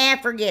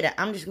 forget it.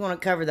 I'm just going to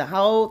cover the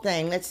whole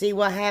thing. Let's see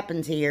what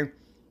happens here.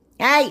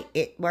 Hey,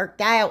 it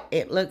worked out.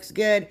 It looks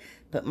good.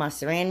 Put my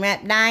saran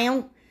wrap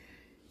down.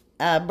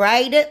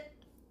 Braid it.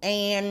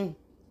 And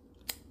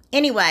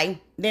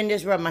anyway, then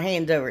just rub my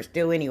hands over it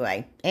still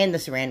anyway. And the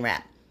saran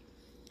wrap.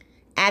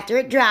 After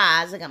it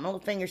dries, I got my little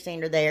finger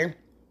sander there.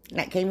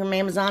 That came from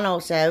Amazon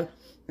also.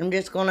 I'm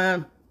just going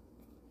to,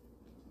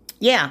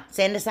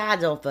 sand the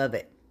sides off of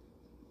it.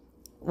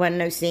 Wasn't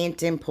no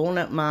sense in pulling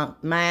up my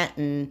mat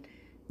and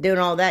doing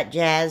all that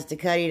jazz to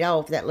cut it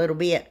off that little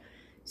bit.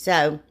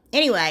 So,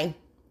 anyway.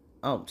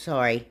 Oh,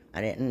 sorry.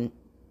 I didn't.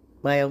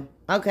 Well,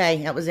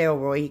 okay. That was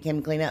Elroy. He came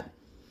to clean up.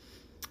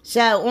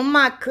 So, on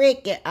my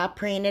Cricut, I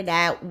printed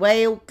out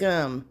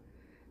welcome.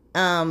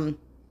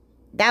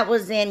 That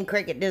was in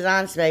Cricut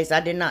Design Space.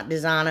 I did not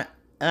design it.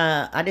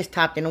 I just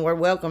typed in the word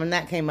welcome and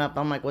that came up.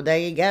 I'm like, well, there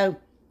you go.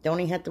 Don't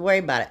even have to worry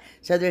about it.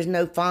 So, there's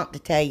no font to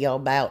tell y'all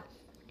about.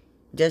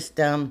 Just,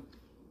 search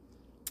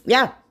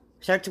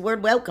the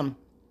word welcome.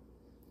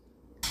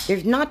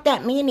 There's not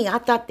that many. I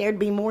thought there'd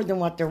be more than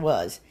what there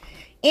was.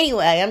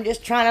 Anyway, I'm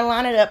just trying to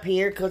line it up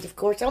here because, of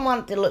course, I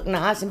want it to look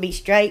nice and be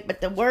straight.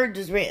 But the words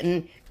is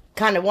written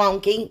kind of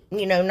wonky,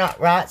 not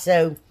right.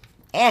 So,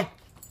 I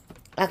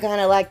kind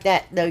of like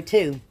that, though,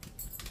 too.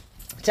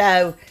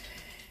 So,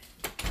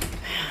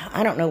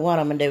 I don't know what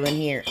I'm doing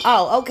here.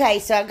 Oh, okay,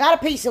 so I got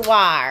a piece of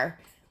wire.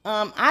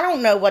 I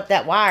don't know what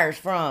that wire's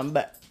from,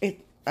 but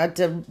it's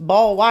a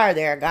ball wire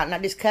there I got, and I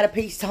just cut a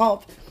piece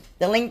off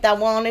the length I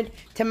wanted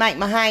to make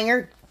my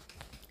hanger.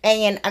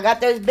 And I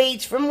got those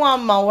beads from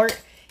Walmart,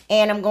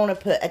 and I'm going to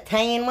put a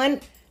tan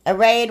one, a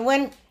red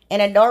one,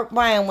 and a dark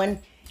brown one.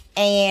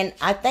 And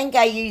I think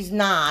I used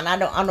 9. I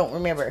don't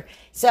remember.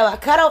 So I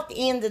cut off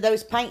the ends of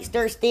those paint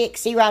stir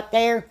sticks, see right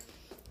there?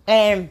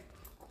 And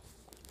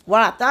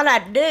what I thought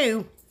I'd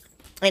do,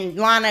 and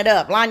line it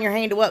up, line your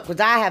handle up, because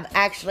I have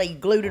actually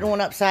glued it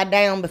on upside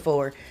down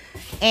before.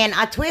 And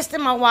I twisted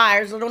my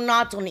wires, little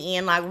knots on the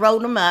end, like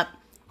rolled them up,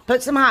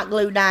 put some hot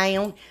glue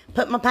down,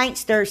 put my paint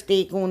stir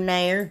stick on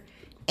there,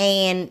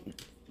 and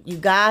you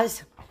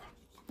guys,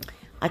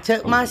 I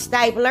took my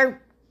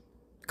stapler,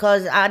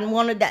 because I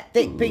wanted that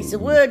thick piece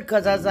of wood,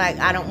 because I was like,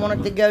 I don't want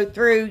it to go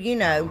through, you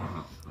know.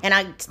 And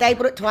I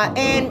stapled it twice,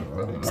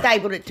 and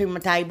stapled it to my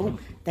table.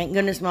 Thank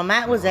goodness my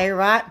mat was there,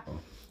 right?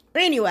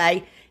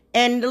 Anyway,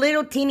 and the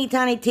little teeny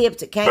tiny tips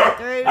that came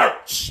through,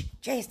 shh,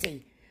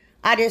 Jesse,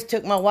 I just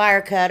took my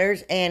wire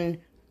cutters and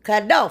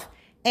cut it off.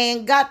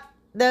 And got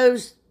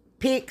those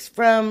picks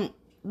from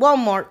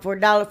Walmart for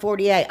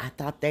 $1.48. I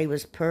thought they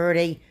was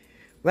pretty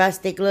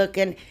rustic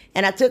looking.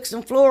 And I took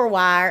some floor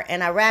wire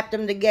and I wrapped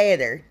them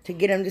together to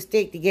get them to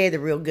stick together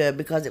real good,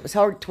 because it was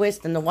hard to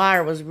twist and the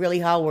wire was really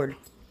hard.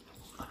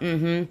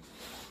 And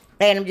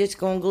I'm just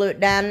going to glue it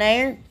down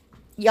there.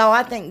 Y'all,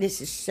 I think this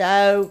is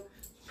so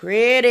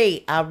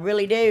pretty. I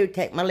really do.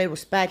 Take my little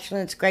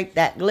spatula and scrape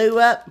that glue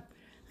up.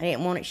 I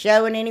didn't want it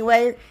showing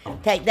anywhere.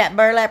 Take that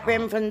burlap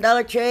ribbon from the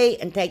Dollar Tree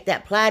and take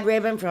that plaid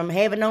ribbon from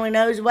heaven only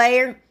knows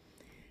where.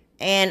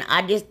 And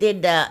I just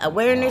did the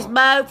awareness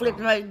bow, flipped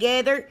them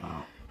together.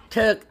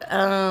 Took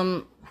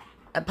a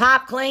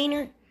pipe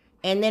cleaner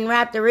and then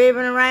wrapped the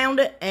ribbon around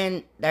it.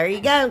 And there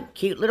you go.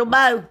 Cute little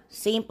bow.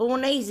 Simple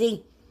and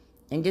easy.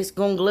 And just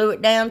going to glue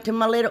it down to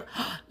my little...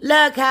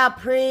 Look how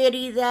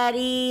pretty that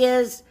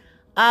is.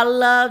 I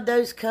love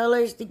those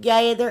colors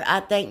together. I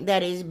think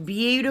that is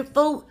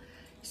beautiful.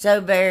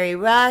 So very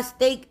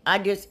rustic. I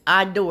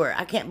adore it.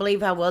 I can't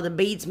believe how well the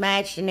beads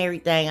matched and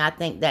everything. I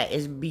think that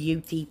is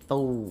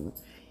beautiful.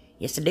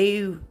 Yes, I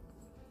do.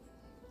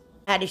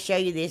 I had to show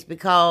you this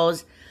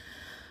because...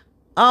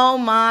 Oh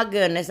my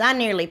goodness, I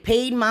nearly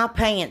peed my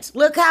pants.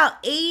 Look how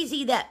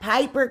easy that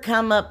paper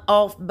come up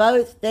off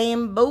both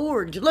them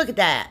boards. Look at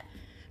that.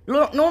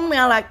 Normally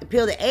I like to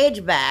peel the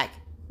edge back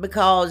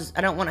because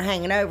I don't want to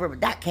hang it over,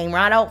 but that came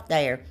right off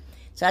there.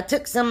 So I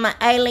took some of my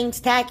Aleene's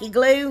tacky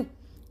glue,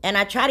 and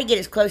I try to get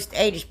as close to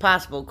the edge as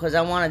possible because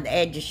I wanted the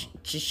edge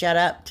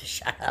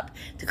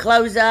to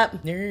close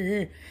up.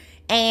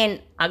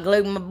 And I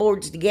glued my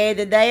boards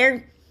together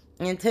there.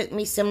 And took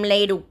me some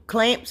little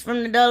clamps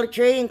from the Dollar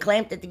Tree and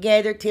clamped it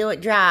together till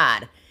it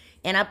dried.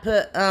 And I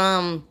put,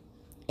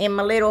 in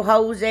my little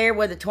holes there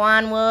where the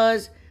twine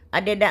was,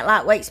 I did that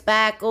lightweight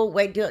spackle,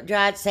 wait till it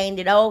dried,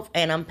 sanded it off,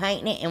 and I'm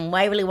painting it in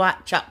Waverly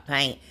White chalk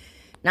paint.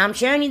 Now, I'm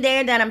showing you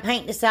there that I'm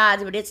painting the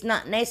sides, but it's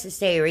not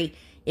necessary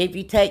if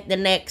you take the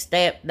next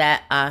step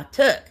that I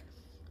took.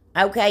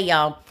 Okay,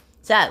 y'all.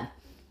 So,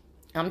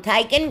 I'm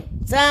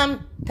taking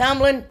some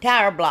tumbling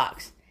tower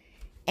blocks.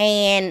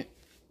 And...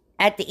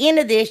 at the end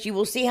of this, you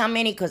will see how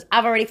many, because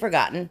I've already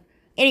forgotten.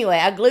 Anyway,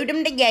 I glued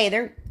them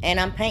together, and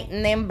I'm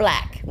painting them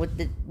black with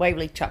the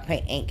Waverly chalk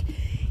paint ink.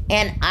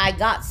 And I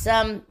got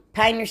some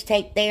painter's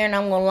tape there, and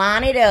I'm going to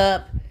line it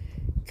up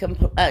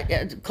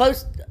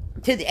close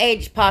to the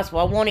edge as possible.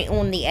 I want it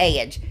on the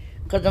edge,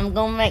 because I'm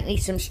going to make me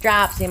some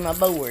stripes in my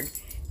board.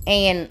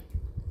 And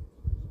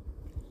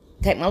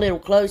take my little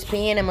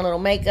clothespin and my little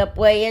makeup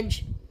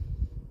wedge,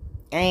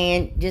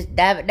 and just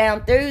dab it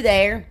down through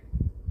there.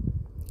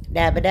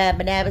 Dabba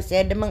dabba dabba,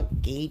 said the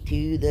monkey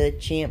to the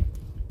chimp.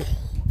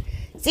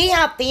 See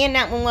how thin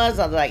that one was?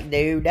 I was like,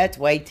 dude, that's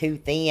way too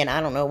thin.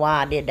 I don't know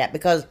why I did that,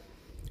 because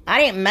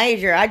I didn't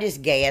measure. I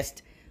just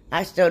guessed.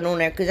 I stood on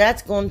there because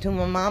that's going to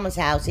my mama's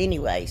house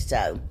anyway,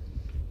 so.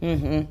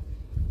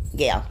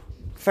 Yeah.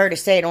 Prefer to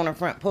sit on her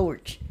front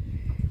porch.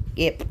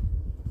 Yep.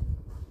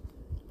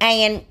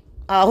 And,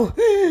 oh,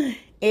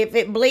 if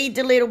it bleeds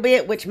a little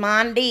bit, which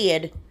mine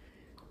did,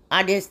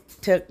 I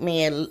just took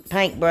me a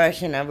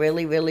paintbrush and a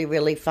really, really,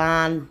 really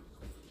fine,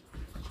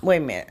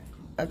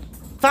 a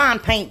fine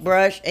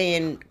paintbrush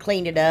and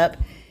cleaned it up.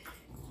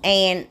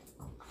 And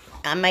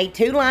I made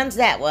 2 lines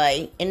that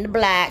way in the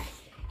black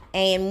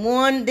and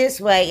 1 this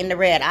way in the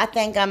red. I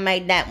think I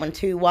made that one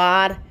too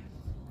wide,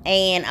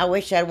 and I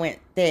wish I went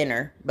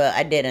thinner, but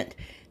I didn't.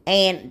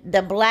 And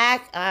the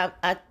black,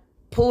 I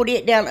pulled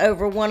it down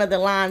over one of the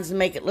lines to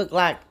make it look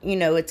like, you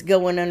know, it's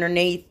going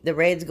underneath. The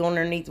red's going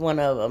underneath one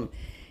of them.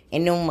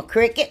 And on my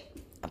Cricut,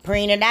 I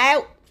printed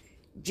out,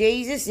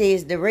 Jesus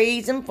is the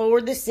reason for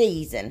the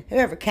season.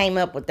 Whoever came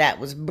up with that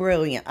was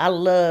brilliant. I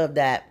love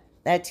that.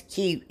 That's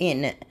cute,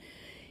 isn't it?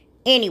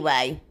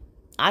 Anyway,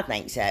 I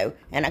think so.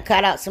 And I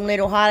cut out some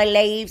little holly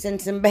leaves and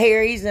some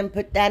berries and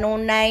put that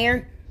on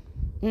there.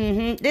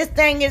 This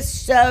thing is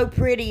so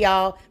pretty,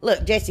 y'all.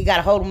 Look, Jesse got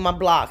a hold of my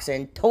blocks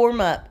and tore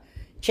them up.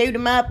 Chewed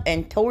them up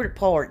and tore it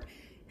apart.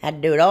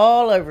 Had to do it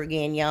all over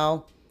again,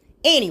 y'all.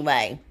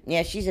 Anyway,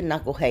 yeah, she's a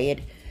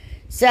knucklehead.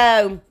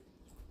 So,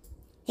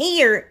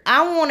 here,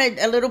 I wanted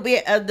a little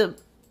bit of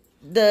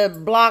the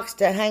blocks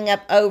to hang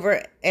up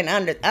over and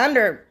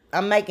under.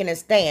 I'm making a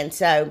stand,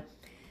 so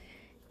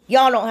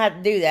y'all don't have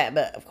to do that,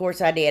 but of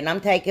course I did. And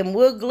I'm taking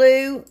wood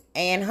glue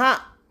and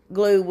hot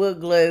glue, wood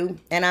glue,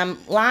 and I'm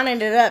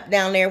lining it up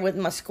down there with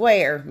my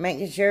square,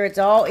 making sure it's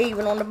all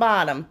even on the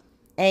bottom,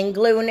 and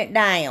gluing it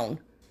down.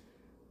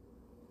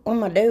 What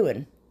am I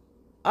doing?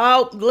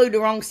 Oh, glued the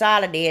wrong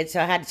side I did, so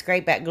I had to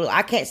scrape that glue.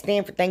 I can't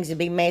stand for things to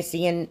be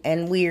messy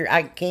and weird.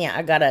 I can't.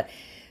 I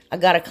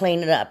gotta clean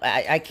it up.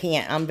 I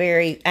can't. I'm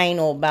very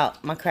anal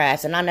about my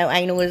crafts, and I know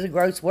anal is a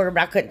gross word,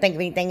 but I couldn't think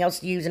of anything else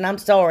to use, and I'm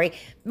sorry.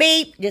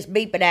 Beep. Just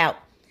beep it out.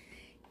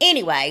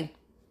 Anyway,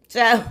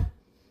 so,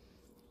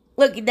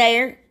 looky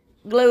there.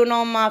 Gluing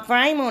on my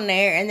frame on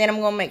there, and then I'm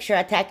going to make sure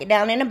I tack it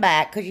down in the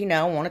back, because, you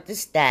know, I want it to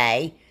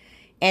stay.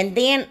 And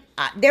then,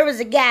 there was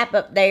a gap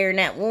up there in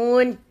that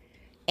one.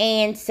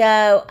 And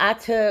so I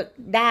took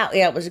dowel,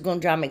 yeah, it was going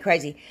to drive me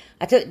crazy.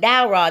 I took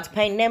dowel rods,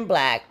 painted them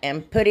black,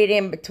 and put it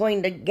in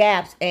between the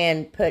gaps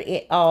and put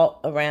it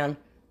all around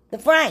the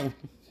frame.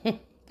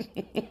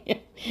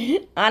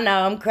 I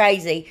know, I'm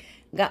crazy.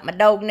 Got my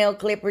dog nail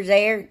clippers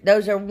there.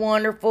 Those are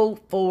wonderful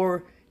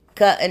for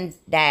cutting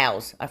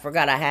dowels. I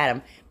forgot I had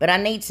them. But I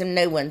need some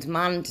new ones.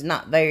 Mine's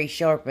not very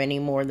sharp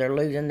anymore. They're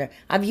losing their...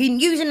 I've been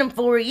using them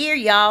for a year,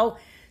 y'all.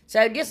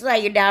 So just lay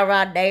your dowel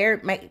rod there.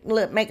 Make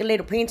a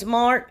little pencil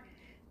mark.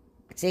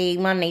 See,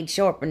 mine needs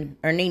sharpened,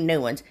 or need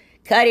new ones.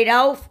 Cut it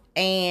off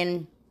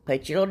and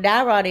put your little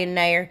dowel rod in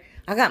there.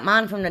 I got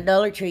mine from the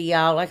Dollar Tree,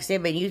 y'all. Like I said,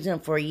 I've been using them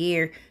for a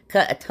year.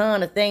 Cut a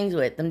ton of things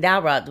with them,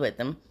 dowel rods with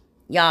them.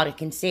 Y'all to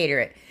consider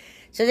it.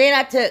 So then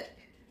I took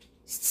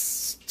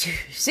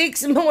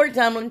 6 more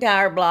tumbling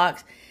tire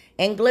blocks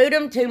and glued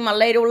them to my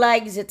little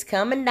legs that's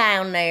coming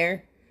down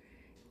there.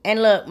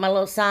 And look, my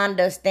little sign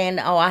does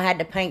stand. Oh, I had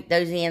to paint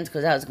those ends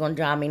because that was going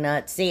to drive me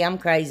nuts. See, I'm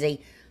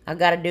crazy. I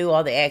got to do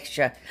all the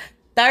extra.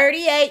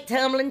 38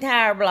 tumbling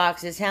tire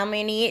blocks is how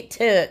many it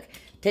took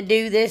to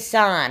do this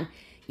sign.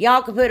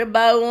 Y'all could put a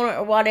bow on it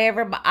or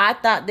whatever, but I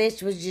thought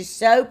this was just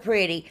so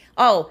pretty.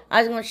 Oh,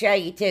 I was going to show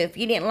you too. If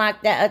you didn't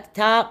like that at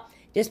the top,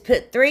 just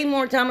put 3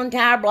 more tumbling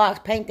tire blocks,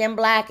 paint them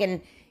black,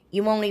 and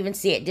you won't even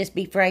see it. Just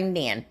be framed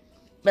in.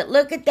 But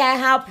look at that,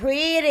 how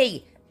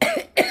pretty.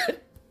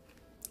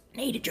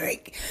 Need a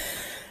drink.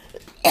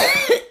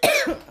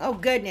 Oh,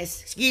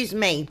 goodness. Excuse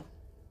me.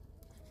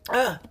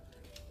 Ugh.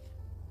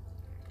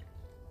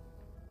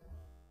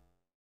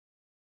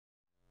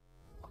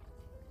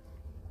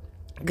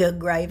 Good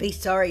gravy.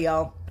 Sorry,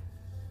 y'all.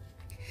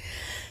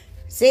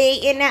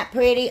 See, isn't that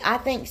pretty? I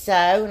think so.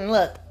 And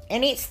look,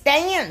 and it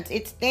stands.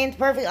 It stands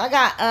perfect. I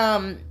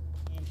got,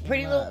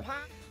 pretty little pine.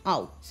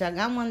 Oh, so I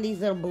got one of these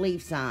little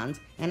belief signs,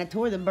 and I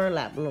tore the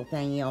burlap little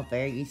thingy off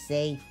there, you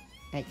see.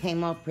 It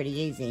came off pretty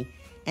easy.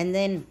 And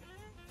then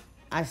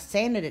I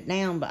sanded it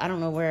down, but I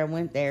don't know where I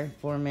went there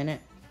for a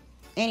minute.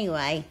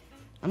 Anyway,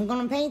 I'm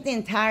going to paint the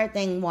entire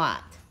thing white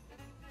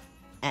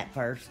at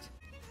first.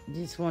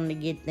 Just wanted to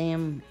get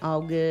them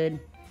all good.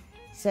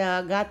 So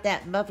I got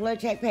that buffalo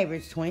check paper.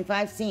 It's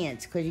 25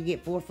 cents because you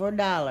get 4 for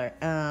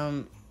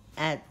 $1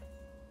 at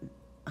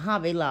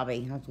Hobby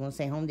Lobby. I was going to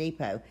say Home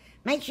Depot.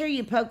 Make sure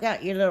you poke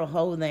out your little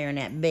hole there in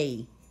that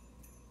B.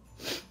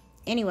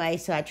 Anyway,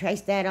 so I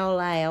traced that all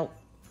out.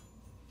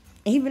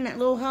 Even that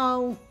little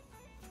hole.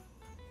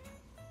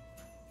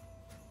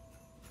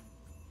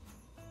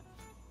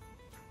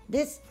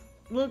 This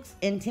looks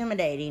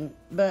intimidating,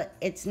 but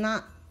it's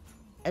not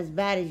as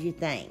bad as you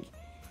think.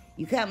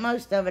 You cut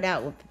most of it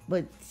out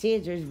with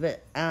scissors,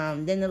 but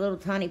then the little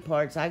tiny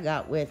parts I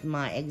got with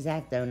my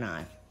X-Acto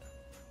knife.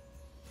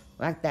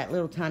 Like that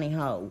little tiny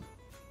hole.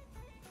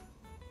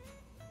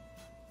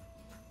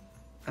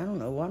 I don't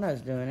know what I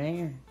was doing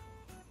there.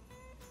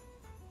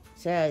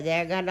 So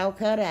there I got it all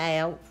cut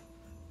out.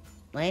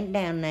 Laying it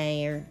down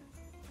there.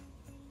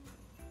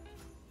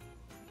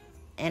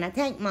 And I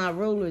take my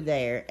ruler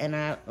there and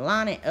I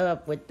line it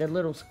up with the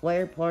little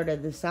square part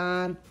of the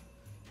sign.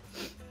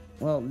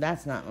 Well,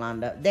 that's not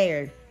lined up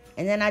there.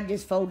 And then I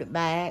just fold it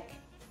back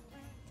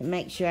to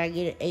make sure I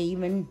get it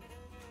even.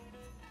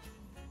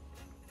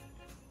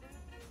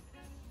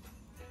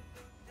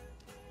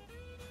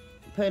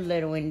 Put a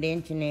little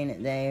indentation in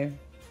it there.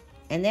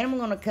 And then I'm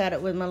going to cut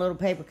it with my little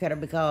paper cutter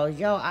because,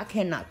 y'all, I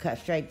cannot cut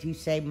straight to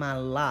save my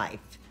life.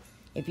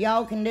 If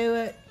y'all can do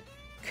it,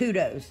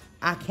 kudos.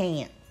 I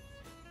can't.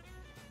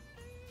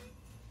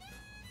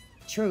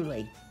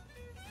 Truly.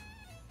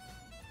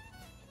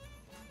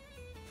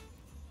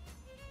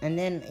 And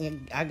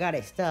then I got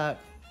it stuck.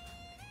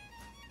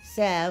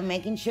 So,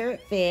 making sure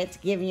it fits.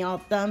 Giving y'all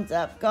thumbs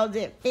up because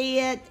it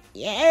fit.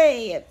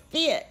 Yay, it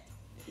fit.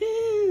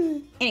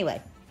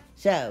 Anyway,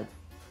 so,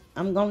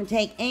 I'm going to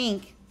take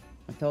ink.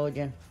 I told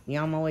you.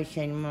 Y'all, I'm always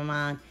changing my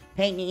mind.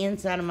 Paint the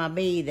inside of my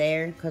B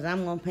there because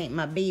I'm going to paint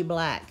my B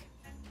black.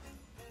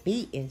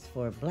 B is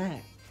for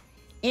black.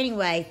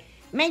 Anyway,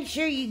 make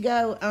sure you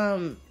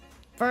go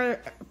fur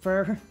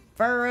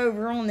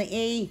over on the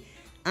E.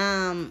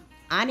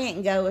 I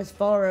didn't go as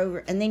far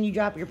over, and then you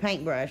drop your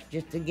paintbrush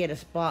just to get a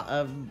spot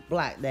of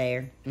black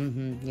there.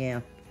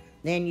 Yeah.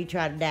 Then you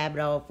try to dab it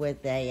off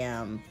with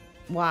a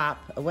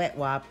wet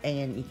wipe,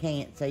 and you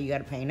can't, so you got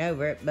to paint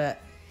over it.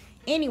 But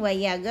anyway,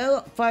 yeah,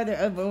 go farther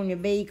over on your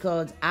bee,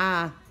 because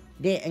I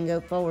didn't go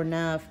forward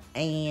enough,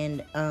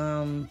 and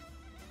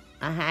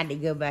I had to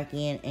go back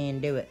in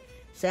and do it.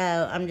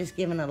 So I'm just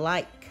giving a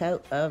light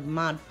coat of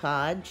Mod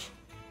Podge.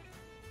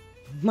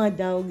 My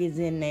dog is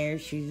in there.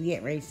 She's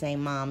getting ready to say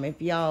Mom.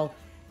 If y'all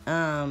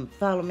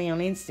follow me on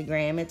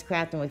Instagram, it's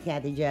Crafting with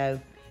Kathy Jo.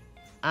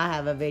 I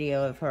have a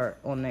video of her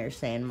on there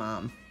saying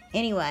Mom.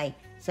 Anyway,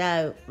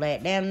 so lay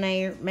it down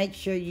there. Make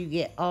sure you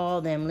get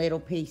all them little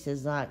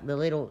pieces, like the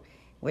little,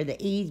 where the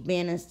E's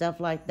been and stuff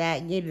like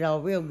that. Get it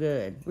all real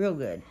good, real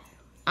good.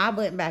 I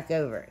went back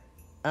over it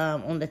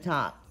on the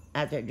top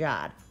after it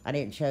dried. I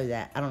didn't show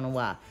that. I don't know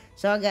why.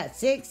 So I got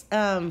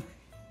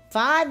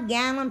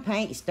 5-gallon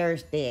paint stir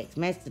sticks.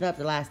 Messed it up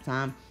the last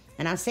time.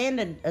 And I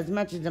sanded as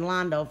much as the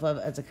line off of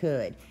it as I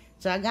could.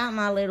 So I got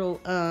my little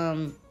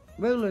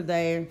ruler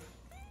there.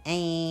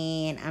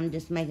 And I'm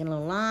just making a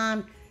little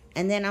line.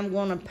 And then I'm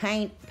going to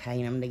paint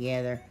them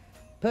together.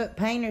 Put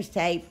painter's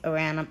tape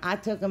around them. I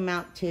took them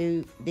out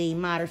to the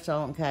miter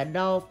saw and cut it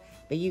off.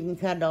 But you can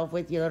cut it off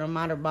with your little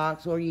miter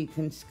box, or you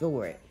can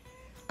score it.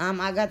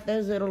 I got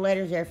those little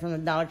letters there from the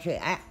Dollar Tree.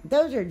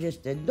 Those are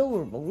just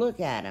adorable. Look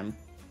at them.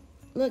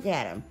 Look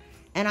at them.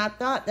 And I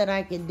thought that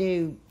I could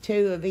do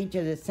 2 of each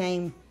of the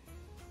same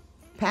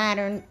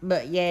pattern,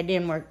 but yeah, it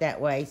didn't work that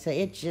way. So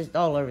it's just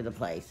all over the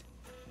place.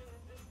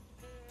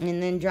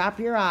 And then drop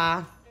your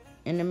eye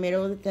in the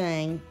middle of the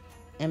thing,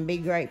 and be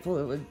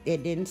grateful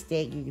it didn't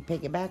stick. You can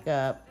pick it back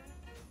up.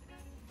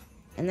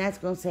 And that's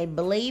going to say,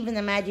 believe in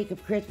the magic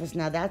of Christmas.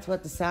 Now, that's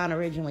what the sign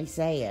originally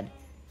said.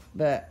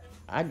 But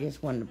I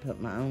just wanted to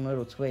put my own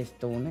little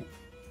twist on it.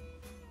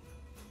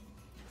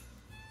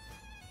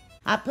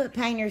 I put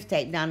painter's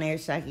tape down there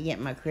so I could get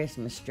my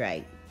Christmas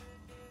straight.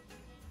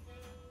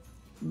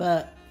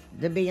 But,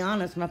 to be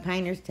honest, my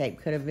painter's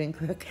tape could have been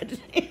crooked.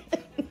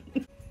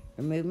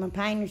 Remove my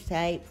painter's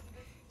tape.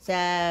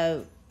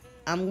 So,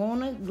 I'm going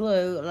to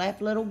glue,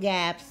 left little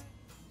gaps,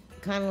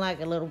 kind of like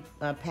a little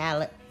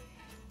palette,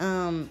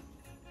 on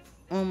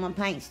my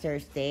paint stir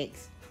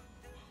sticks.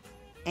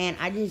 And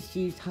I just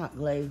used hot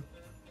glue.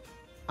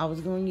 I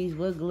was going to use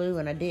wood glue,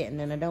 and I didn't,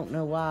 and I don't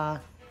know why.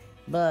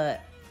 But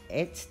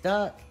it's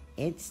stuck.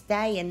 It's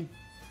staying.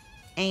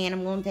 And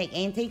I'm going to take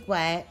antique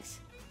wax,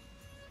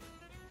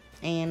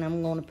 and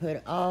I'm going to put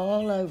it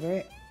all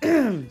over it.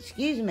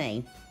 Excuse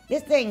me.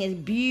 This thing is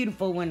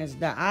beautiful when it's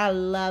done. I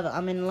love it.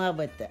 I'm in love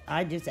with it.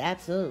 I just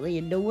absolutely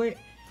adore it.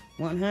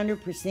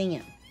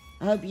 100%.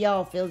 I hope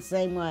y'all feel the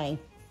same way.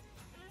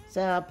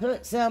 So I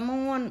put some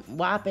on,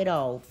 wipe it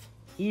off.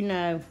 You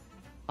know,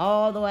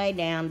 all the way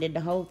down, did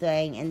the whole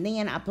thing. And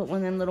then I put one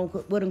of them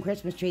little wooden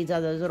Christmas trees,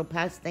 all those little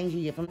plastic things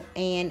you get from.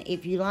 And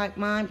if you like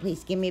mine,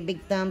 please give me a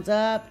big thumbs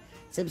up.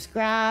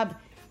 Subscribe.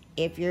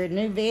 If you're a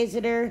new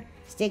visitor,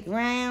 stick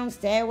around,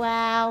 stay a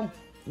while.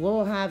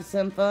 We'll have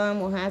some fun,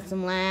 we'll have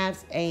some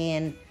laughs,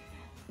 and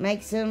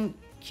make some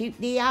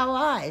cute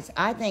DIYs.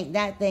 I think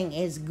that thing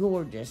is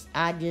gorgeous.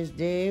 I just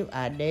do.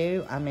 I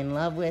do. I'm in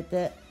love with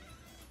it.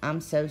 I'm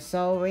so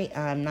sorry.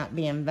 I'm not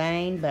being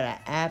vain, but I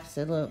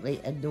absolutely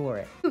adore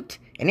it.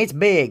 And it's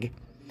big.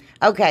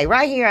 Okay,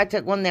 right here I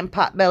took one of them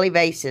potbelly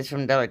vases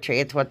from Dollar Tree.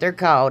 It's what they're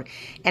called.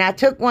 And I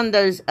took one of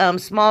those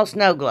small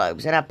snow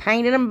globes, and I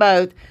painted them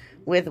both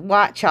with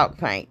white chalk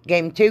paint.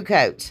 Gave them 2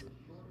 coats.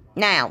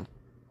 Now,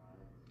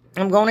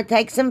 I'm going to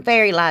take some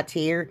fairy lights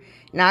here.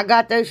 Now, I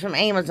got those from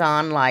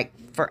Amazon like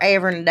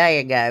forever and a day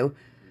ago.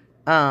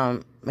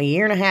 A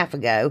year and a half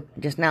ago.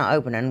 Just now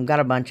opening them.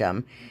 Got a bunch of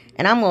them.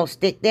 And I'm going to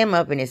stick them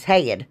up in his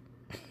head.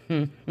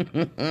 And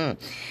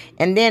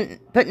then,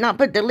 not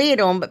put the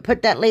lid on, but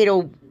put that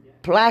little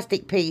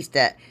plastic piece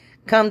that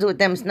comes with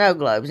them snow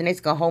globes. And it's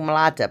going to hold my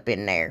lights up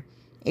in there.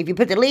 If you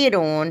put the lid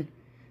on,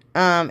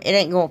 it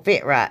ain't going to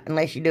fit right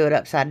unless you do it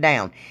upside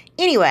down.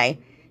 Anyway,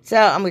 so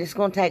I'm just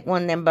going to take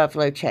one of them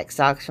buffalo check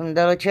socks from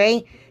Dollar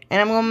Tree. And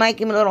I'm going to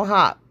make him a little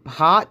hat.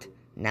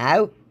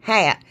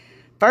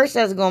 First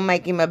I was going to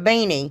make him a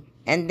beanie.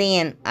 And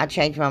then I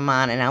changed my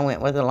mind and I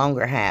went with a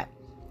longer hat.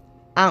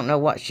 I don't know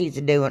what she's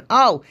doing.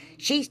 Oh,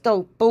 she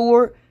stole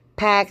 4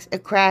 packs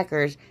of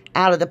crackers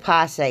out of the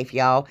pie safe,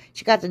 y'all.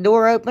 She got the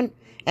door open,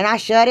 and I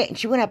shut it, and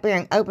she went up there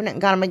and opened it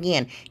and got them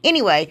again.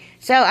 Anyway,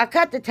 so I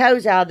cut the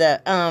toes out of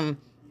the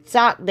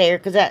sock there,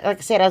 because, like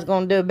I said, I was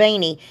going to do a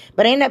beanie,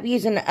 but I ended up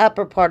using the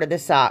upper part of the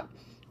sock,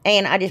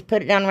 and I just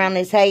put it down around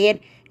his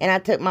head, and I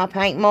took my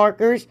paint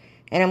markers,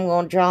 and I'm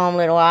going to draw him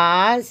little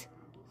eyes.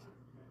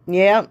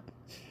 Yep.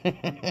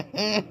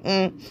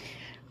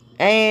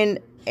 And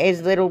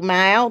his little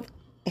mouth.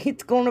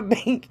 It's going to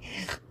be,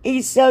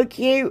 he's so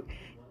cute.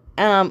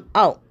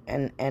 Oh,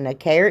 and a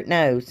carrot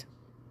nose.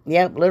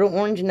 Yep, little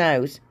orange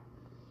nose.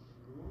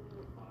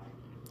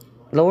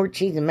 Lord,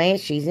 she's a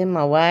mess. She's in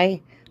my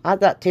way. I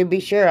thought, to be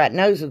sure, that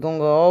nose was going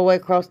to go all the way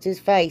across his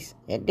face.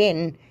 It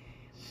didn't.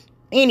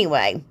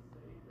 Anyway,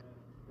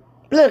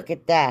 look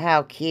at that.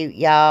 How cute,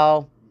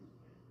 y'all.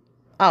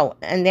 Oh,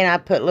 and then I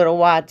put little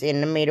whites in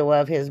the middle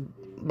of his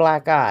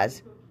black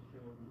eyes.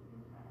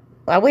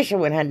 I wish I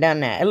wouldn't have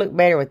done that. It looked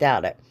better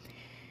without it.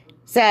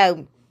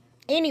 So,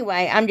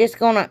 anyway, I'm just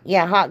going to,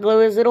 hot glue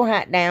his little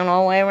hat down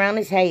all the way around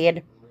his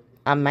head.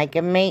 I'm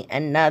making me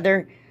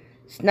another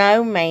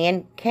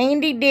snowman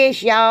candy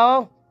dish,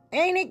 y'all.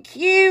 Ain't it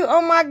cute?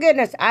 Oh, my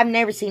goodness. I've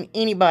never seen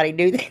anybody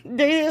do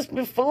this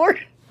before.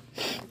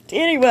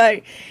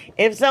 Anyway,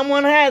 if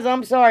someone has,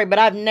 I'm sorry, but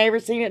I've never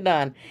seen it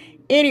done.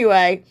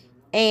 Anyway,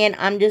 and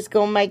I'm just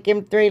going to make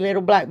him 3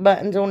 little black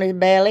buttons on his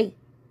belly.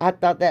 I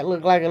thought that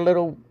looked like a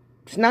little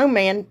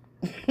snowman.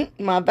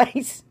 My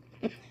base.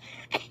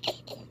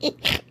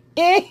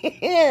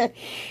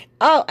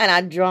 Oh, and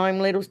I draw him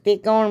little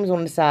stick arms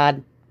on the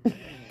side.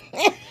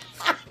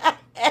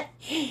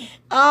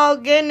 Oh,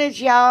 goodness,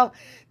 y'all.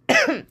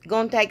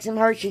 Gonna take some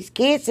Hershey's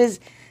Kisses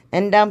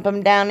and dump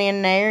them down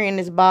in there in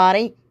his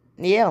body.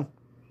 Yeah.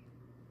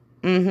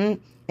 And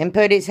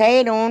put his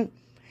head on.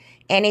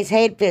 And his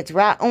head fits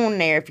right on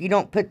there. If you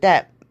don't put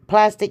that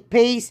plastic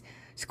piece,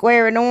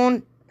 screw it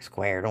on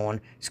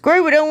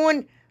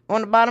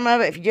the bottom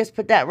of it. If you just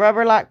put that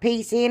rubber-like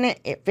piece in it,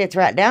 it fits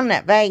right down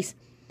that vase.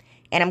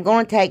 And I'm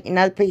going to take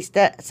another piece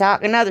of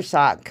sock,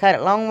 cut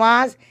it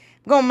longwise.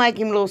 I'm going to make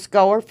him a little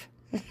scarf.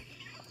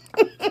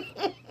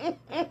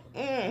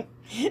 I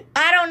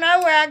don't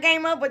know where I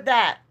came up with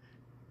that.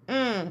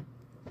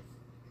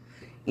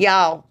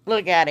 Y'all,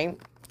 look at him.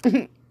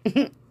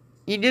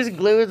 You just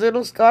glue his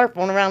little scarf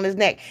on around his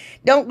neck.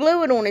 Don't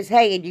glue it on his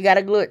head. You got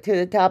to glue it to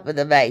the top of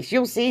the vase.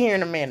 You'll see here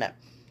in a minute.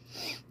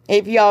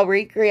 If y'all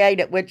recreate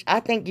it, which I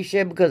think you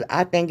should because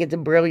I think it's a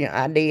brilliant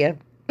idea.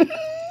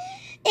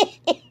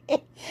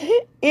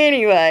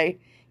 Anyway,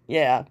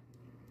 yeah.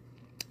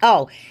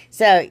 Oh,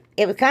 so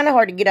it was kind of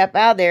hard to get up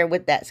out of there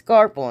with that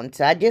scarf on.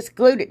 So I just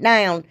glued it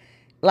down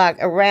like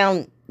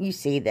around, you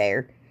see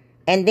there.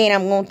 And then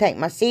I'm going to take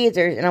my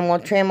scissors and I'm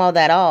going to trim all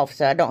that off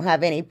so I don't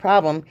have any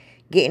problem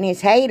getting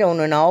his head on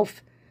and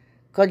off.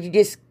 Because you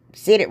just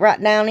sit it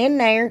right down in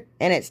there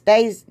and it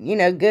stays,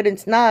 good and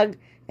snug.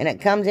 And it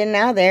comes in and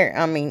out of there.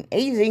 I mean,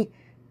 easy.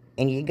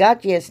 And you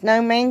got you a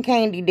snowman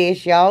candy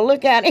dish, y'all.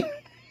 Look at him.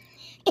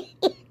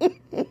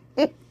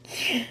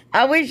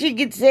 I wish you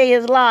could see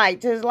his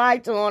lights. His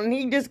lights on. And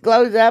he just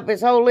glows up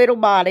his whole little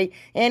body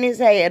and his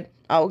head.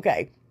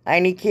 Okay.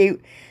 Ain't he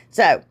cute?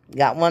 So,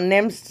 got one of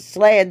them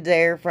sleds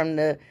there from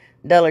the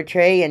Dollar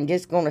Tree. And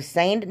just going to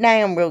sand it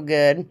down real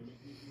good.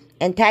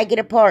 And take it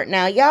apart.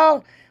 Now,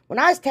 y'all, when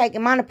I was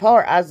taking mine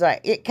apart, I was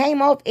like, it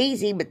came off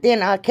easy, but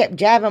then I kept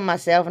jabbing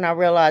myself, and I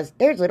realized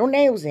there's little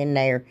nails in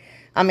there.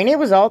 I mean, it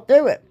was all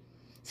through it.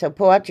 So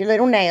pull out your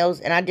little nails,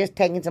 and I just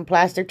taking some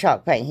plaster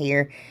chalk paint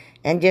here,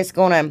 and just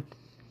going to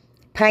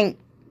paint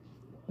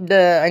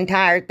the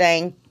entire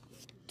thing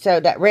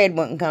so that red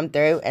wouldn't come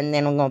through, and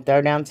then I'm going to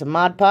throw down some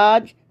Mod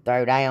Podge,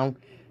 throw down,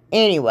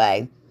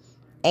 anyway,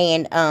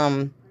 and,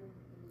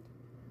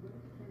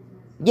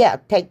 yeah,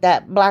 take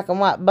that black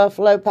and white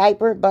buffalo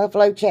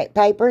check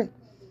paper,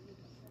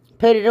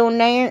 put it on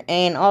there,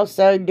 and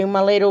also do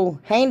my little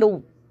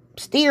handle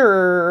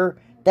steerer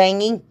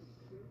thingy.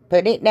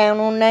 Put it down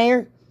on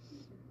there.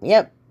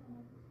 Yep.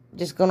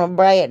 Just going to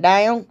bray it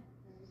down.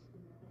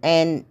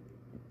 And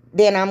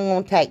then I'm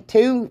going to take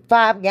 2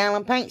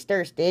 5-gallon paint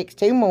stir sticks,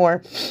 2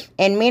 more,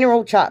 and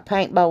mineral chalk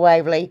paint by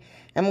Waverly.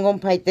 I'm going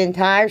to paint the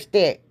entire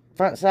stick,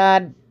 front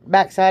side,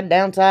 back side,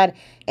 down side,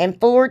 and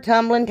 4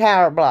 tumbling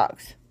tower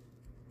blocks.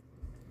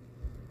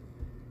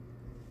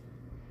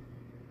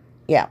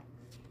 Yeah.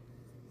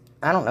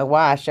 I don't know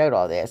why I showed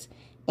all this.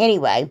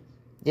 Anyway,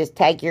 just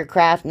take your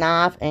craft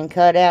knife and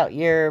cut out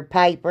your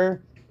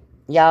paper.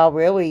 Y'all,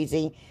 real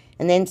easy.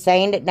 And then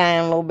sand it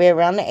down a little bit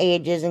around the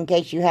edges in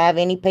case you have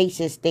any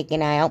pieces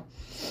sticking out.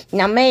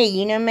 Now me,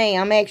 you know me,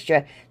 I'm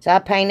extra. So I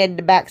painted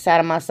the back side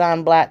of my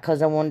sign black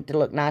because I wanted it to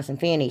look nice and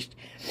finished.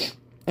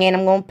 And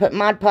I'm going to put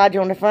Mod Podge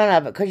on the front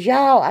of it. Because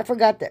y'all, I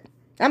forgot that.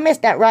 I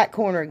missed that right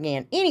corner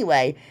again.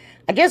 Anyway,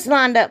 I just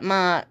lined up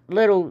my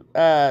little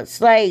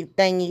sled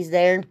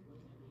thingies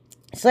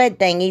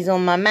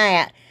on my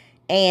mat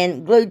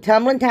and glued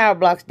tumbling tower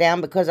blocks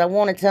down because I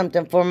wanted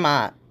something for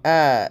my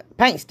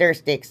paint stir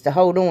sticks to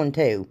hold on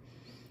to.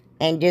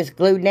 And just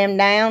glued them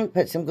down,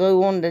 put some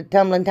glue on the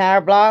tumbling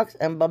tower blocks,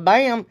 and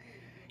ba-bam.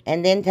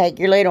 And then take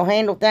your little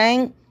handle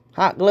thing,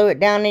 hot glue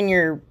it down in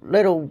your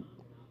little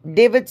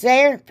divots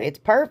there. It's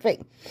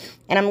perfect.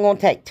 And I'm going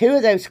to take 2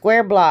 of those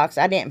square blocks.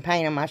 I didn't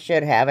paint them. I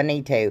should have. I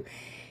need to.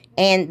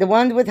 And the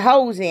ones with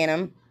holes in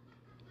them.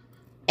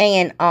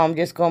 And I'm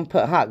just going to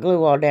put hot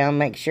glue all down.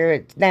 Make sure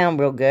it's down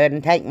real good.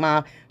 And take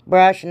my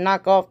brush and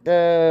knock off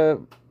the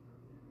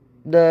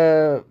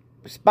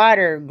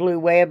spider glue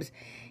webs.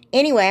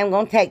 Anyway, I'm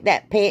going to take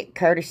that pick,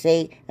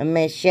 courtesy of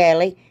Miss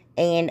Shelley.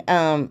 And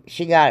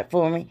she got it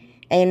for me.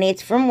 And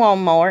it's from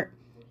Walmart.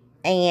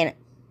 And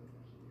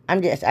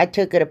I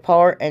took it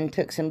apart and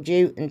took some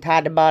jute and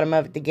tied the bottom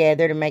of it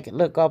together to make it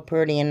look all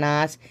pretty and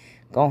nice.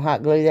 Going to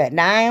hot glue that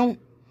down.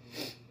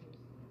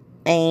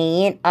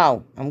 And,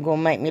 I'm going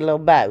to make me a little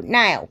bow.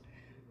 Now,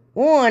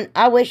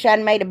 I wish I'd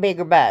made a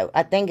bigger bow.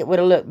 I think it would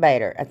have looked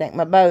better. I think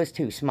my bow is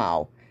too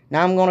small.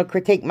 Now I'm going to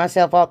critique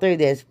myself all through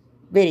this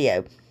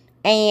video.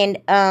 And,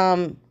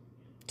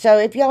 so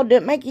if y'all do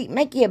it, make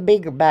you a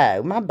bigger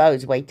bow. My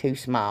bow's way too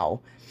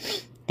small.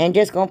 And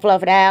just going to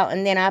fluff it out.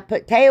 And then I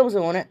put tails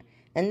on it.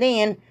 And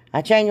then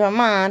I changed my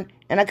mind.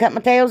 And I cut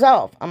my tails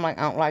off. I'm like,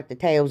 I don't like the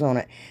tails on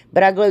it.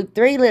 But I glued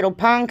 3 little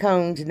pine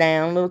cones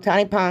down. Little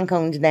tiny pine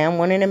cones down.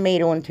 1 in the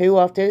middle and 2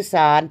 off to the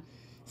side.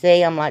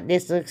 See, I'm like,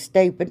 this looks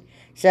stupid.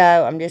 So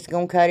I'm just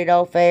going to cut it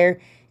off there.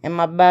 And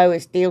my bow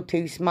is still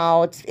too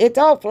small. It's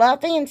all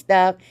fluffy and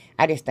stuff.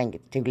 I just think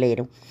it's too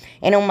little.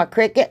 And on my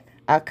cricket,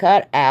 I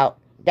cut out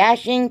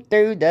Dashing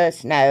Through the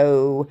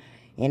Snow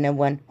in a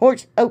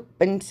 1-horse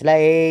open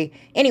sleigh.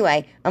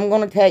 Anyway, I'm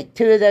going to take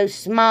 2 of those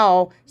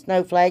small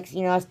snowflakes.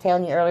 You know, I was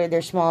telling you earlier,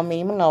 they're small,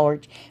 medium, and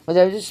large. Well,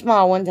 those are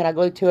small ones, and I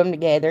glue 2 of them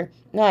together.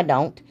 No, I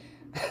don't.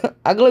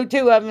 I glue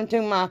 2 of them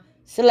to my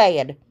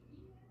sled.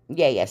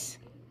 Yes.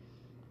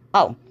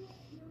 Oh.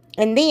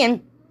 And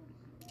then,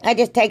 I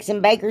just take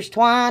some baker's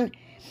twine,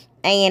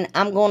 and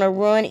I'm going to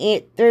run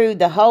it through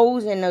the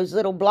holes in those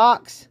little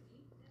blocks.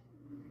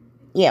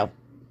 Yeah,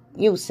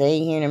 you'll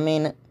see here in a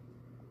minute.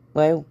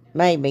 Well,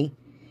 maybe.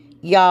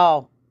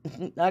 Y'all,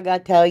 I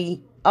gotta tell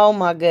you, oh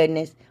my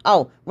goodness.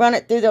 Oh, run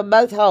it through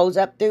both holes,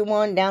 up through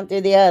one, down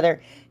through the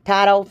other.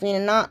 Tie it off in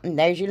a knot, and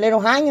there's your little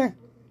hanger.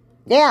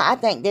 Yeah, I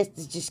think this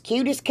is just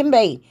cute as can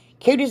be.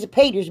 Cute as a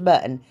Peter's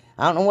button.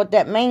 I don't know what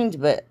that means,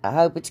 but I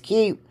hope it's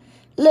cute.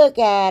 Look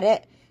at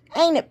it.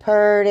 Ain't it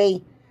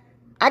pretty?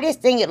 I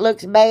just think it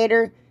looks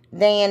better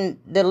than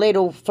the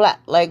little flat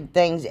leg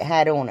things it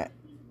had on it.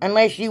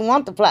 Unless you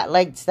want the flat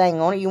leg thing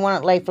on it. You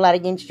want it lay flat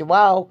against your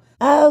wall.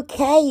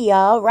 Okay,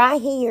 y'all.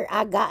 Right here,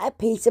 I got a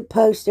piece of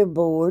poster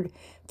board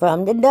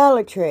from the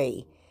Dollar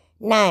Tree.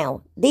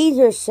 Now, these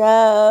are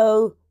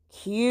so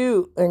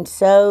cute and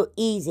so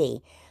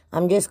easy.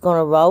 I'm just going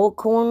to roll a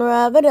corner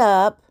of it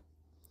up.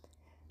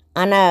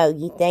 I know,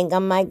 you think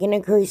I'm making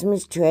a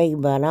Christmas tree,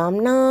 but I'm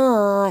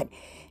not.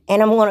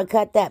 And I'm going to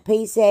cut that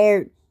piece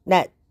there,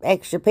 that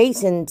extra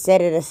piece, and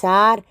set it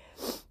aside.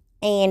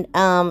 And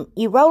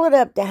you roll it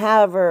up to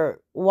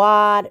however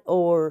wide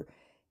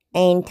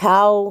and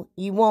tall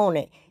you want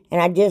it.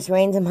 And I just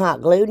ran some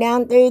hot glue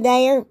down through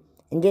there.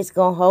 And just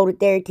going to hold it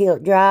there till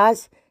it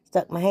dries.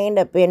 Stuck my hand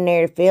up in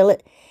there to feel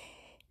it.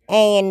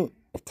 And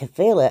to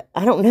feel it,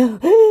 I don't know.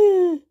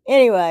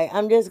 Anyway,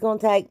 I'm just going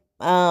to take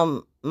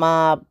that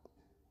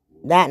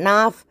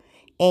knife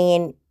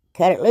and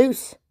cut it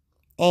loose.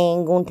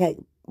 And going to take,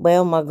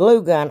 well, my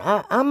glue gun.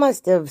 I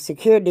must have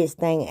secured this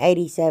thing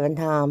 87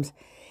 times.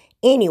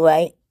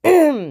 Anyway,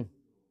 and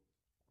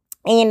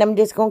I'm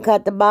just going to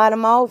cut the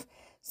bottom off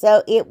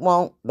so it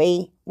won't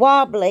be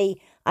wobbly.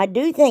 I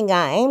do think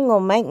I am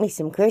going to make me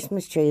some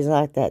Christmas trees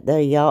like that, though,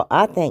 y'all.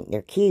 I think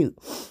they're cute.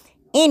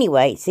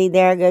 Anyway, see,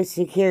 there I go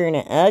securing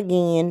it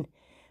again.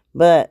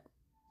 But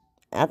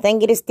I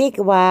think it'll stick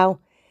a while.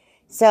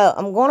 So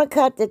I'm going to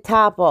cut the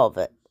top of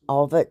it,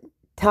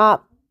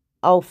 top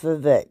off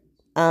of it,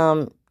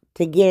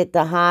 to get it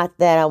the height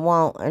that I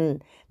want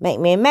and make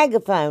me a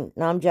megaphone.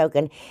 No, I'm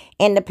joking.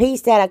 And the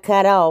piece that I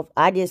cut off,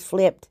 I just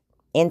flipped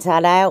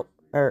inside out.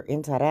 I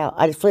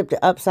just flipped it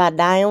upside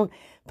down,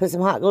 put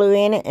some hot glue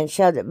in it, and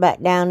shoved it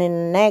back down in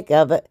the neck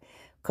of it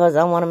because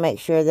I want to make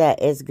sure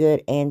that it's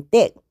good and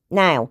thick.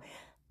 Now,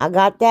 I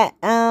got that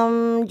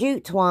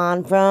jute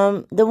twine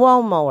from the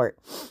Walmart.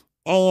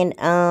 And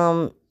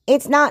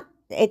it's not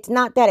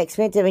that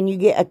expensive, and you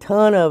get a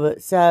ton of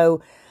it.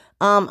 So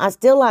I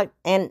still like,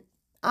 and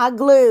I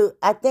glue,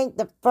 I think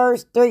the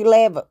first 3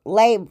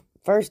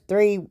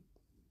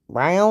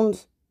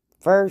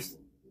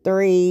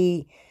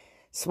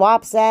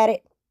 swaps at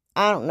it.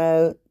 I don't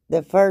know,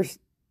 the first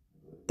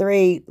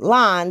 3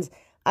 lines,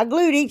 I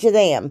glued each of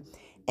them.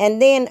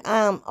 And then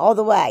all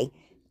the way,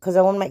 because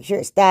I want to make sure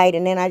it stayed.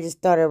 And then I just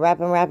started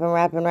wrapping.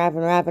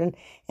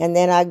 And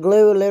then I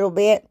glue a little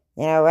bit.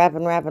 And I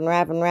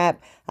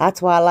wrap.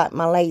 That's why I like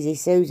my Lazy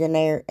Susan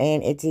there.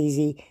 And it's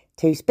easy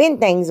to spin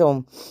things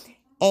on.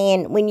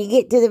 And when you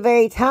get to the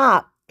very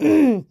top,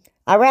 I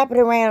wrap it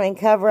around and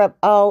cover up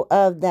all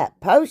of that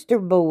poster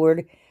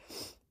board.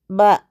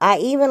 But I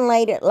even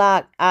went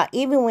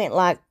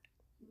like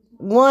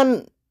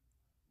 1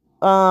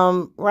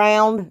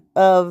 round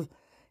of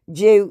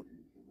jute.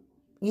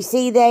 You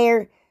see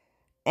there?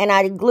 And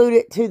I glued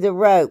it to the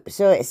rope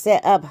so it's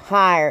set up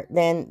higher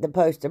than the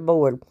poster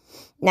board.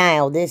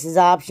 Now, this is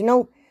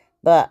optional,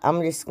 but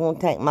I'm just going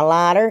to take my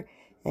lighter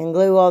and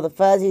glue all the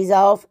fuzzies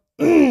off.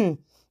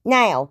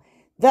 Now,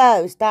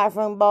 those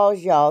styrofoam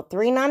balls, y'all,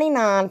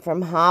 $3.99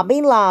 from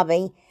Hobby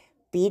Lobby,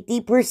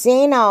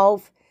 50%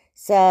 off.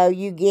 So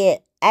you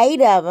get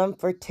 8 of them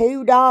for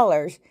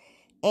 $2.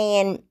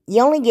 And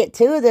you only get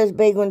 2 of those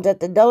big ones at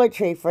the Dollar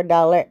Tree for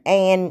 $1.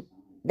 And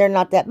they're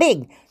not that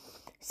big.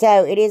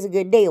 So it is a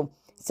good deal.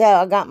 So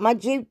I got my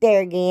jute there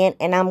again.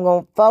 And I'm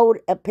going to fold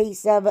a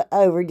piece of it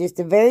over. Just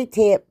the very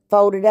tip.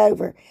 Fold it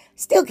over.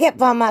 Still can't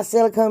find my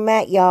silicone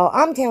mat, y'all.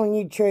 I'm telling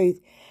you the truth.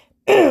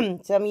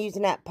 So I'm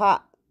using that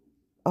pot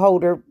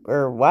holder.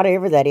 Or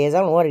whatever that is. I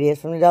don't know what it is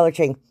from the Dollar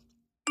Tree.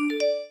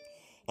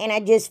 And I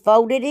just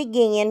fold it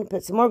again.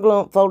 Put some more glue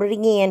on. Fold it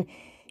again.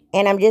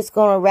 And I'm just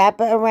going to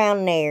wrap it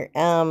around there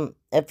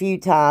a few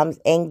times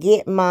and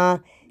get my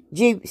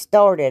jute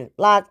started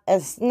like a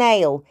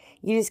snail.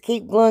 You just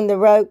keep gluing the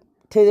rope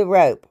to the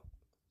rope.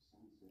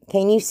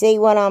 Can you see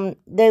what I'm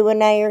doing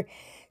there?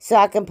 So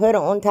I can put it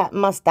on top of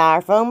my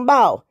styrofoam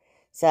ball.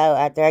 So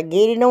after I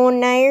get it on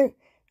there,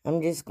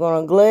 I'm just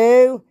going to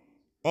glue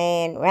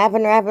and wrap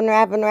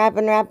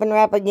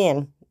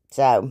again.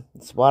 So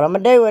that's what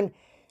I'm doing.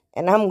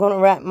 And I'm going to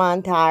wrap my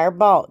entire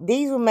ball.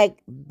 These will make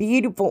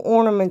beautiful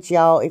ornaments,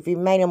 y'all, if you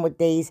made them with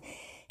these.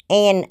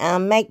 And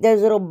make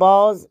those little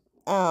balls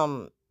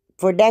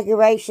for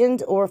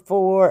decorations or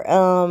for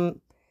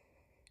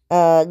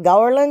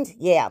garlands.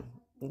 Yeah,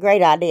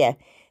 great idea.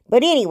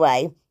 But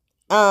anyway,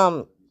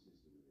 yeah,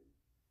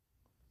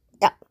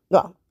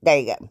 well, there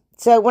you go.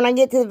 So when I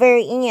get to the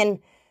very end,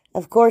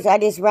 of course, I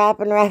just wrap.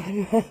 I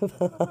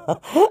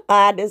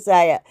had to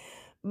say it.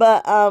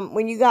 But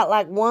when you got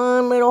like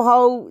one little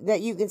hole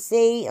that you can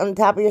see on the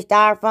top of your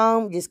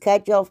styrofoam, just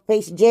cut you off a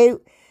piece of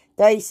jute,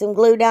 throw you some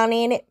glue down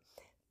in it,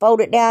 fold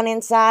it down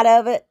inside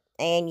of it,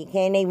 and you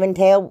can't even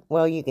tell.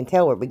 Well, you can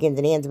tell where it begins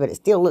and ends, but it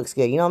still looks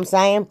good. You know what I'm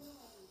saying?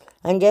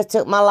 And just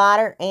took my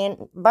lighter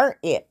and burnt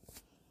it.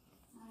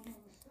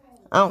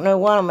 I don't know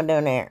what I'm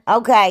doing there.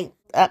 Okay,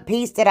 a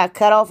piece that I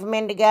cut off a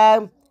minute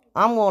ago,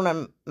 I'm going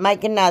to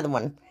make another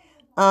one.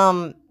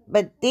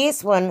 But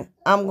this one,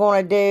 I'm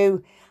going to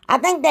do, I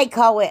think they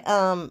call it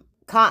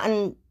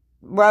cotton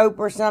rope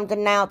or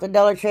something now at the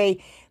Dollar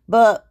Tree.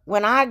 But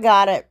when I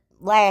got it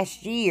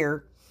last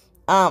year,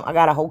 I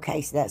got a whole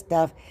case of that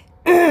stuff.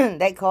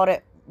 They called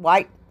it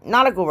white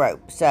nautical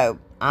rope. So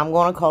I'm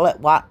going to call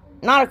it white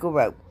nautical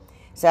rope.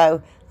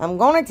 So I'm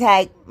going to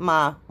take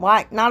my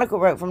white nautical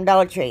rope from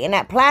Dollar Tree in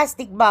that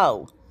plastic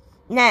bowl.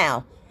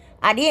 Now,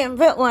 I didn't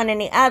put one in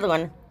the other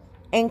one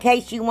in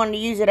case you wanted to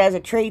use it as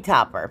a tree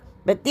topper.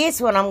 But this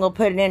one, I'm going to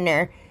put it in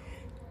there.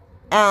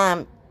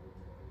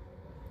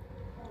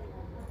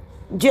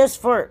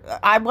 Just for,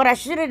 what I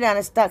should have done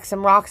is stuck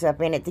some rocks up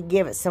in it to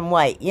give it some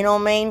weight. You know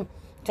what I mean?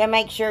 To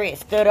make sure it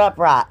stood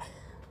upright.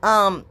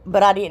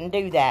 But I didn't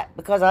do that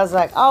because I was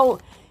like, oh,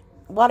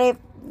 what if,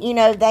 you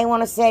know, they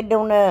want to set it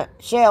on the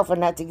shelf,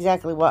 and that's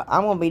exactly what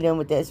I'm going to be doing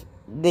with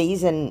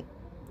these, and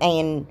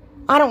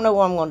I don't know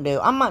what I'm going to do.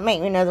 I might make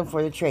me another one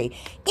for the tree.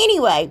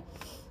 Anyway,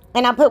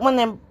 and I put one of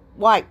them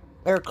white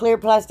or clear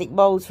plastic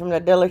bowls from the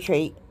Dollar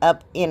Tree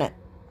up in it,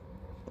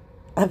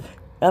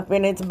 up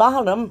in its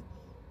bottom,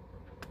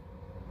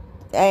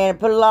 and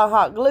put a lot of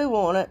hot glue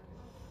on it,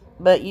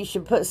 but you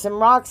should put some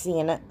rocks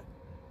in it.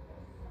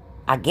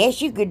 I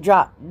guess you could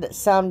drop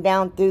some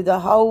down through the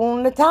hole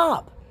on the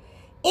top.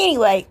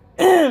 Anyway,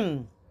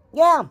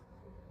 yeah,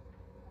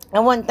 I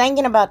wasn't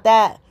thinking about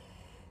that.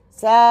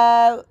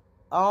 So,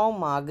 oh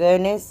my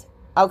goodness.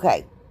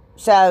 Okay,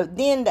 so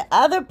then the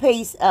other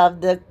piece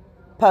of the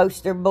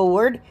poster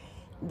board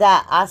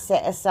that I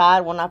set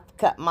aside when I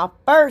cut my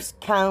first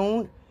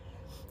cone,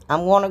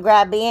 I'm going to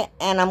grab it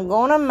and I'm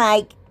going to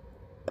make,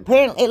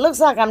 apparently, it looks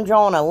like I'm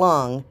drawing a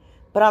lung,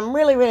 but I'm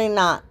really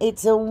not.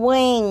 It's a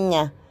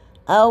wing.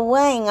 A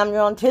wing. I'm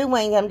drawing two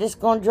wings. I'm just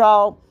going to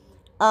draw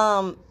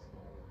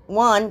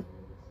one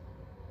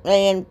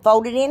and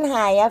fold it in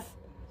half,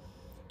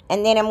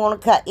 and then I'm going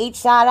to cut each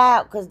side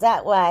out, because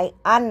that way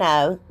I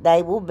know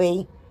they will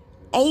be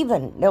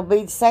even. They'll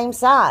be the same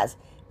size.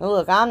 Now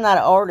look, I'm not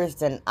an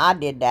artist, and I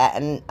did that,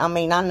 and I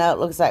mean, I know it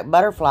looks like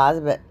butterflies,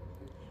 but,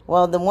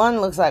 well, the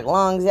one looks like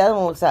lungs, the other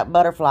one looks like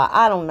butterfly.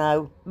 I don't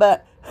know,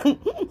 but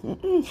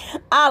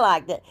I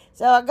liked it.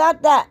 So I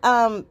got that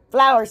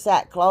flour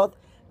sackcloth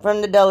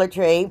from the Dollar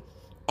Tree,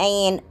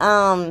 and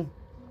I'm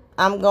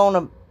going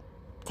to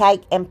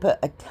take and put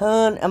a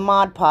ton of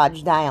Mod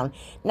Podge down.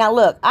 Now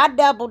look, I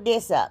doubled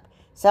this up.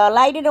 So I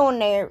laid it on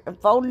there and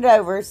folded it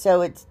over so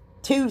it's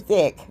too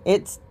thick.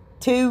 It's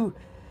too,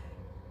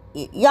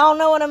 y'all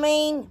know what I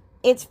mean?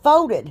 It's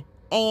folded.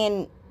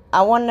 And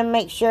I wanted to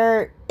make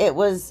sure it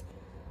was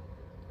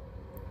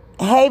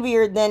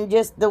heavier than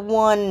just the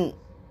one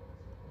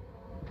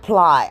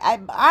ply.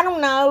 I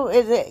don't know,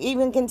 is it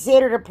even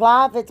considered a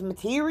ply if it's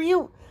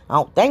material? I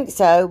don't think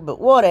so,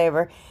 but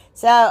whatever.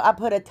 So, I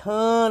put a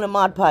ton of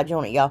Mod Podge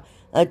on it, y'all.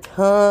 A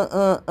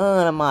ton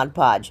of Mod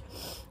Podge.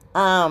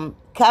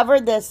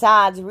 Covered the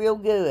sides real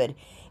good.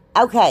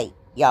 Okay,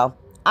 y'all.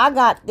 I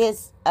got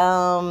this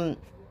burlap.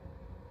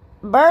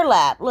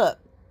 Look,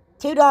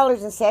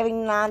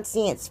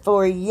 $2.79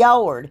 for a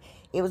yard.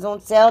 It was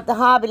on sale at the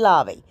Hobby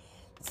Lobby.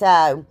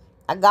 So,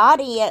 I got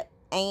it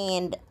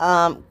and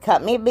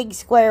cut me a big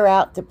square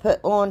out to put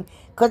on,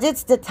 because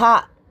it's the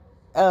top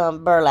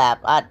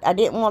burlap. I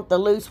didn't want the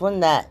loose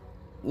one that,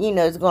 you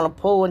know, is going to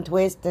pull and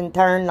twist and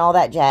turn and all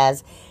that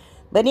jazz.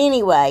 But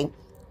anyway,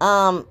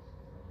 I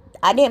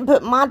didn't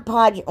put Mod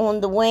Podge on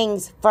the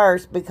wings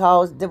first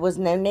because there was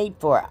no need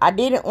for it. I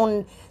did it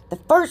on the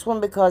first one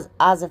because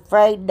I was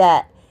afraid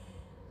that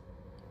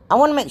I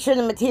want to make sure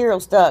the material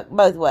stuck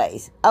both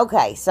ways.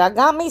 Okay, so I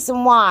got me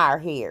some wire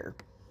here.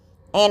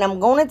 And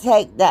I'm going to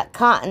take that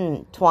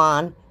cotton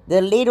twine,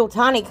 the little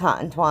tiny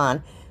cotton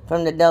twine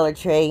from the Dollar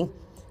Tree,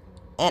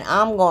 and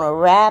I'm going to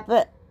wrap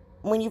it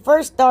when you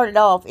first start it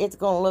off, it's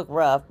going to look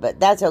rough, but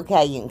that's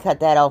okay. You can cut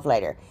that off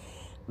later.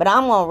 But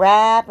I'm going to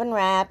wrap and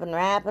wrap and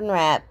wrap and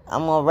wrap.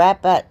 I'm going to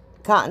wrap that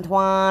cotton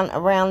twine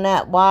around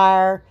that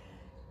wire.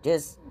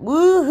 Just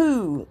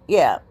woohoo.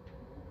 Yeah.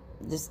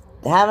 Just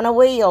having a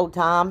wee old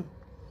time.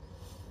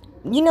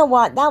 You know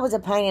what? That was a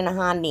pain in the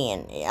hind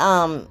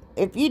end.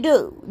 If you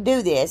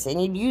do this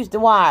and you use the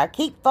wire,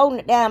 keep folding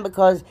it down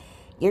because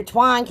your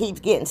twine keeps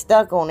getting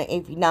stuck on it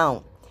if you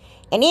don't.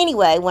 And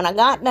anyway, when I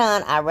got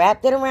done, I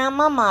wrapped it around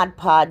my Mod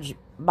Podge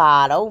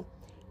bottle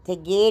to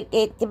get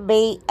it to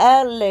be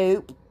a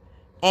loop.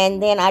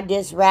 And then I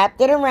just wrapped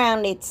it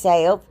around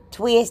itself,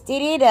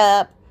 twisted it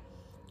up.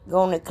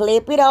 Going to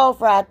clip it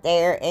off right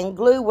there and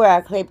glue where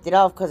I clipped it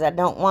off because I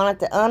don't want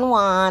it to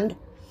unwind.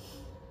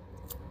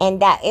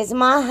 And that is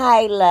my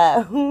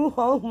halo.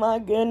 Oh my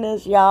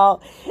goodness,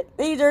 y'all.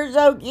 These are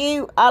so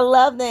cute. I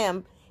love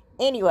them.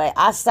 Anyway,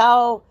 I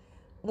saw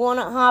one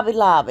at Hobby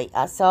Lobby.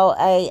 I saw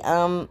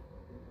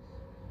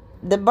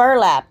the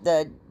burlap,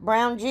 the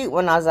brown jute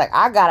one. I was like,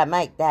 I gotta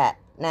make that.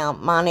 Now,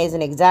 mine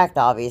isn't exact,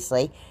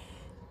 obviously.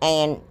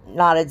 And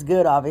not as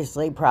good,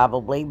 obviously,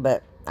 probably.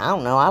 But I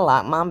don't know. I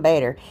like mine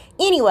better.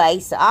 Anyway,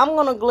 so I'm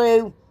gonna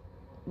glue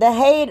the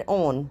head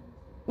on.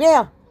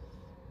 Yeah.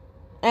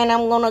 And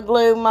I'm going to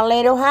glue my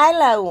little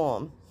halo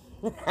on.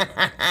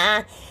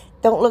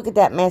 Don't look at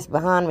that mess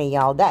behind me,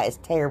 y'all. That is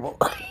terrible.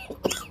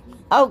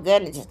 Oh,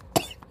 goodness.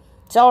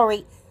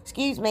 Sorry.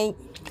 Excuse me.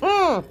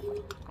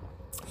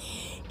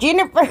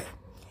 Jennifer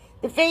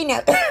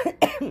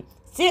DeFino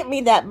sent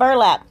me that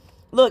burlap.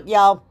 Look,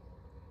 y'all.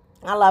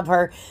 I love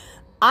her.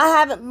 I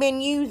haven't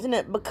been using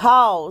it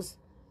because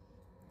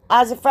I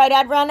was afraid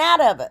I'd run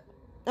out of it.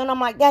 And I'm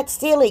like, that's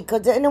silly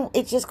because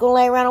it's just going to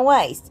lay around a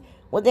waste.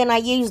 Well, then I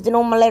used it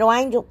on my little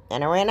angel,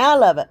 and I ran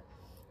out of it.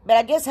 But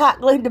I just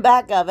hot glued the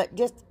back of it.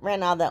 Just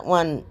ran out of that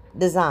one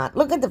design.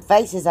 Look at the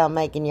faces I'm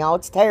making, y'all.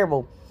 It's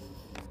terrible.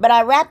 But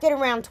I wrapped it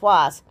around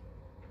twice.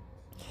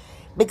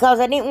 Because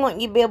I didn't want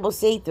you to be able to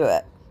see through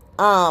it.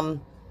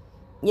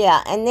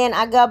 Yeah, and then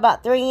I go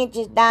about 3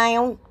 inches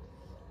down.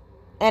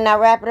 And I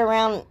wrap it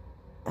around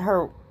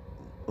her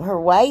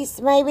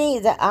waist, maybe?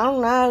 I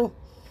don't know.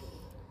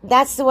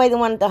 That's the way the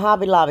one at the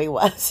Hobby Lobby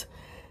was.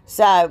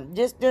 So,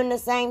 just doing the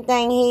same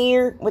thing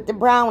here with the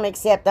brown,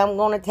 except I'm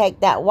going to take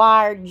that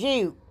wire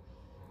jute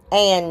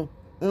and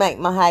make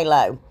my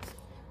halo.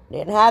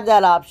 Didn't have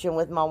that option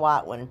with my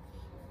white one.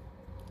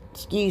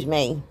 Excuse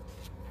me.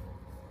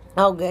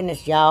 Oh,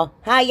 goodness, y'all.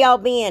 How y'all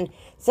been?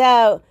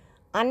 So,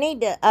 I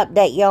need to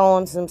update y'all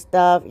on some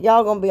stuff.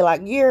 Y'all going to be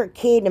like, you're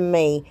kidding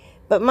me.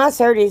 But my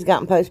surgery's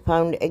gotten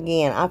postponed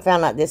again. I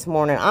found out this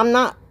morning. I'm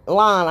not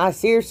lying. I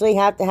seriously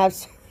have to have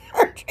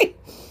surgery.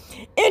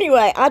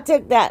 Anyway, I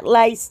took that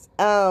lace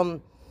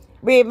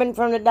ribbon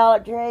from the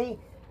Dollar Tree,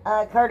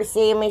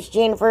 courtesy of Miss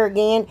Jennifer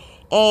again,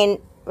 and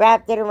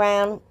wrapped it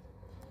around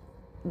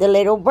the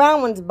little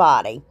brown one's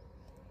body.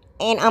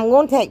 And I'm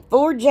going to take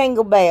 4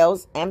 Jingle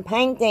Bells and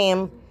paint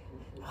them.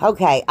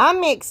 Okay, I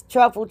mixed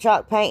truffle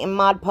chalk paint and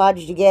Mod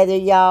Podge together,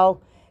 y'all,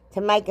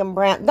 to make them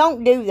brown.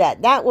 Don't do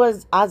that. I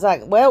was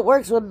like, well, it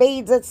works with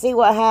beads. Let's see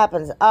what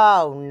happens.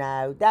 Oh,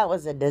 no, that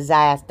was a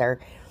disaster.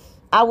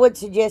 I would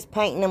suggest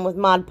painting them with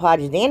Mod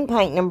Podge, then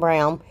painting them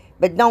brown,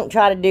 but don't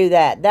try to do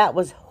that. That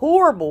was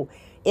horrible.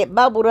 It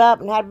bubbled up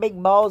and had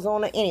big balls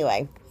on it.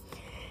 Anyway,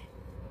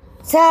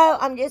 so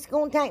I'm just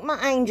going to take my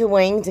angel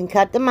wings and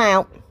cut them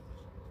out.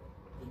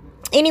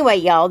 Anyway,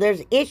 y'all,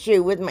 there's an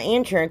issue with my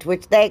insurance,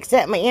 which they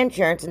accept my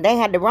insurance, and they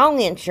had the wrong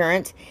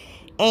insurance,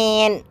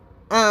 and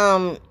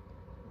I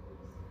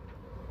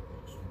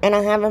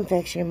have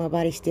infection in my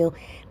body still.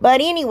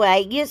 But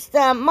anyway, just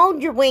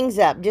mold your wings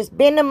up. Just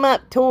bend them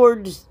up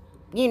towards,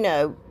 you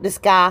know, the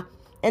sky.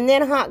 And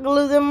then hot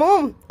glue them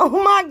on. Oh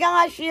my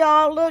gosh,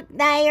 y'all, look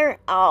there.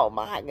 Oh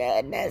my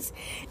goodness.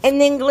 And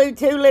then glue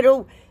 2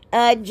 little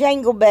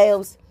Jingle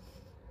Bells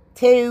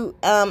to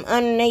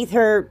underneath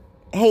her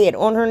head,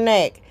 on her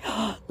neck.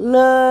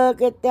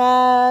 Look at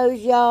those,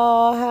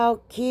 y'all.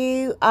 How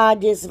cute. I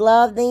just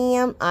love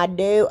them. I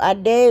do. I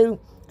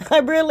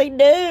really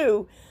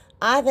do.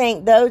 I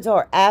think those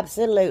are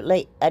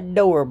absolutely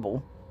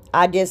adorable.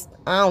 I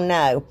don't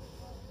know.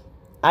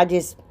 I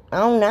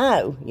don't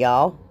know,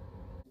 y'all.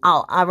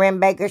 Oh, I ran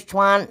Baker's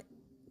twine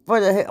for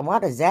the...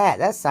 What is that?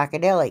 That's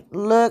psychedelic.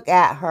 Look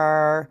at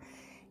her.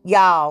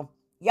 Y'all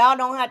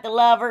don't have to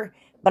love her,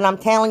 but I'm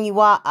telling you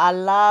what, I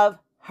love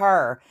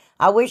her.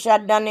 I wish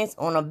I'd done this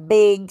on a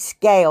big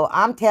scale.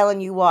 I'm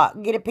telling you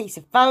what, get a piece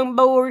of foam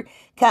board,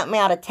 cut me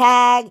out a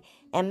tag,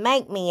 and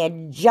make me a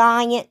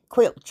giant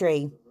quilt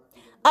tree.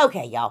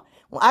 Okay, y'all.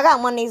 Well, I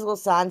got one of these little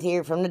signs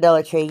here from the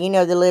Dollar Tree. You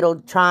know, the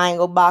little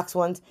triangle box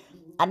ones.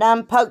 I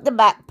done pushed the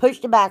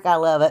back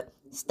out of it,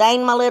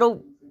 stained my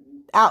little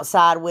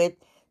outside with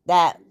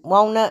that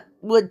walnut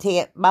wood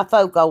tint by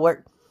Foco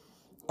work,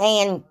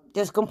 and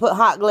just gonna put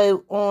hot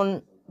glue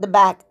on the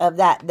back of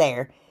that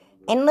there.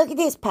 And look at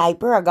this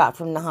paper I got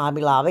from the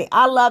Hobby Lobby.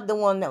 I love the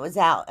one that was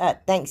out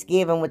at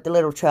Thanksgiving with the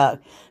little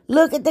truck.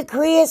 Look at the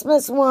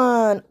Christmas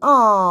one.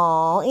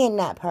 Aw, isn't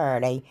that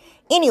pretty?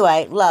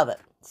 Anyway, love it.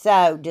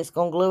 So, just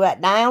going to glue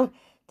that down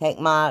take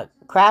my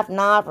craft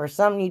knife or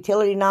some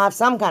utility knife,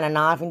 some kind of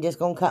knife, and just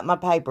going to cut my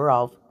paper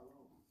off.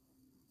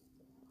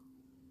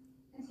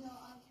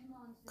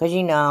 Because,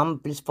 you know,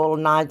 I'm just full of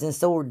knives and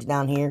swords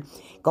down here.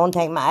 Going to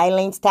take my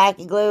Aleene's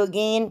tacky glue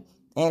again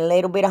and a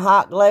little bit of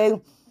hot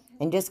glue.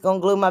 And just going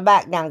to glue my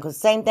back down. Because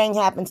the same thing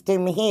happens to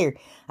me here.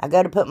 I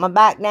go to put my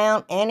back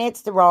down and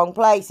it's the wrong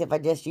place if I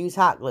just use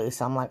hot glue.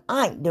 So I'm like,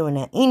 I ain't doing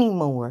that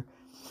anymore.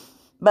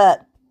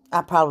 But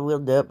I probably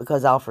will do it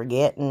because I'll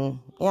forget. And,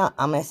 yeah,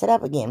 I'll mess it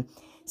up again.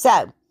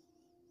 So,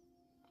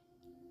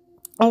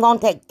 I'm going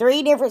to take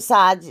 3 different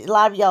sides. A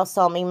lot of y'all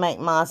saw me make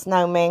my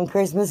snowman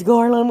Christmas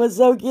garland. Was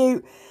so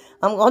cute.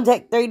 I'm going to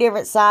take 3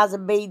 different sizes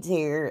of beads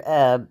here.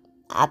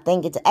 I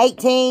think it's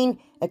 18,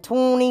 a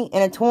 20,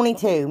 and a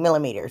 22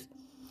 millimeters.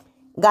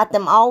 Got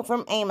them all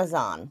from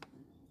Amazon.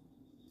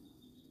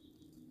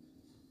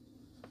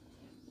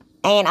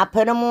 And I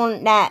put them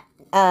on that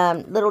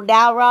little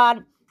dowel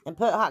rod and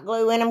put hot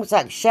glue in them so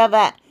I can shove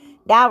that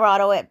dowel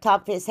rod away up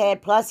top of his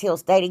head. Plus, he'll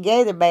stay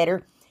together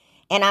better.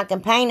 And I can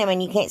paint him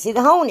and you can't see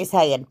the hole in his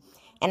head.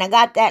 And I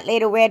got that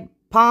little red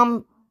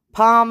palm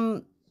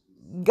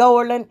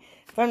garland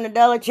from the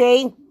Dollar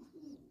Tree.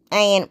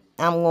 And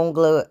I'm going to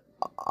glue it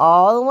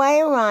all the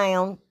way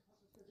around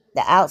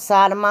the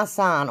outside of my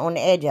sign on the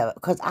edge of it.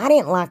 Because I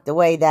didn't like the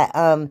way that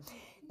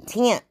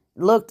tint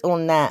looked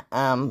on that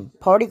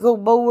particle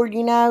board,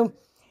 you know.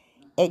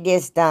 It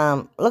just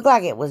looked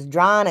like it was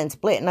drying and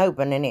splitting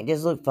open. And it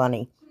just looked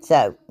funny.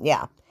 So,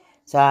 yeah.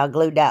 So I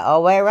glued that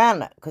all the way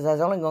around it. Because I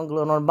was only going to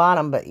glue it on the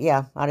bottom. But,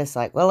 yeah. I just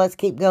like, well, let's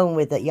keep going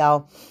with it,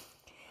 y'all.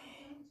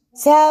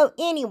 So,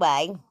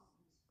 anyway.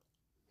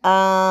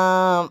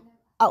 I'm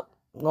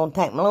going to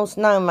take my little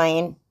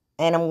snowman,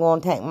 and I'm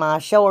going to take my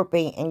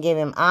Sharpie and give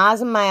him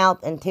eyes and mouth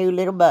and 2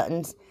 little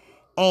buttons.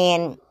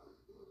 And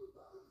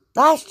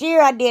last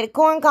year I did a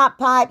corncob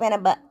pipe and a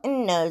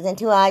button nose and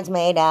 2 eyes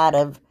made out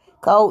of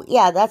coal.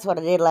 Yeah, that's what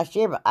I did last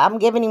year, but I'm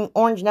giving him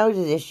orange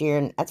noses this year,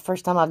 and that's the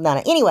first time I've done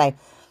it. Anyway,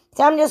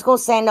 so I'm just going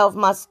to sand off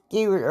my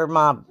skewer, or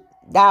my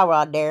dowel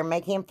rod there, and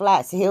make him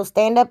flat so he'll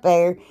stand up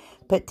there.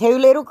 Put 2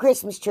 little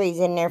Christmas trees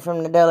in there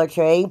from the Dollar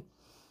Tree.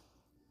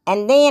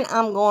 And then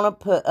I'm going to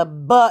put a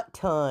butt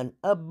ton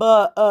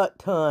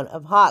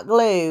of hot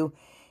glue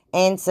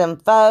and some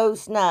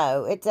faux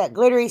snow. It's that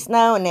glittery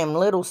snow and them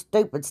little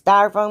stupid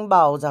styrofoam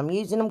balls. I'm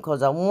using them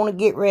because I want to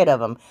get rid of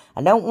them.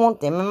 I don't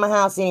want them in my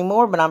house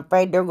anymore, but I'm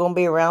afraid they're going to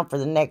be around for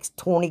the next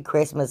 20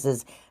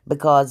 Christmases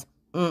because,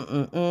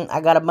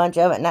 I got a bunch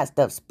of it and that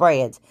stuff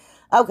spreads.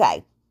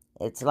 Okay,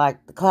 it's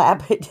like the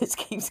clap. It just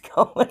keeps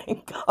going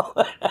and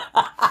going.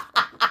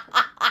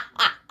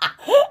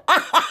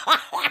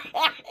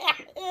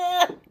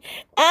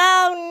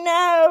 Oh,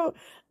 no.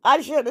 I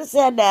should have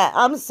said that.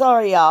 I'm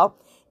sorry, y'all.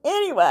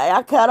 Anyway,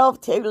 I cut off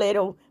 2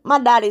 little... My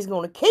daddy's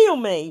going to kill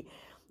me.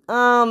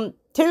 2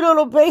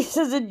 little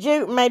pieces of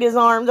jute made his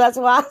arms. That's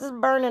why I was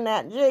burning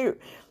that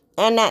jute.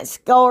 And that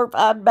scarf,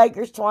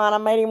 baker's twine. I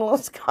made him a little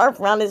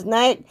scarf around his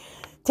neck.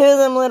 2 of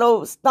them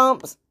little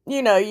stumps,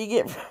 you know, you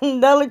get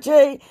from Dollar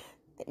Tree.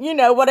 You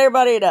know what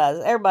everybody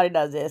does. Everybody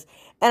does this.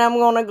 And I'm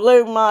going to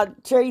glue my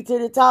tree to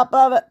the top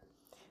of it.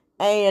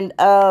 And,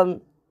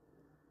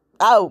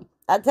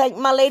 I take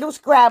my little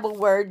Scrabble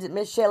words that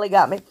Miss Shelley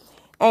got me.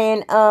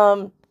 And,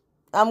 I'm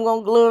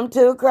going to glue them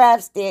to a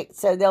craft stick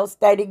so they'll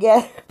stay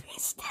together.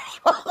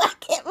 I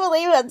can't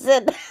believe I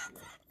said that.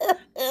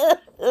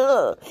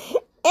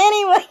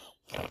 Anyway.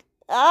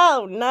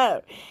 Oh,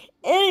 no.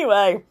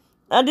 Anyway,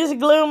 I just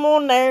glue them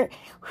on there.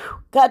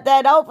 Cut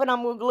that off and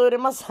I'm going to glue it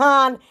in my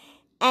sign.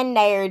 And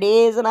there it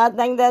is. And I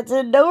think that's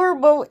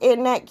adorable.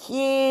 Isn't that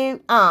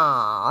cute?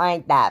 Aw,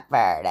 ain't that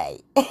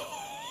pretty?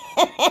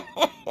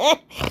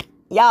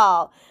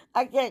 Y'all,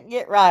 I can't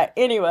get right.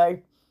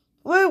 Anyway,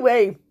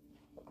 woo-wee.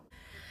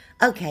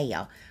 Okay,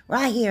 y'all.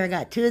 Right here, I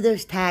got 2 of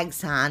those tag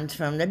signs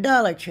from the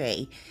Dollar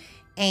Tree.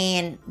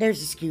 And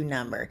there's a SKU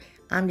number.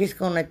 I'm just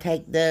going to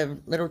take the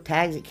little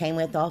tags that came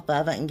with off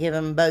of it and give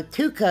them both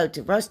 2 coats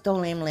of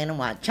Rust-Oleum Linen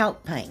White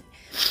chalk paint.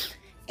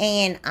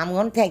 And I'm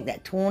going to take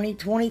that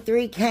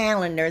 2023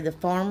 calendar, the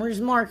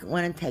Farmer's Market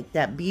one, and take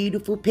that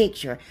beautiful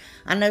picture.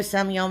 I know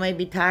some of y'all may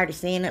be tired of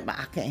seeing it, but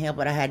I can't help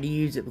it. I had to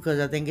use it because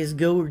I think it's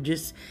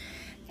gorgeous.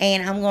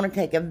 And I'm going to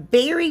take a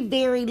very,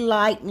 very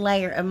light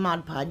layer of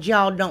Mod Podge.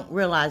 Y'all don't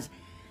realize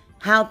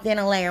how thin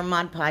a layer of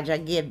Mod Podge I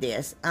give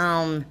this.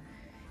 And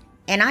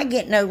I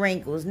get no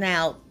wrinkles.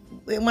 Now,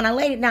 when I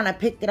laid it down, I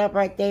picked it up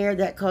right there.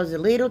 That caused a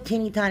little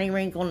teeny tiny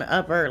wrinkle on the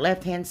upper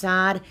left-hand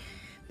side.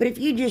 But if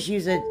you just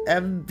use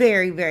a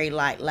very, very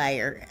light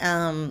layer,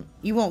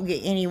 you won't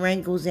get any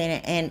wrinkles in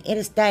it, and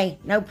it'll stay,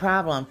 no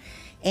problem.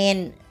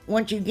 And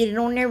once you get it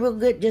on there real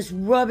good, just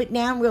rub it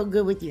down real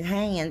good with your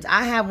hands.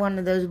 I have one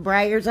of those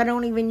brayers. I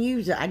don't even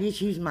use it. I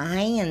just use my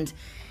hands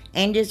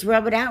and just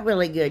rub it out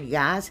really good, you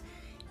guys.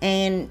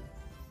 And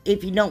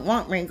if you don't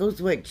want wrinkles,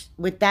 which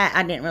with that,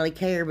 I didn't really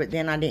care, but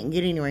then I didn't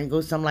get any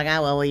wrinkles, so I'm like,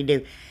 oh, well, what do you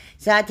do?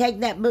 So I take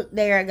that book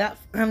there I got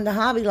from the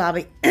Hobby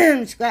Lobby,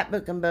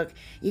 scrapbooking book.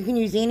 You can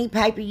use any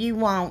paper you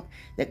want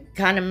that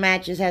kind of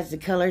matches, has the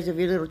colors of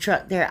your little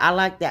truck there. I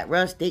like that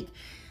rustic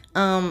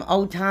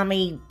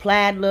old-timey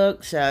plaid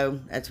look, so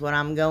that's what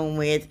I'm going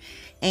with.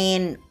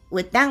 And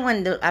with that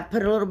one, I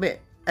put a little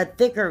bit a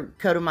thicker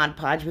coat of Mod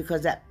Podge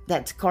because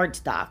that's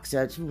cardstock,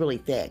 so it's really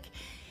thick.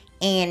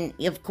 And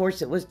of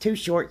course it was too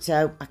short,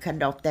 so I cut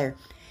it off there.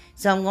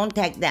 So I'm going to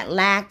take that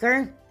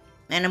lacquer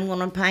and I'm going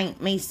to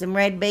paint me some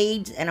red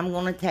beads, and I'm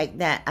going to take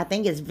that, I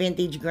think it's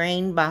Vintage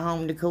Green by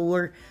Home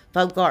Decor,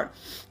 Folk Art,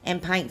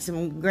 and paint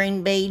some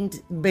green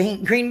beans,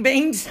 green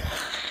beans.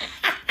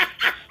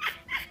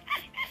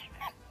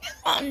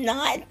 I'm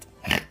not.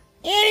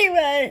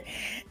 Anyway,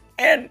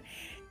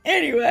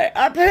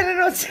 I put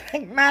it on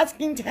some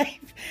masking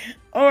tape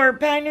or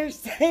painter's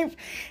tape,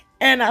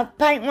 and I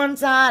paint one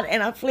side,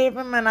 and I flip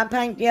them, and I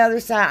paint the other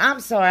side.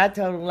 I'm sorry, I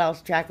totally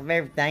lost track of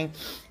everything.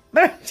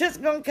 But I'm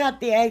just going to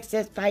cut the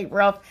excess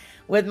paper off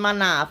with my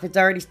knife. It's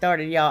already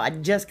started, y'all. I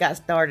just got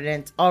started,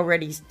 and it's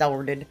already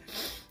started.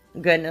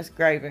 Goodness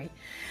gravy.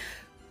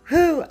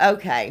 Whew,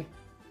 okay.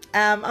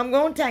 I'm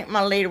going to take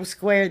my little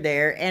square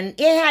there, and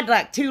it had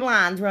like 2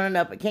 lines running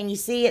up it. Can you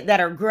see it? That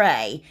are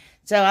gray.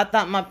 So I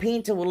thought my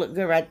pencil would look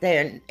good right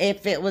there. And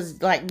if it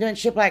was like doing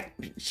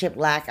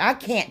shiplap, I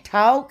can't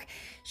talk.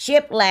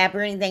 Shiplap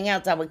or anything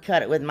else, I would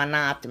cut it with my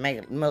knife to make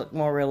it look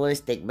more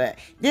realistic. But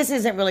this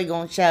isn't really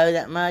going to show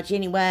that much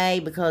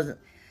anyway,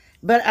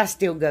 but I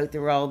still go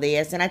through all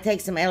this. And I take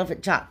some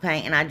elephant chalk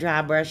paint and I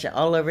dry brush it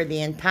all over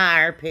the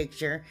entire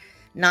picture.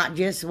 Not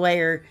just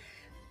where,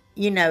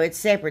 you know, it's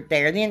separate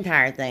there. The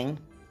entire thing.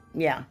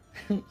 Yeah.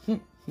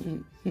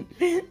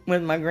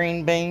 With my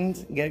green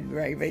beans. Good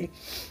gravy.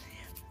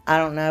 I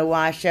don't know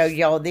why I showed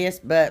y'all this,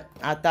 but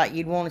I thought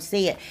you'd want to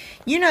see it.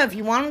 You know, if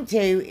you wanted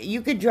to,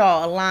 you could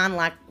draw a line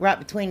like right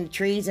between the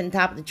trees and the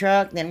top of the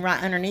truck, then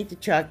right underneath the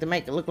truck to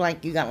make it look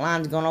like you got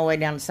lines going all the way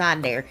down the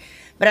side there.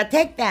 But I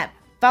take that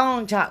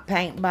fallen chalk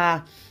paint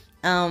by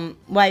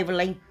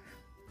Waverly,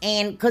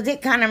 and because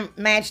it kind of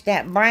matched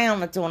that brown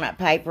that's on that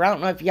paper. I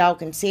don't know if y'all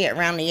can see it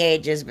around the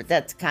edges, but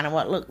that's kind of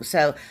what it looks.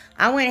 So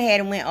I went ahead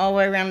and went all the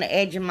way around the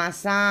edge of my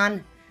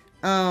sign,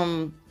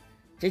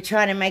 to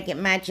try to make it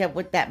match up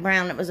with that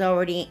brown that was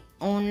already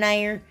on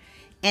there.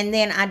 And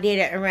then I did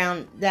it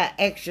around that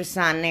extra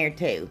sign there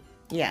too.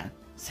 Yeah.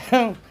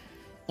 So,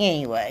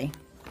 anyway.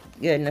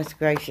 Goodness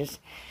gracious.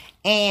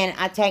 And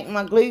I take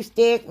my glue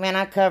stick. Man,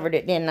 I covered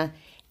it, didn't I?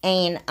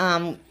 And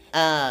I'm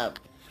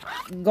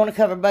going to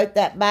cover both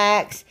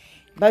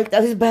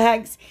those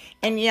bags.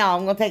 And, y'all,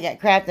 I'm going to take that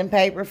crafting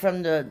paper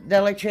from the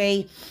Dollar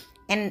Tree.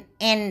 And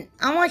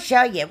I want to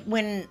show you,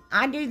 when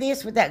I do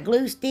this with that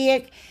glue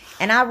stick,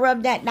 and I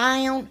rub that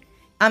down,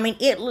 I mean,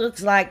 it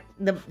looks like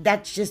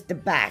that's just the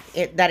back.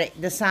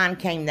 The sign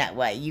came that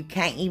way. You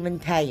can't even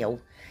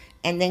tell.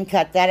 And then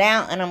cut that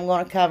out, and I'm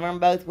going to cover them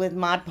both with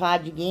Mod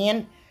Podge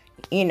again.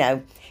 You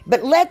know.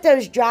 But let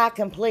those dry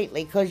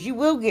completely, because you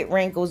will get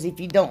wrinkles if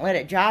you don't let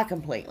it dry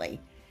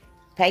completely.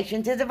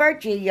 Patience is a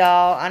virtue,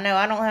 y'all. I know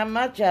I don't have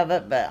much of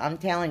it, but I'm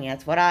telling you,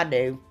 that's what I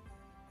do.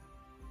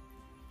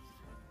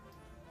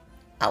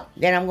 Oh,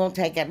 then I'm going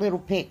to take that little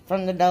pick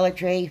from the Dollar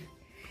Tree,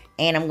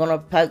 and I'm going to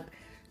poke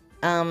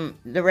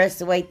the rest of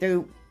the way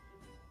through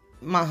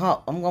my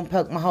hole. I'm going to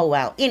poke my hole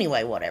out.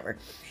 Anyway, whatever.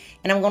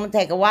 And I'm going to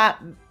take a white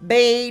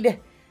bead,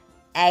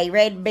 a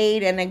red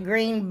bead, and a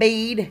green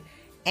bead,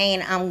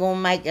 and I'm going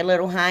to make a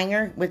little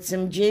hanger with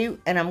some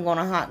jute, and I'm going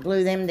to hot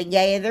glue them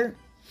together.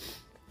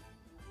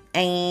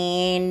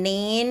 And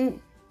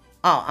then,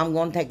 I'm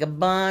going to take a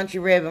bunch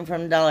of ribbon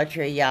from Dollar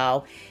Tree,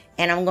 y'all,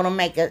 and I'm going to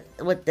make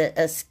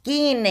a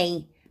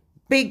skinny,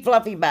 big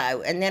fluffy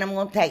bow. And then I'm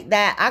going to take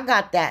that. I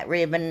got that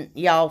ribbon,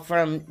 y'all,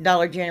 from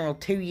Dollar General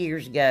 2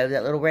 years ago.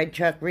 That little red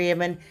truck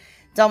ribbon.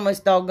 It's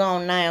almost all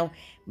gone now.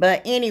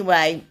 But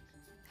anyway,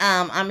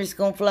 I'm just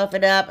going to fluff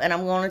it up. And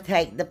I'm going to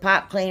take the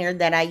pipe cleaner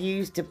that I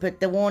used to put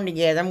the one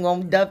together. I'm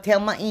going to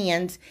dovetail my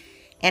ends.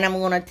 And I'm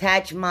going to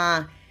attach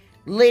my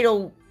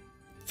little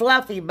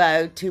fluffy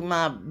bow to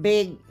my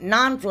big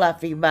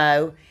non-fluffy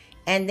bow.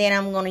 And then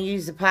I'm going to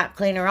use the pipe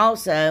cleaner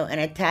also and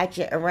attach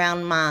it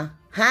around my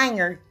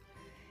hanger.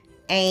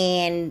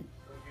 And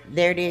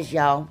there it is,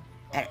 y'all.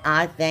 And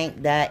I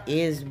think that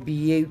is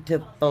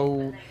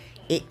beautiful.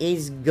 It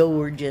is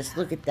gorgeous.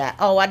 Look at that.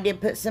 Oh, I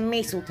did put some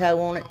mistletoe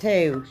on it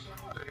too.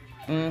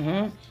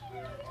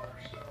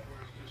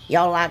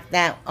 Y'all like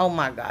that? Oh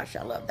my gosh,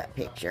 I love that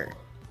picture.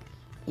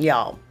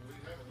 Y'all,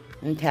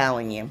 I'm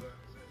telling you.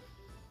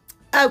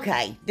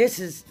 Okay, this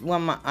is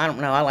one of my, I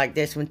don't know, I like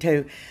this one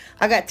too.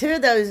 I got 2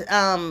 of those,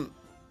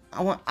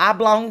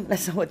 oblong,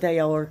 that's what they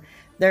are.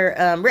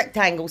 They're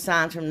rectangle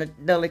signs from the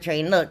Dollar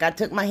Tree. And look, I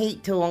took my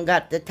heat tool and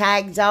got the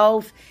tags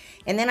off.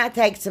 And then I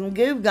take some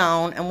Goo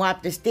Gone and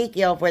wipe the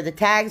sticky off where the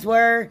tags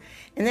were.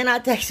 And then I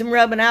take some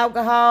rubbing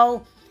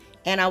alcohol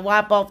and I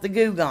wipe off the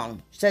Goo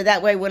Gone. So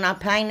that way when I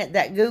paint it,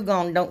 that Goo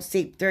Gone don't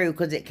seep through,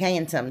 because it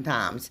can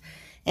sometimes.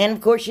 And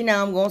of course, you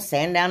know, I'm going to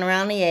sand down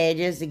around the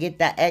edges to get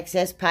that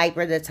excess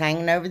paper that's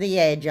hanging over the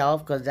edge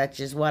off, because that's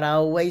just what I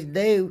always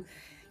do.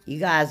 You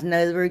guys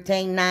know the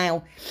routine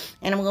now.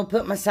 And I'm going to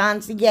put my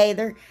signs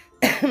together.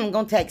 I'm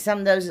going to take some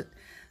of those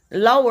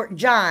lower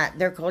giant,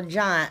 they're called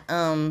giant,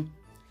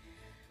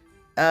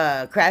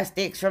 craft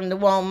sticks from the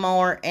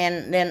Walmart,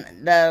 and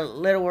then the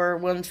littler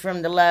ones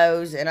from the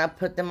Lowe's, and I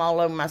put them all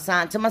over my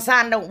sign, so my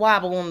sign don't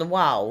wobble on the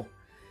wall.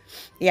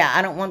 Yeah,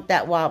 I don't want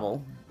that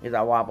wobble. It's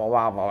a wobble,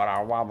 wobble,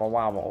 wobble, wobble,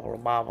 wobble,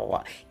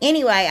 wobble.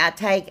 Anyway, I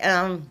take,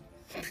 I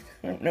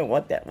don't know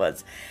what that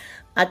was.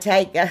 I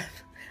take a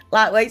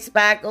lightweight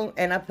spackle,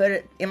 and I put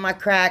it in my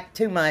crack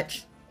too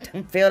much.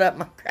 Filled up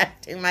my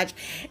crack too much,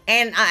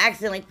 and I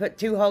accidentally put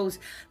 2 holes.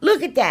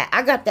 Look at that.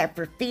 I got that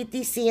for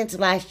 50 cents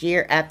last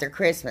year after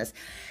Christmas.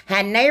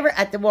 Had never,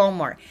 at the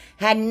Walmart,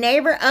 had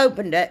never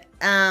opened it.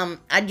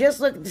 I just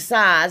looked at the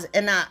size,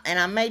 and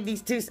I made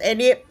these 2,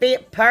 and it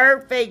fit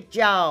perfect,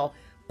 y'all.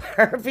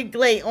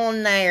 Perfectly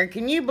on there.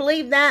 Can you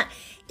believe that?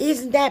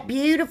 Isn't that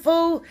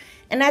beautiful?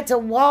 And that's a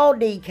wall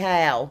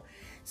decal.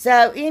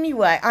 So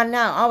anyway, I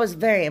know, I was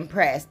very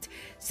impressed.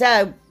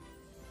 So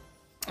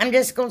I'm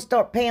just going to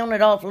start peeling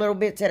it off little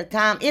bits at a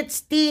time. It's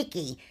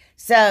sticky.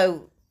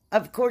 So,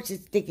 of course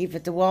it's sticky if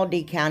it's a wall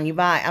decal you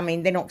buy. I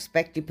mean, they don't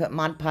expect you to put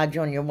Mod Podge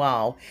on your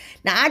wall.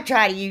 Now, I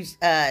try to use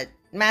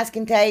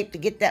masking tape to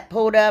get that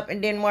pulled up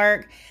and didn't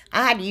work.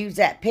 I had to use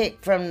that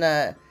pick from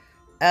the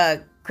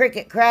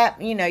Cricket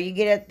crap, you know, you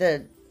get at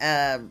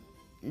the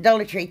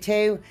Dollar Tree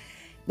too.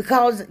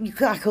 Because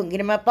I couldn't get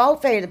them up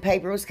off there. The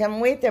paper was coming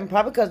with them.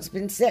 Probably because it's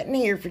been sitting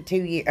here for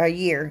a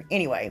year.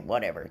 Anyway,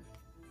 whatever.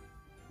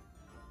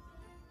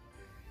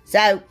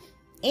 So,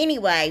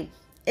 anyway,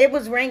 it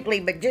was wrinkly,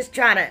 but just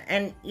try to,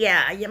 and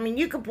yeah, I mean,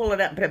 you can pull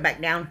it up and put it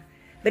back down,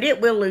 but it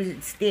will lose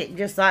its stick,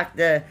 just like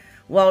the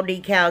wall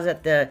decals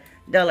at the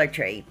Dollar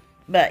Tree.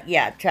 But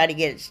yeah, try to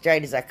get it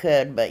straight as I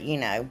could, but you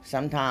know,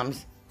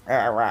 sometimes,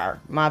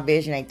 my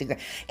vision ain't the good.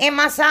 And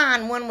my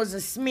sign, one was a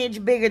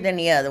smidge bigger than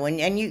the other one,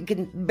 and you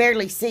can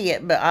barely see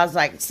it, but I was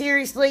like,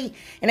 seriously?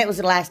 And it was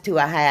the last 2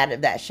 I had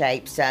of that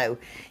shape, so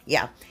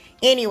yeah.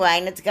 Anyway,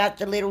 and it's got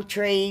the little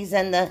trees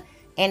and the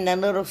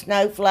little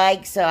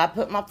snowflakes. So I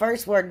put my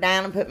first word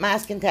down and put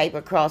masking tape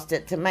across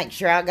it to make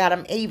sure I got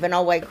them even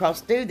all the way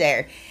across through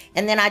there.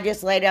 And then I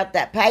just laid out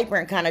that paper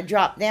and kind of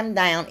dropped them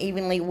down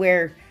evenly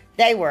where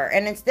they were.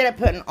 And instead of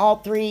putting all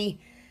 3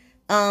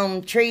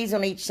 trees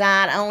on each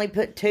side, I only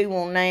put 2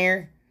 on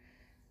there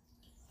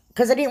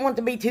because I didn't want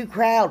to be too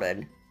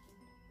crowded.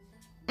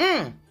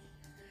 And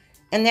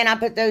then I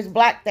put those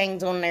black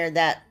things on there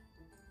that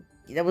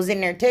was in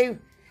there too.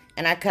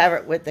 And I cover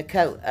it with a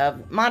coat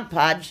of Mod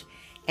Podge.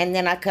 And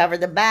then I cover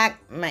the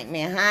back, make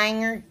me a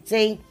hanger.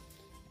 See?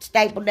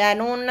 Staple that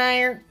on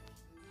there.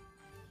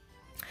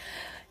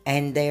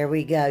 And there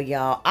we go,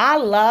 y'all. I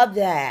love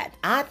that.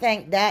 I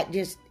think that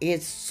just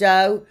is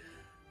so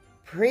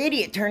pretty.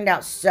 It turned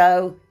out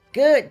so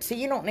good.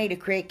 See, you don't need a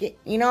Cricut.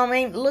 You know what I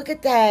mean? Look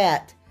at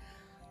that.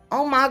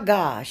 Oh, my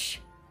gosh.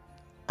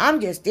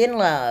 I'm just in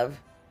love.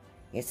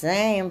 Yes, I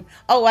am.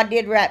 Oh, I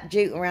did wrap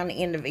jute around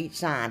the end of each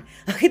sign.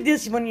 Look at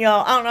this one,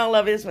 y'all. I don't know, I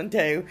love this one,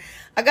 too.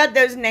 I got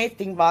those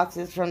nesting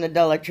boxes from the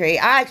Dollar Tree.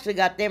 I actually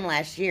got them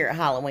last year at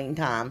Halloween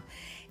time.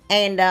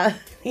 And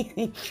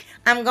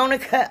I'm going to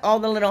cut all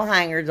the little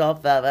hangers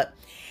off of it.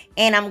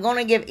 And I'm going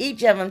to give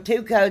each of them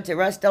 2 coats of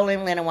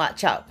Rust-Oleum Linen White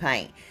Chalk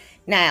paint.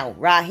 Now,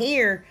 right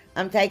here,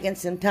 I'm taking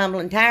some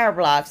tumbling tower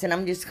blocks, and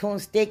I'm just going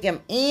to stick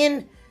them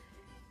in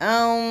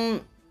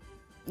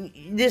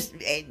this,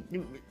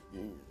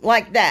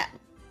 like that.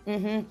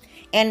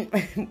 And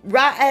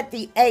right at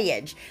the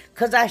edge,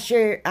 because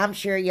I'm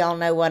sure y'all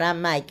know what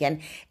I'm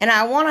making, and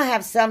I want to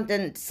have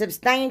something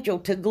substantial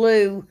to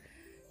glue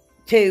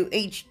to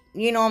each,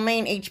 you know what I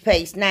mean, each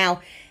piece. Now,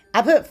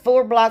 I put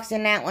 4 blocks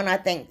in that one. I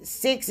think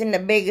 6 in the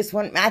biggest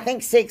one. I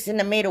think 6 in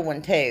the middle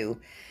one too.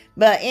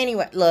 But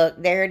anyway,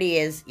 look, there it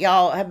is.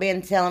 Y'all have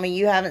been telling me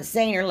you haven't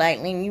seen her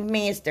lately and you've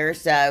missed her,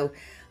 so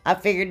I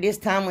figured this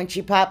time when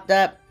she popped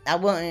up, I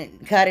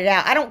wouldn't cut it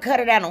out. I don't cut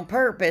it out on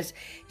purpose.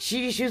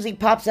 She just usually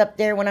pops up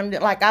there when I'm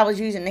like I was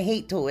using the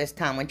heat tool this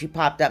time when she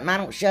popped up. And I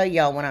don't show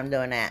y'all when I'm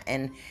doing that.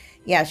 And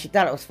yeah, she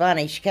thought it was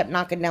funny. She kept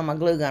knocking down my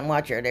glue gun.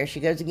 Watch her. There she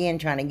goes again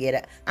trying to get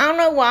it. I don't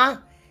know why.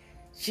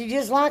 She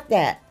just like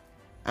that.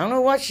 I don't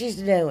know what she's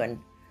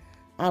doing.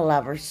 I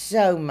love her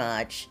so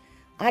much.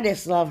 I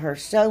just love her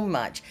so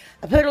much.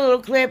 I put a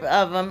little clip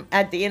of them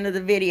at the end of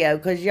the video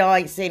because y'all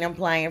ain't seen them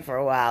playing for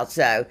a while.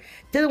 So,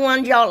 to the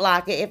ones y'all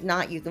like it. If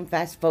not, you can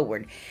fast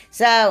forward.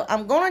 So,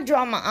 I'm going to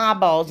draw my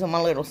eyeballs on my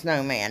little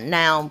snowman.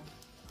 Now,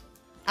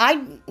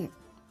 I'm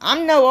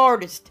no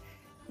artist.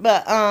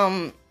 But,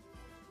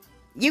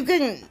 you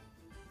can...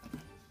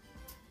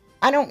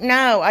 I don't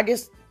know. I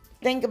just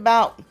think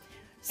about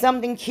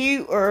something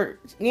cute or,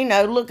 you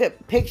know, look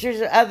at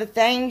pictures of other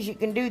things. You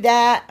can do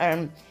that.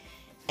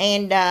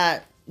 And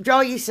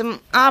draw you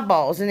some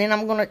eyeballs, and then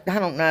I'm gonna, I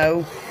don't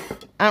know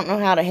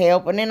how to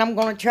help, and then I'm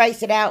gonna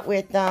trace it out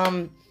with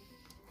a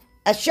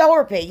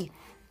Sharpie,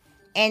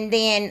 and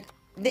then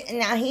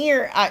now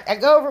here I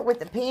go over it with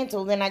the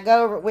pencil, then I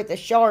go over it with a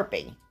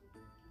Sharpie.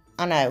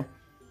 I know,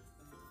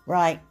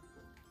 right?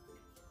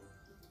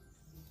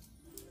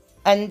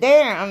 And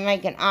there I'm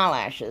making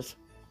eyelashes.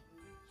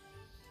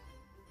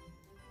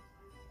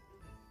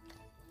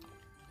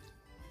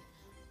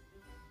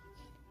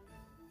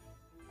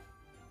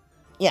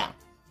 Yeah.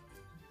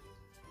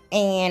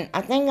 And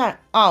I think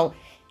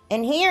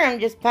and here I'm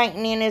just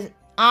painting in his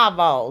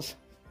eyeballs.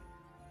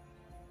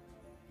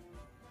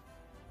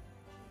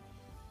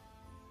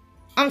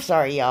 I'm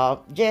sorry,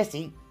 y'all.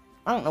 Jessie,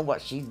 I don't know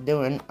what she's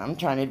doing. I'm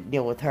trying to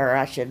deal with her.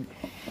 I shouldn't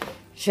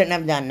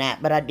have done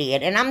that, but I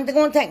did. And I'm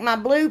going to take my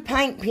blue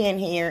paint pen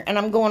here, and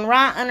I'm going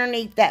right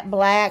underneath that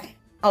black.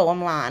 Oh,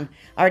 I'm lying.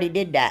 I already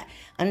did that.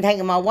 I'm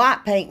taking my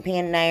white paint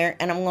pen there,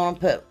 and I'm going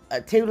to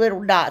put 2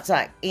 little dots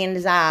like in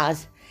his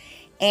eyes.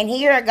 And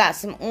here I got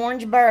some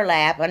orange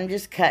burlap. I'm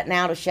just cutting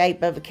out a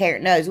shape of a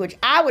carrot nose, which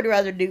I would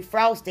rather do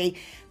frosty,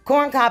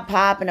 corncob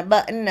pop, and a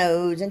button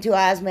nose, and 2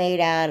 eyes made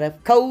out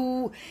of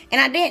coal.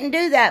 And I didn't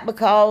do that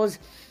because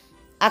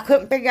I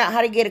couldn't figure out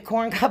how to get a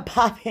corncob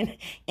pop in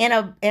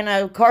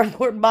a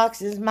cardboard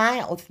box's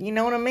mouth. You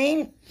know what I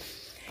mean?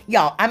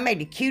 Y'all, I made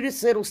the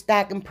cutest little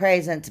stack of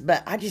presents,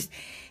 but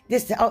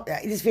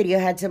this video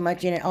had so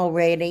much in it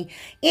already.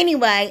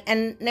 Anyway,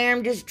 and there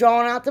I'm just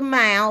drawing out the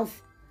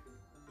mouth.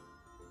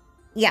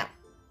 Yeah.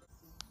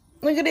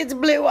 Look at its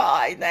blue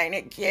eyes, ain't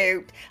it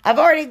cute? I've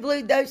already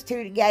glued those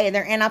 2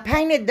 together, and I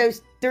painted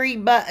those 3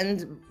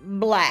 buttons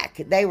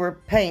black. They were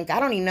pink. I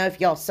don't even know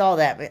if y'all saw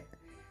that, but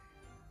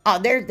oh,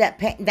 there's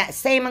that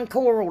salmon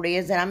coral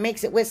is, and I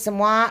mix it with some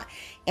white,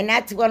 and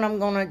that's what I'm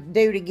going to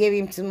do to give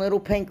him some little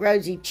pink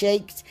rosy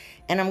cheeks,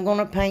 and I'm going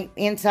to paint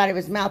inside of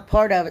his mouth,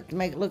 part of it, to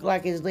make it look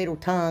like his little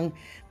tongue,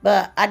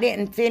 but I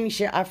didn't finish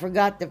it. I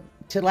forgot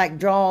to like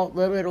draw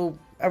the little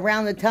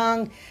around the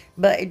tongue,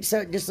 but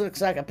so it just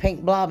looks like a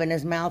pink blob in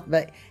his mouth,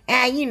 but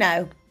you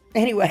know,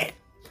 anyway,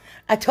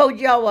 I told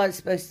y'all what it's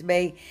supposed to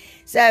be.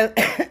 So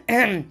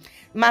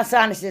my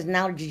sinuses and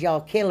allergies, y'all,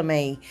 killing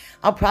me.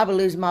 I'll probably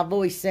lose my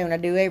voice soon. I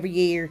do every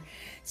year.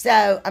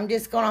 So I'm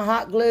just gonna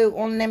hot glue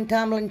on them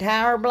tumbling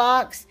tower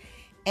blocks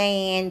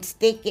and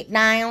stick it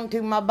down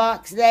to my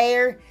box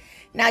there.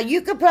 Now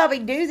you could probably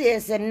do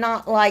this and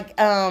not like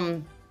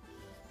glue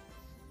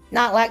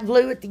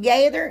it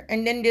together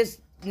and then just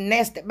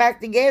nest it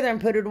back together and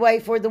put it away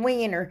for the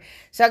winter.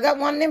 So I got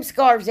one of them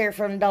scarves there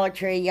from Dollar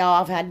Tree,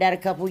 y'all. I've had that a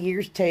couple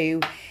years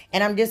too.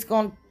 And I'm just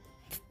going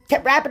to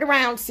wrap it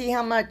around, see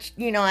how much,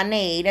 you know, I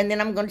need. And then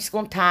I'm just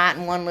going to tie it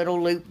in one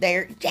little loop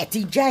there.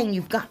 Jessie Jane,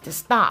 you've got to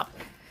stop.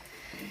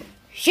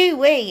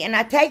 Shoo-wee. And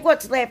I take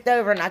what's left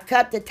over and I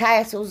cut the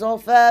tassels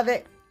off of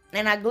it.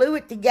 And I glue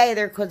it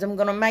together because I'm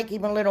going to make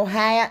him a little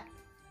hat.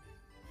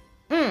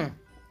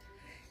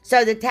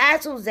 So the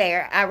tassels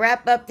there, I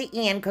wrap up the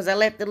end because I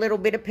left a little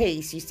bit of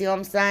piece. You see what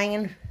I'm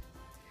saying?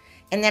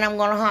 And then I'm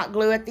going to hot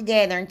glue it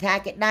together and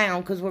tack it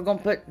down because we're going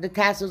to put the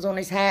tassels on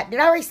his hat. Did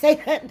I already say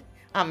that?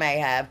 I may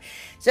have.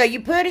 So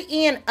you put it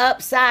in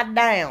upside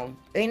down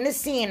in the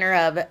center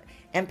of it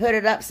and put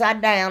it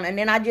upside down. And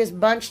then I just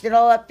bunched it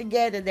all up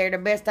together there the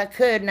best I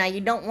could. Now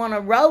you don't want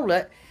to roll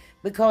it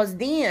because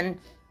then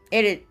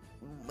it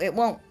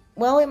won't,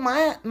 well, it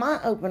might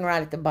open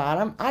right at the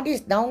bottom. I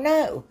just don't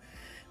know.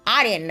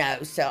 I didn't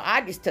know, so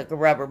I just took a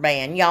rubber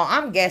band. Y'all,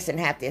 I'm guessing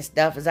half this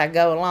stuff as I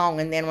go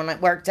along, and then when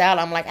it works out,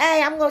 I'm like,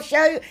 hey, I'm going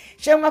to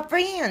show my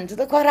friends.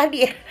 Look what I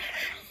did.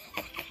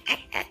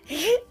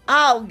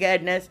 Oh,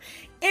 goodness.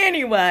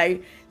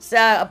 Anyway, so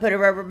I put a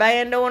rubber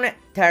band on it,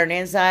 turn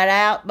inside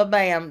out,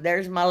 ba-bam,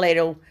 there's my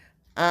little,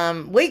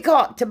 we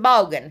call it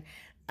toboggan,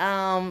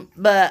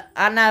 but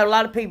I know a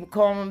lot of people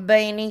call them a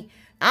beanie.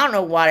 I don't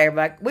know what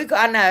everybody,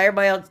 I know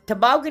everybody else,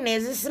 toboggan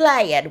is a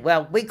sled.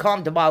 Well, we call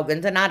them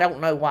toboggans, and I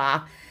don't know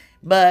why.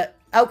 But,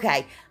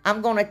 okay,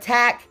 I'm going to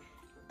tack,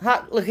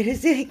 look at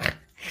this.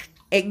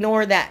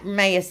 Ignore that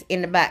mess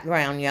in the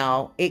background,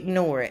 y'all.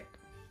 Ignore it.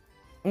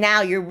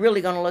 Now you're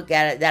really going to look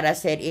at it that I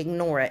said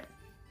ignore it.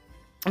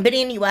 But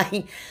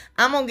anyway,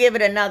 I'm going to give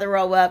it another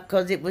roll up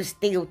because it was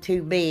still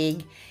too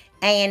big.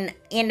 And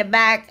in the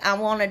back, I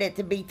wanted it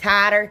to be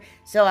tighter.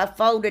 So I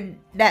folded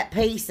that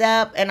piece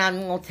up and I'm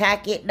going to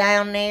tack it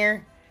down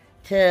there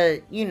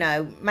to, you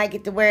know, make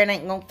it to where it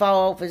ain't going to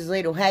fall off his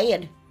little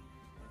head.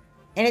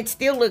 And it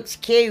still looks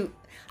cute.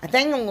 I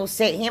think I'm going to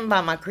set him by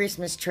my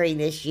Christmas tree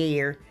this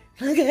year.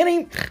 Look at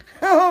him.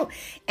 Oh,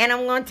 and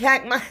I'm going to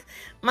tack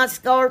my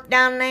scarf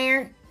down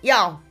there.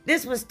 Y'all,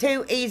 this was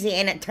too easy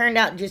and it turned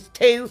out just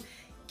too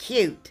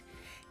cute.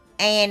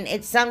 And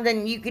it's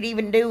something you could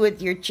even do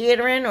with your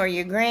children or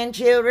your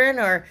grandchildren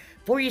or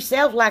for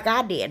yourself like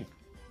I did.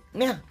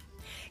 Yeah.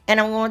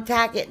 And I'm going to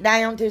tack it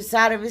down to the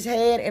side of his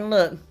head and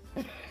look.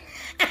 Look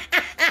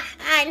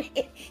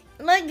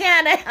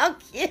at it, how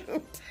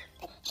cute.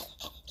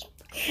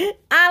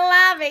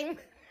 I love him.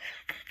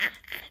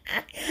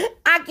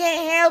 I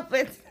can't help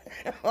it.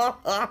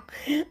 Oh,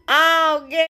 good.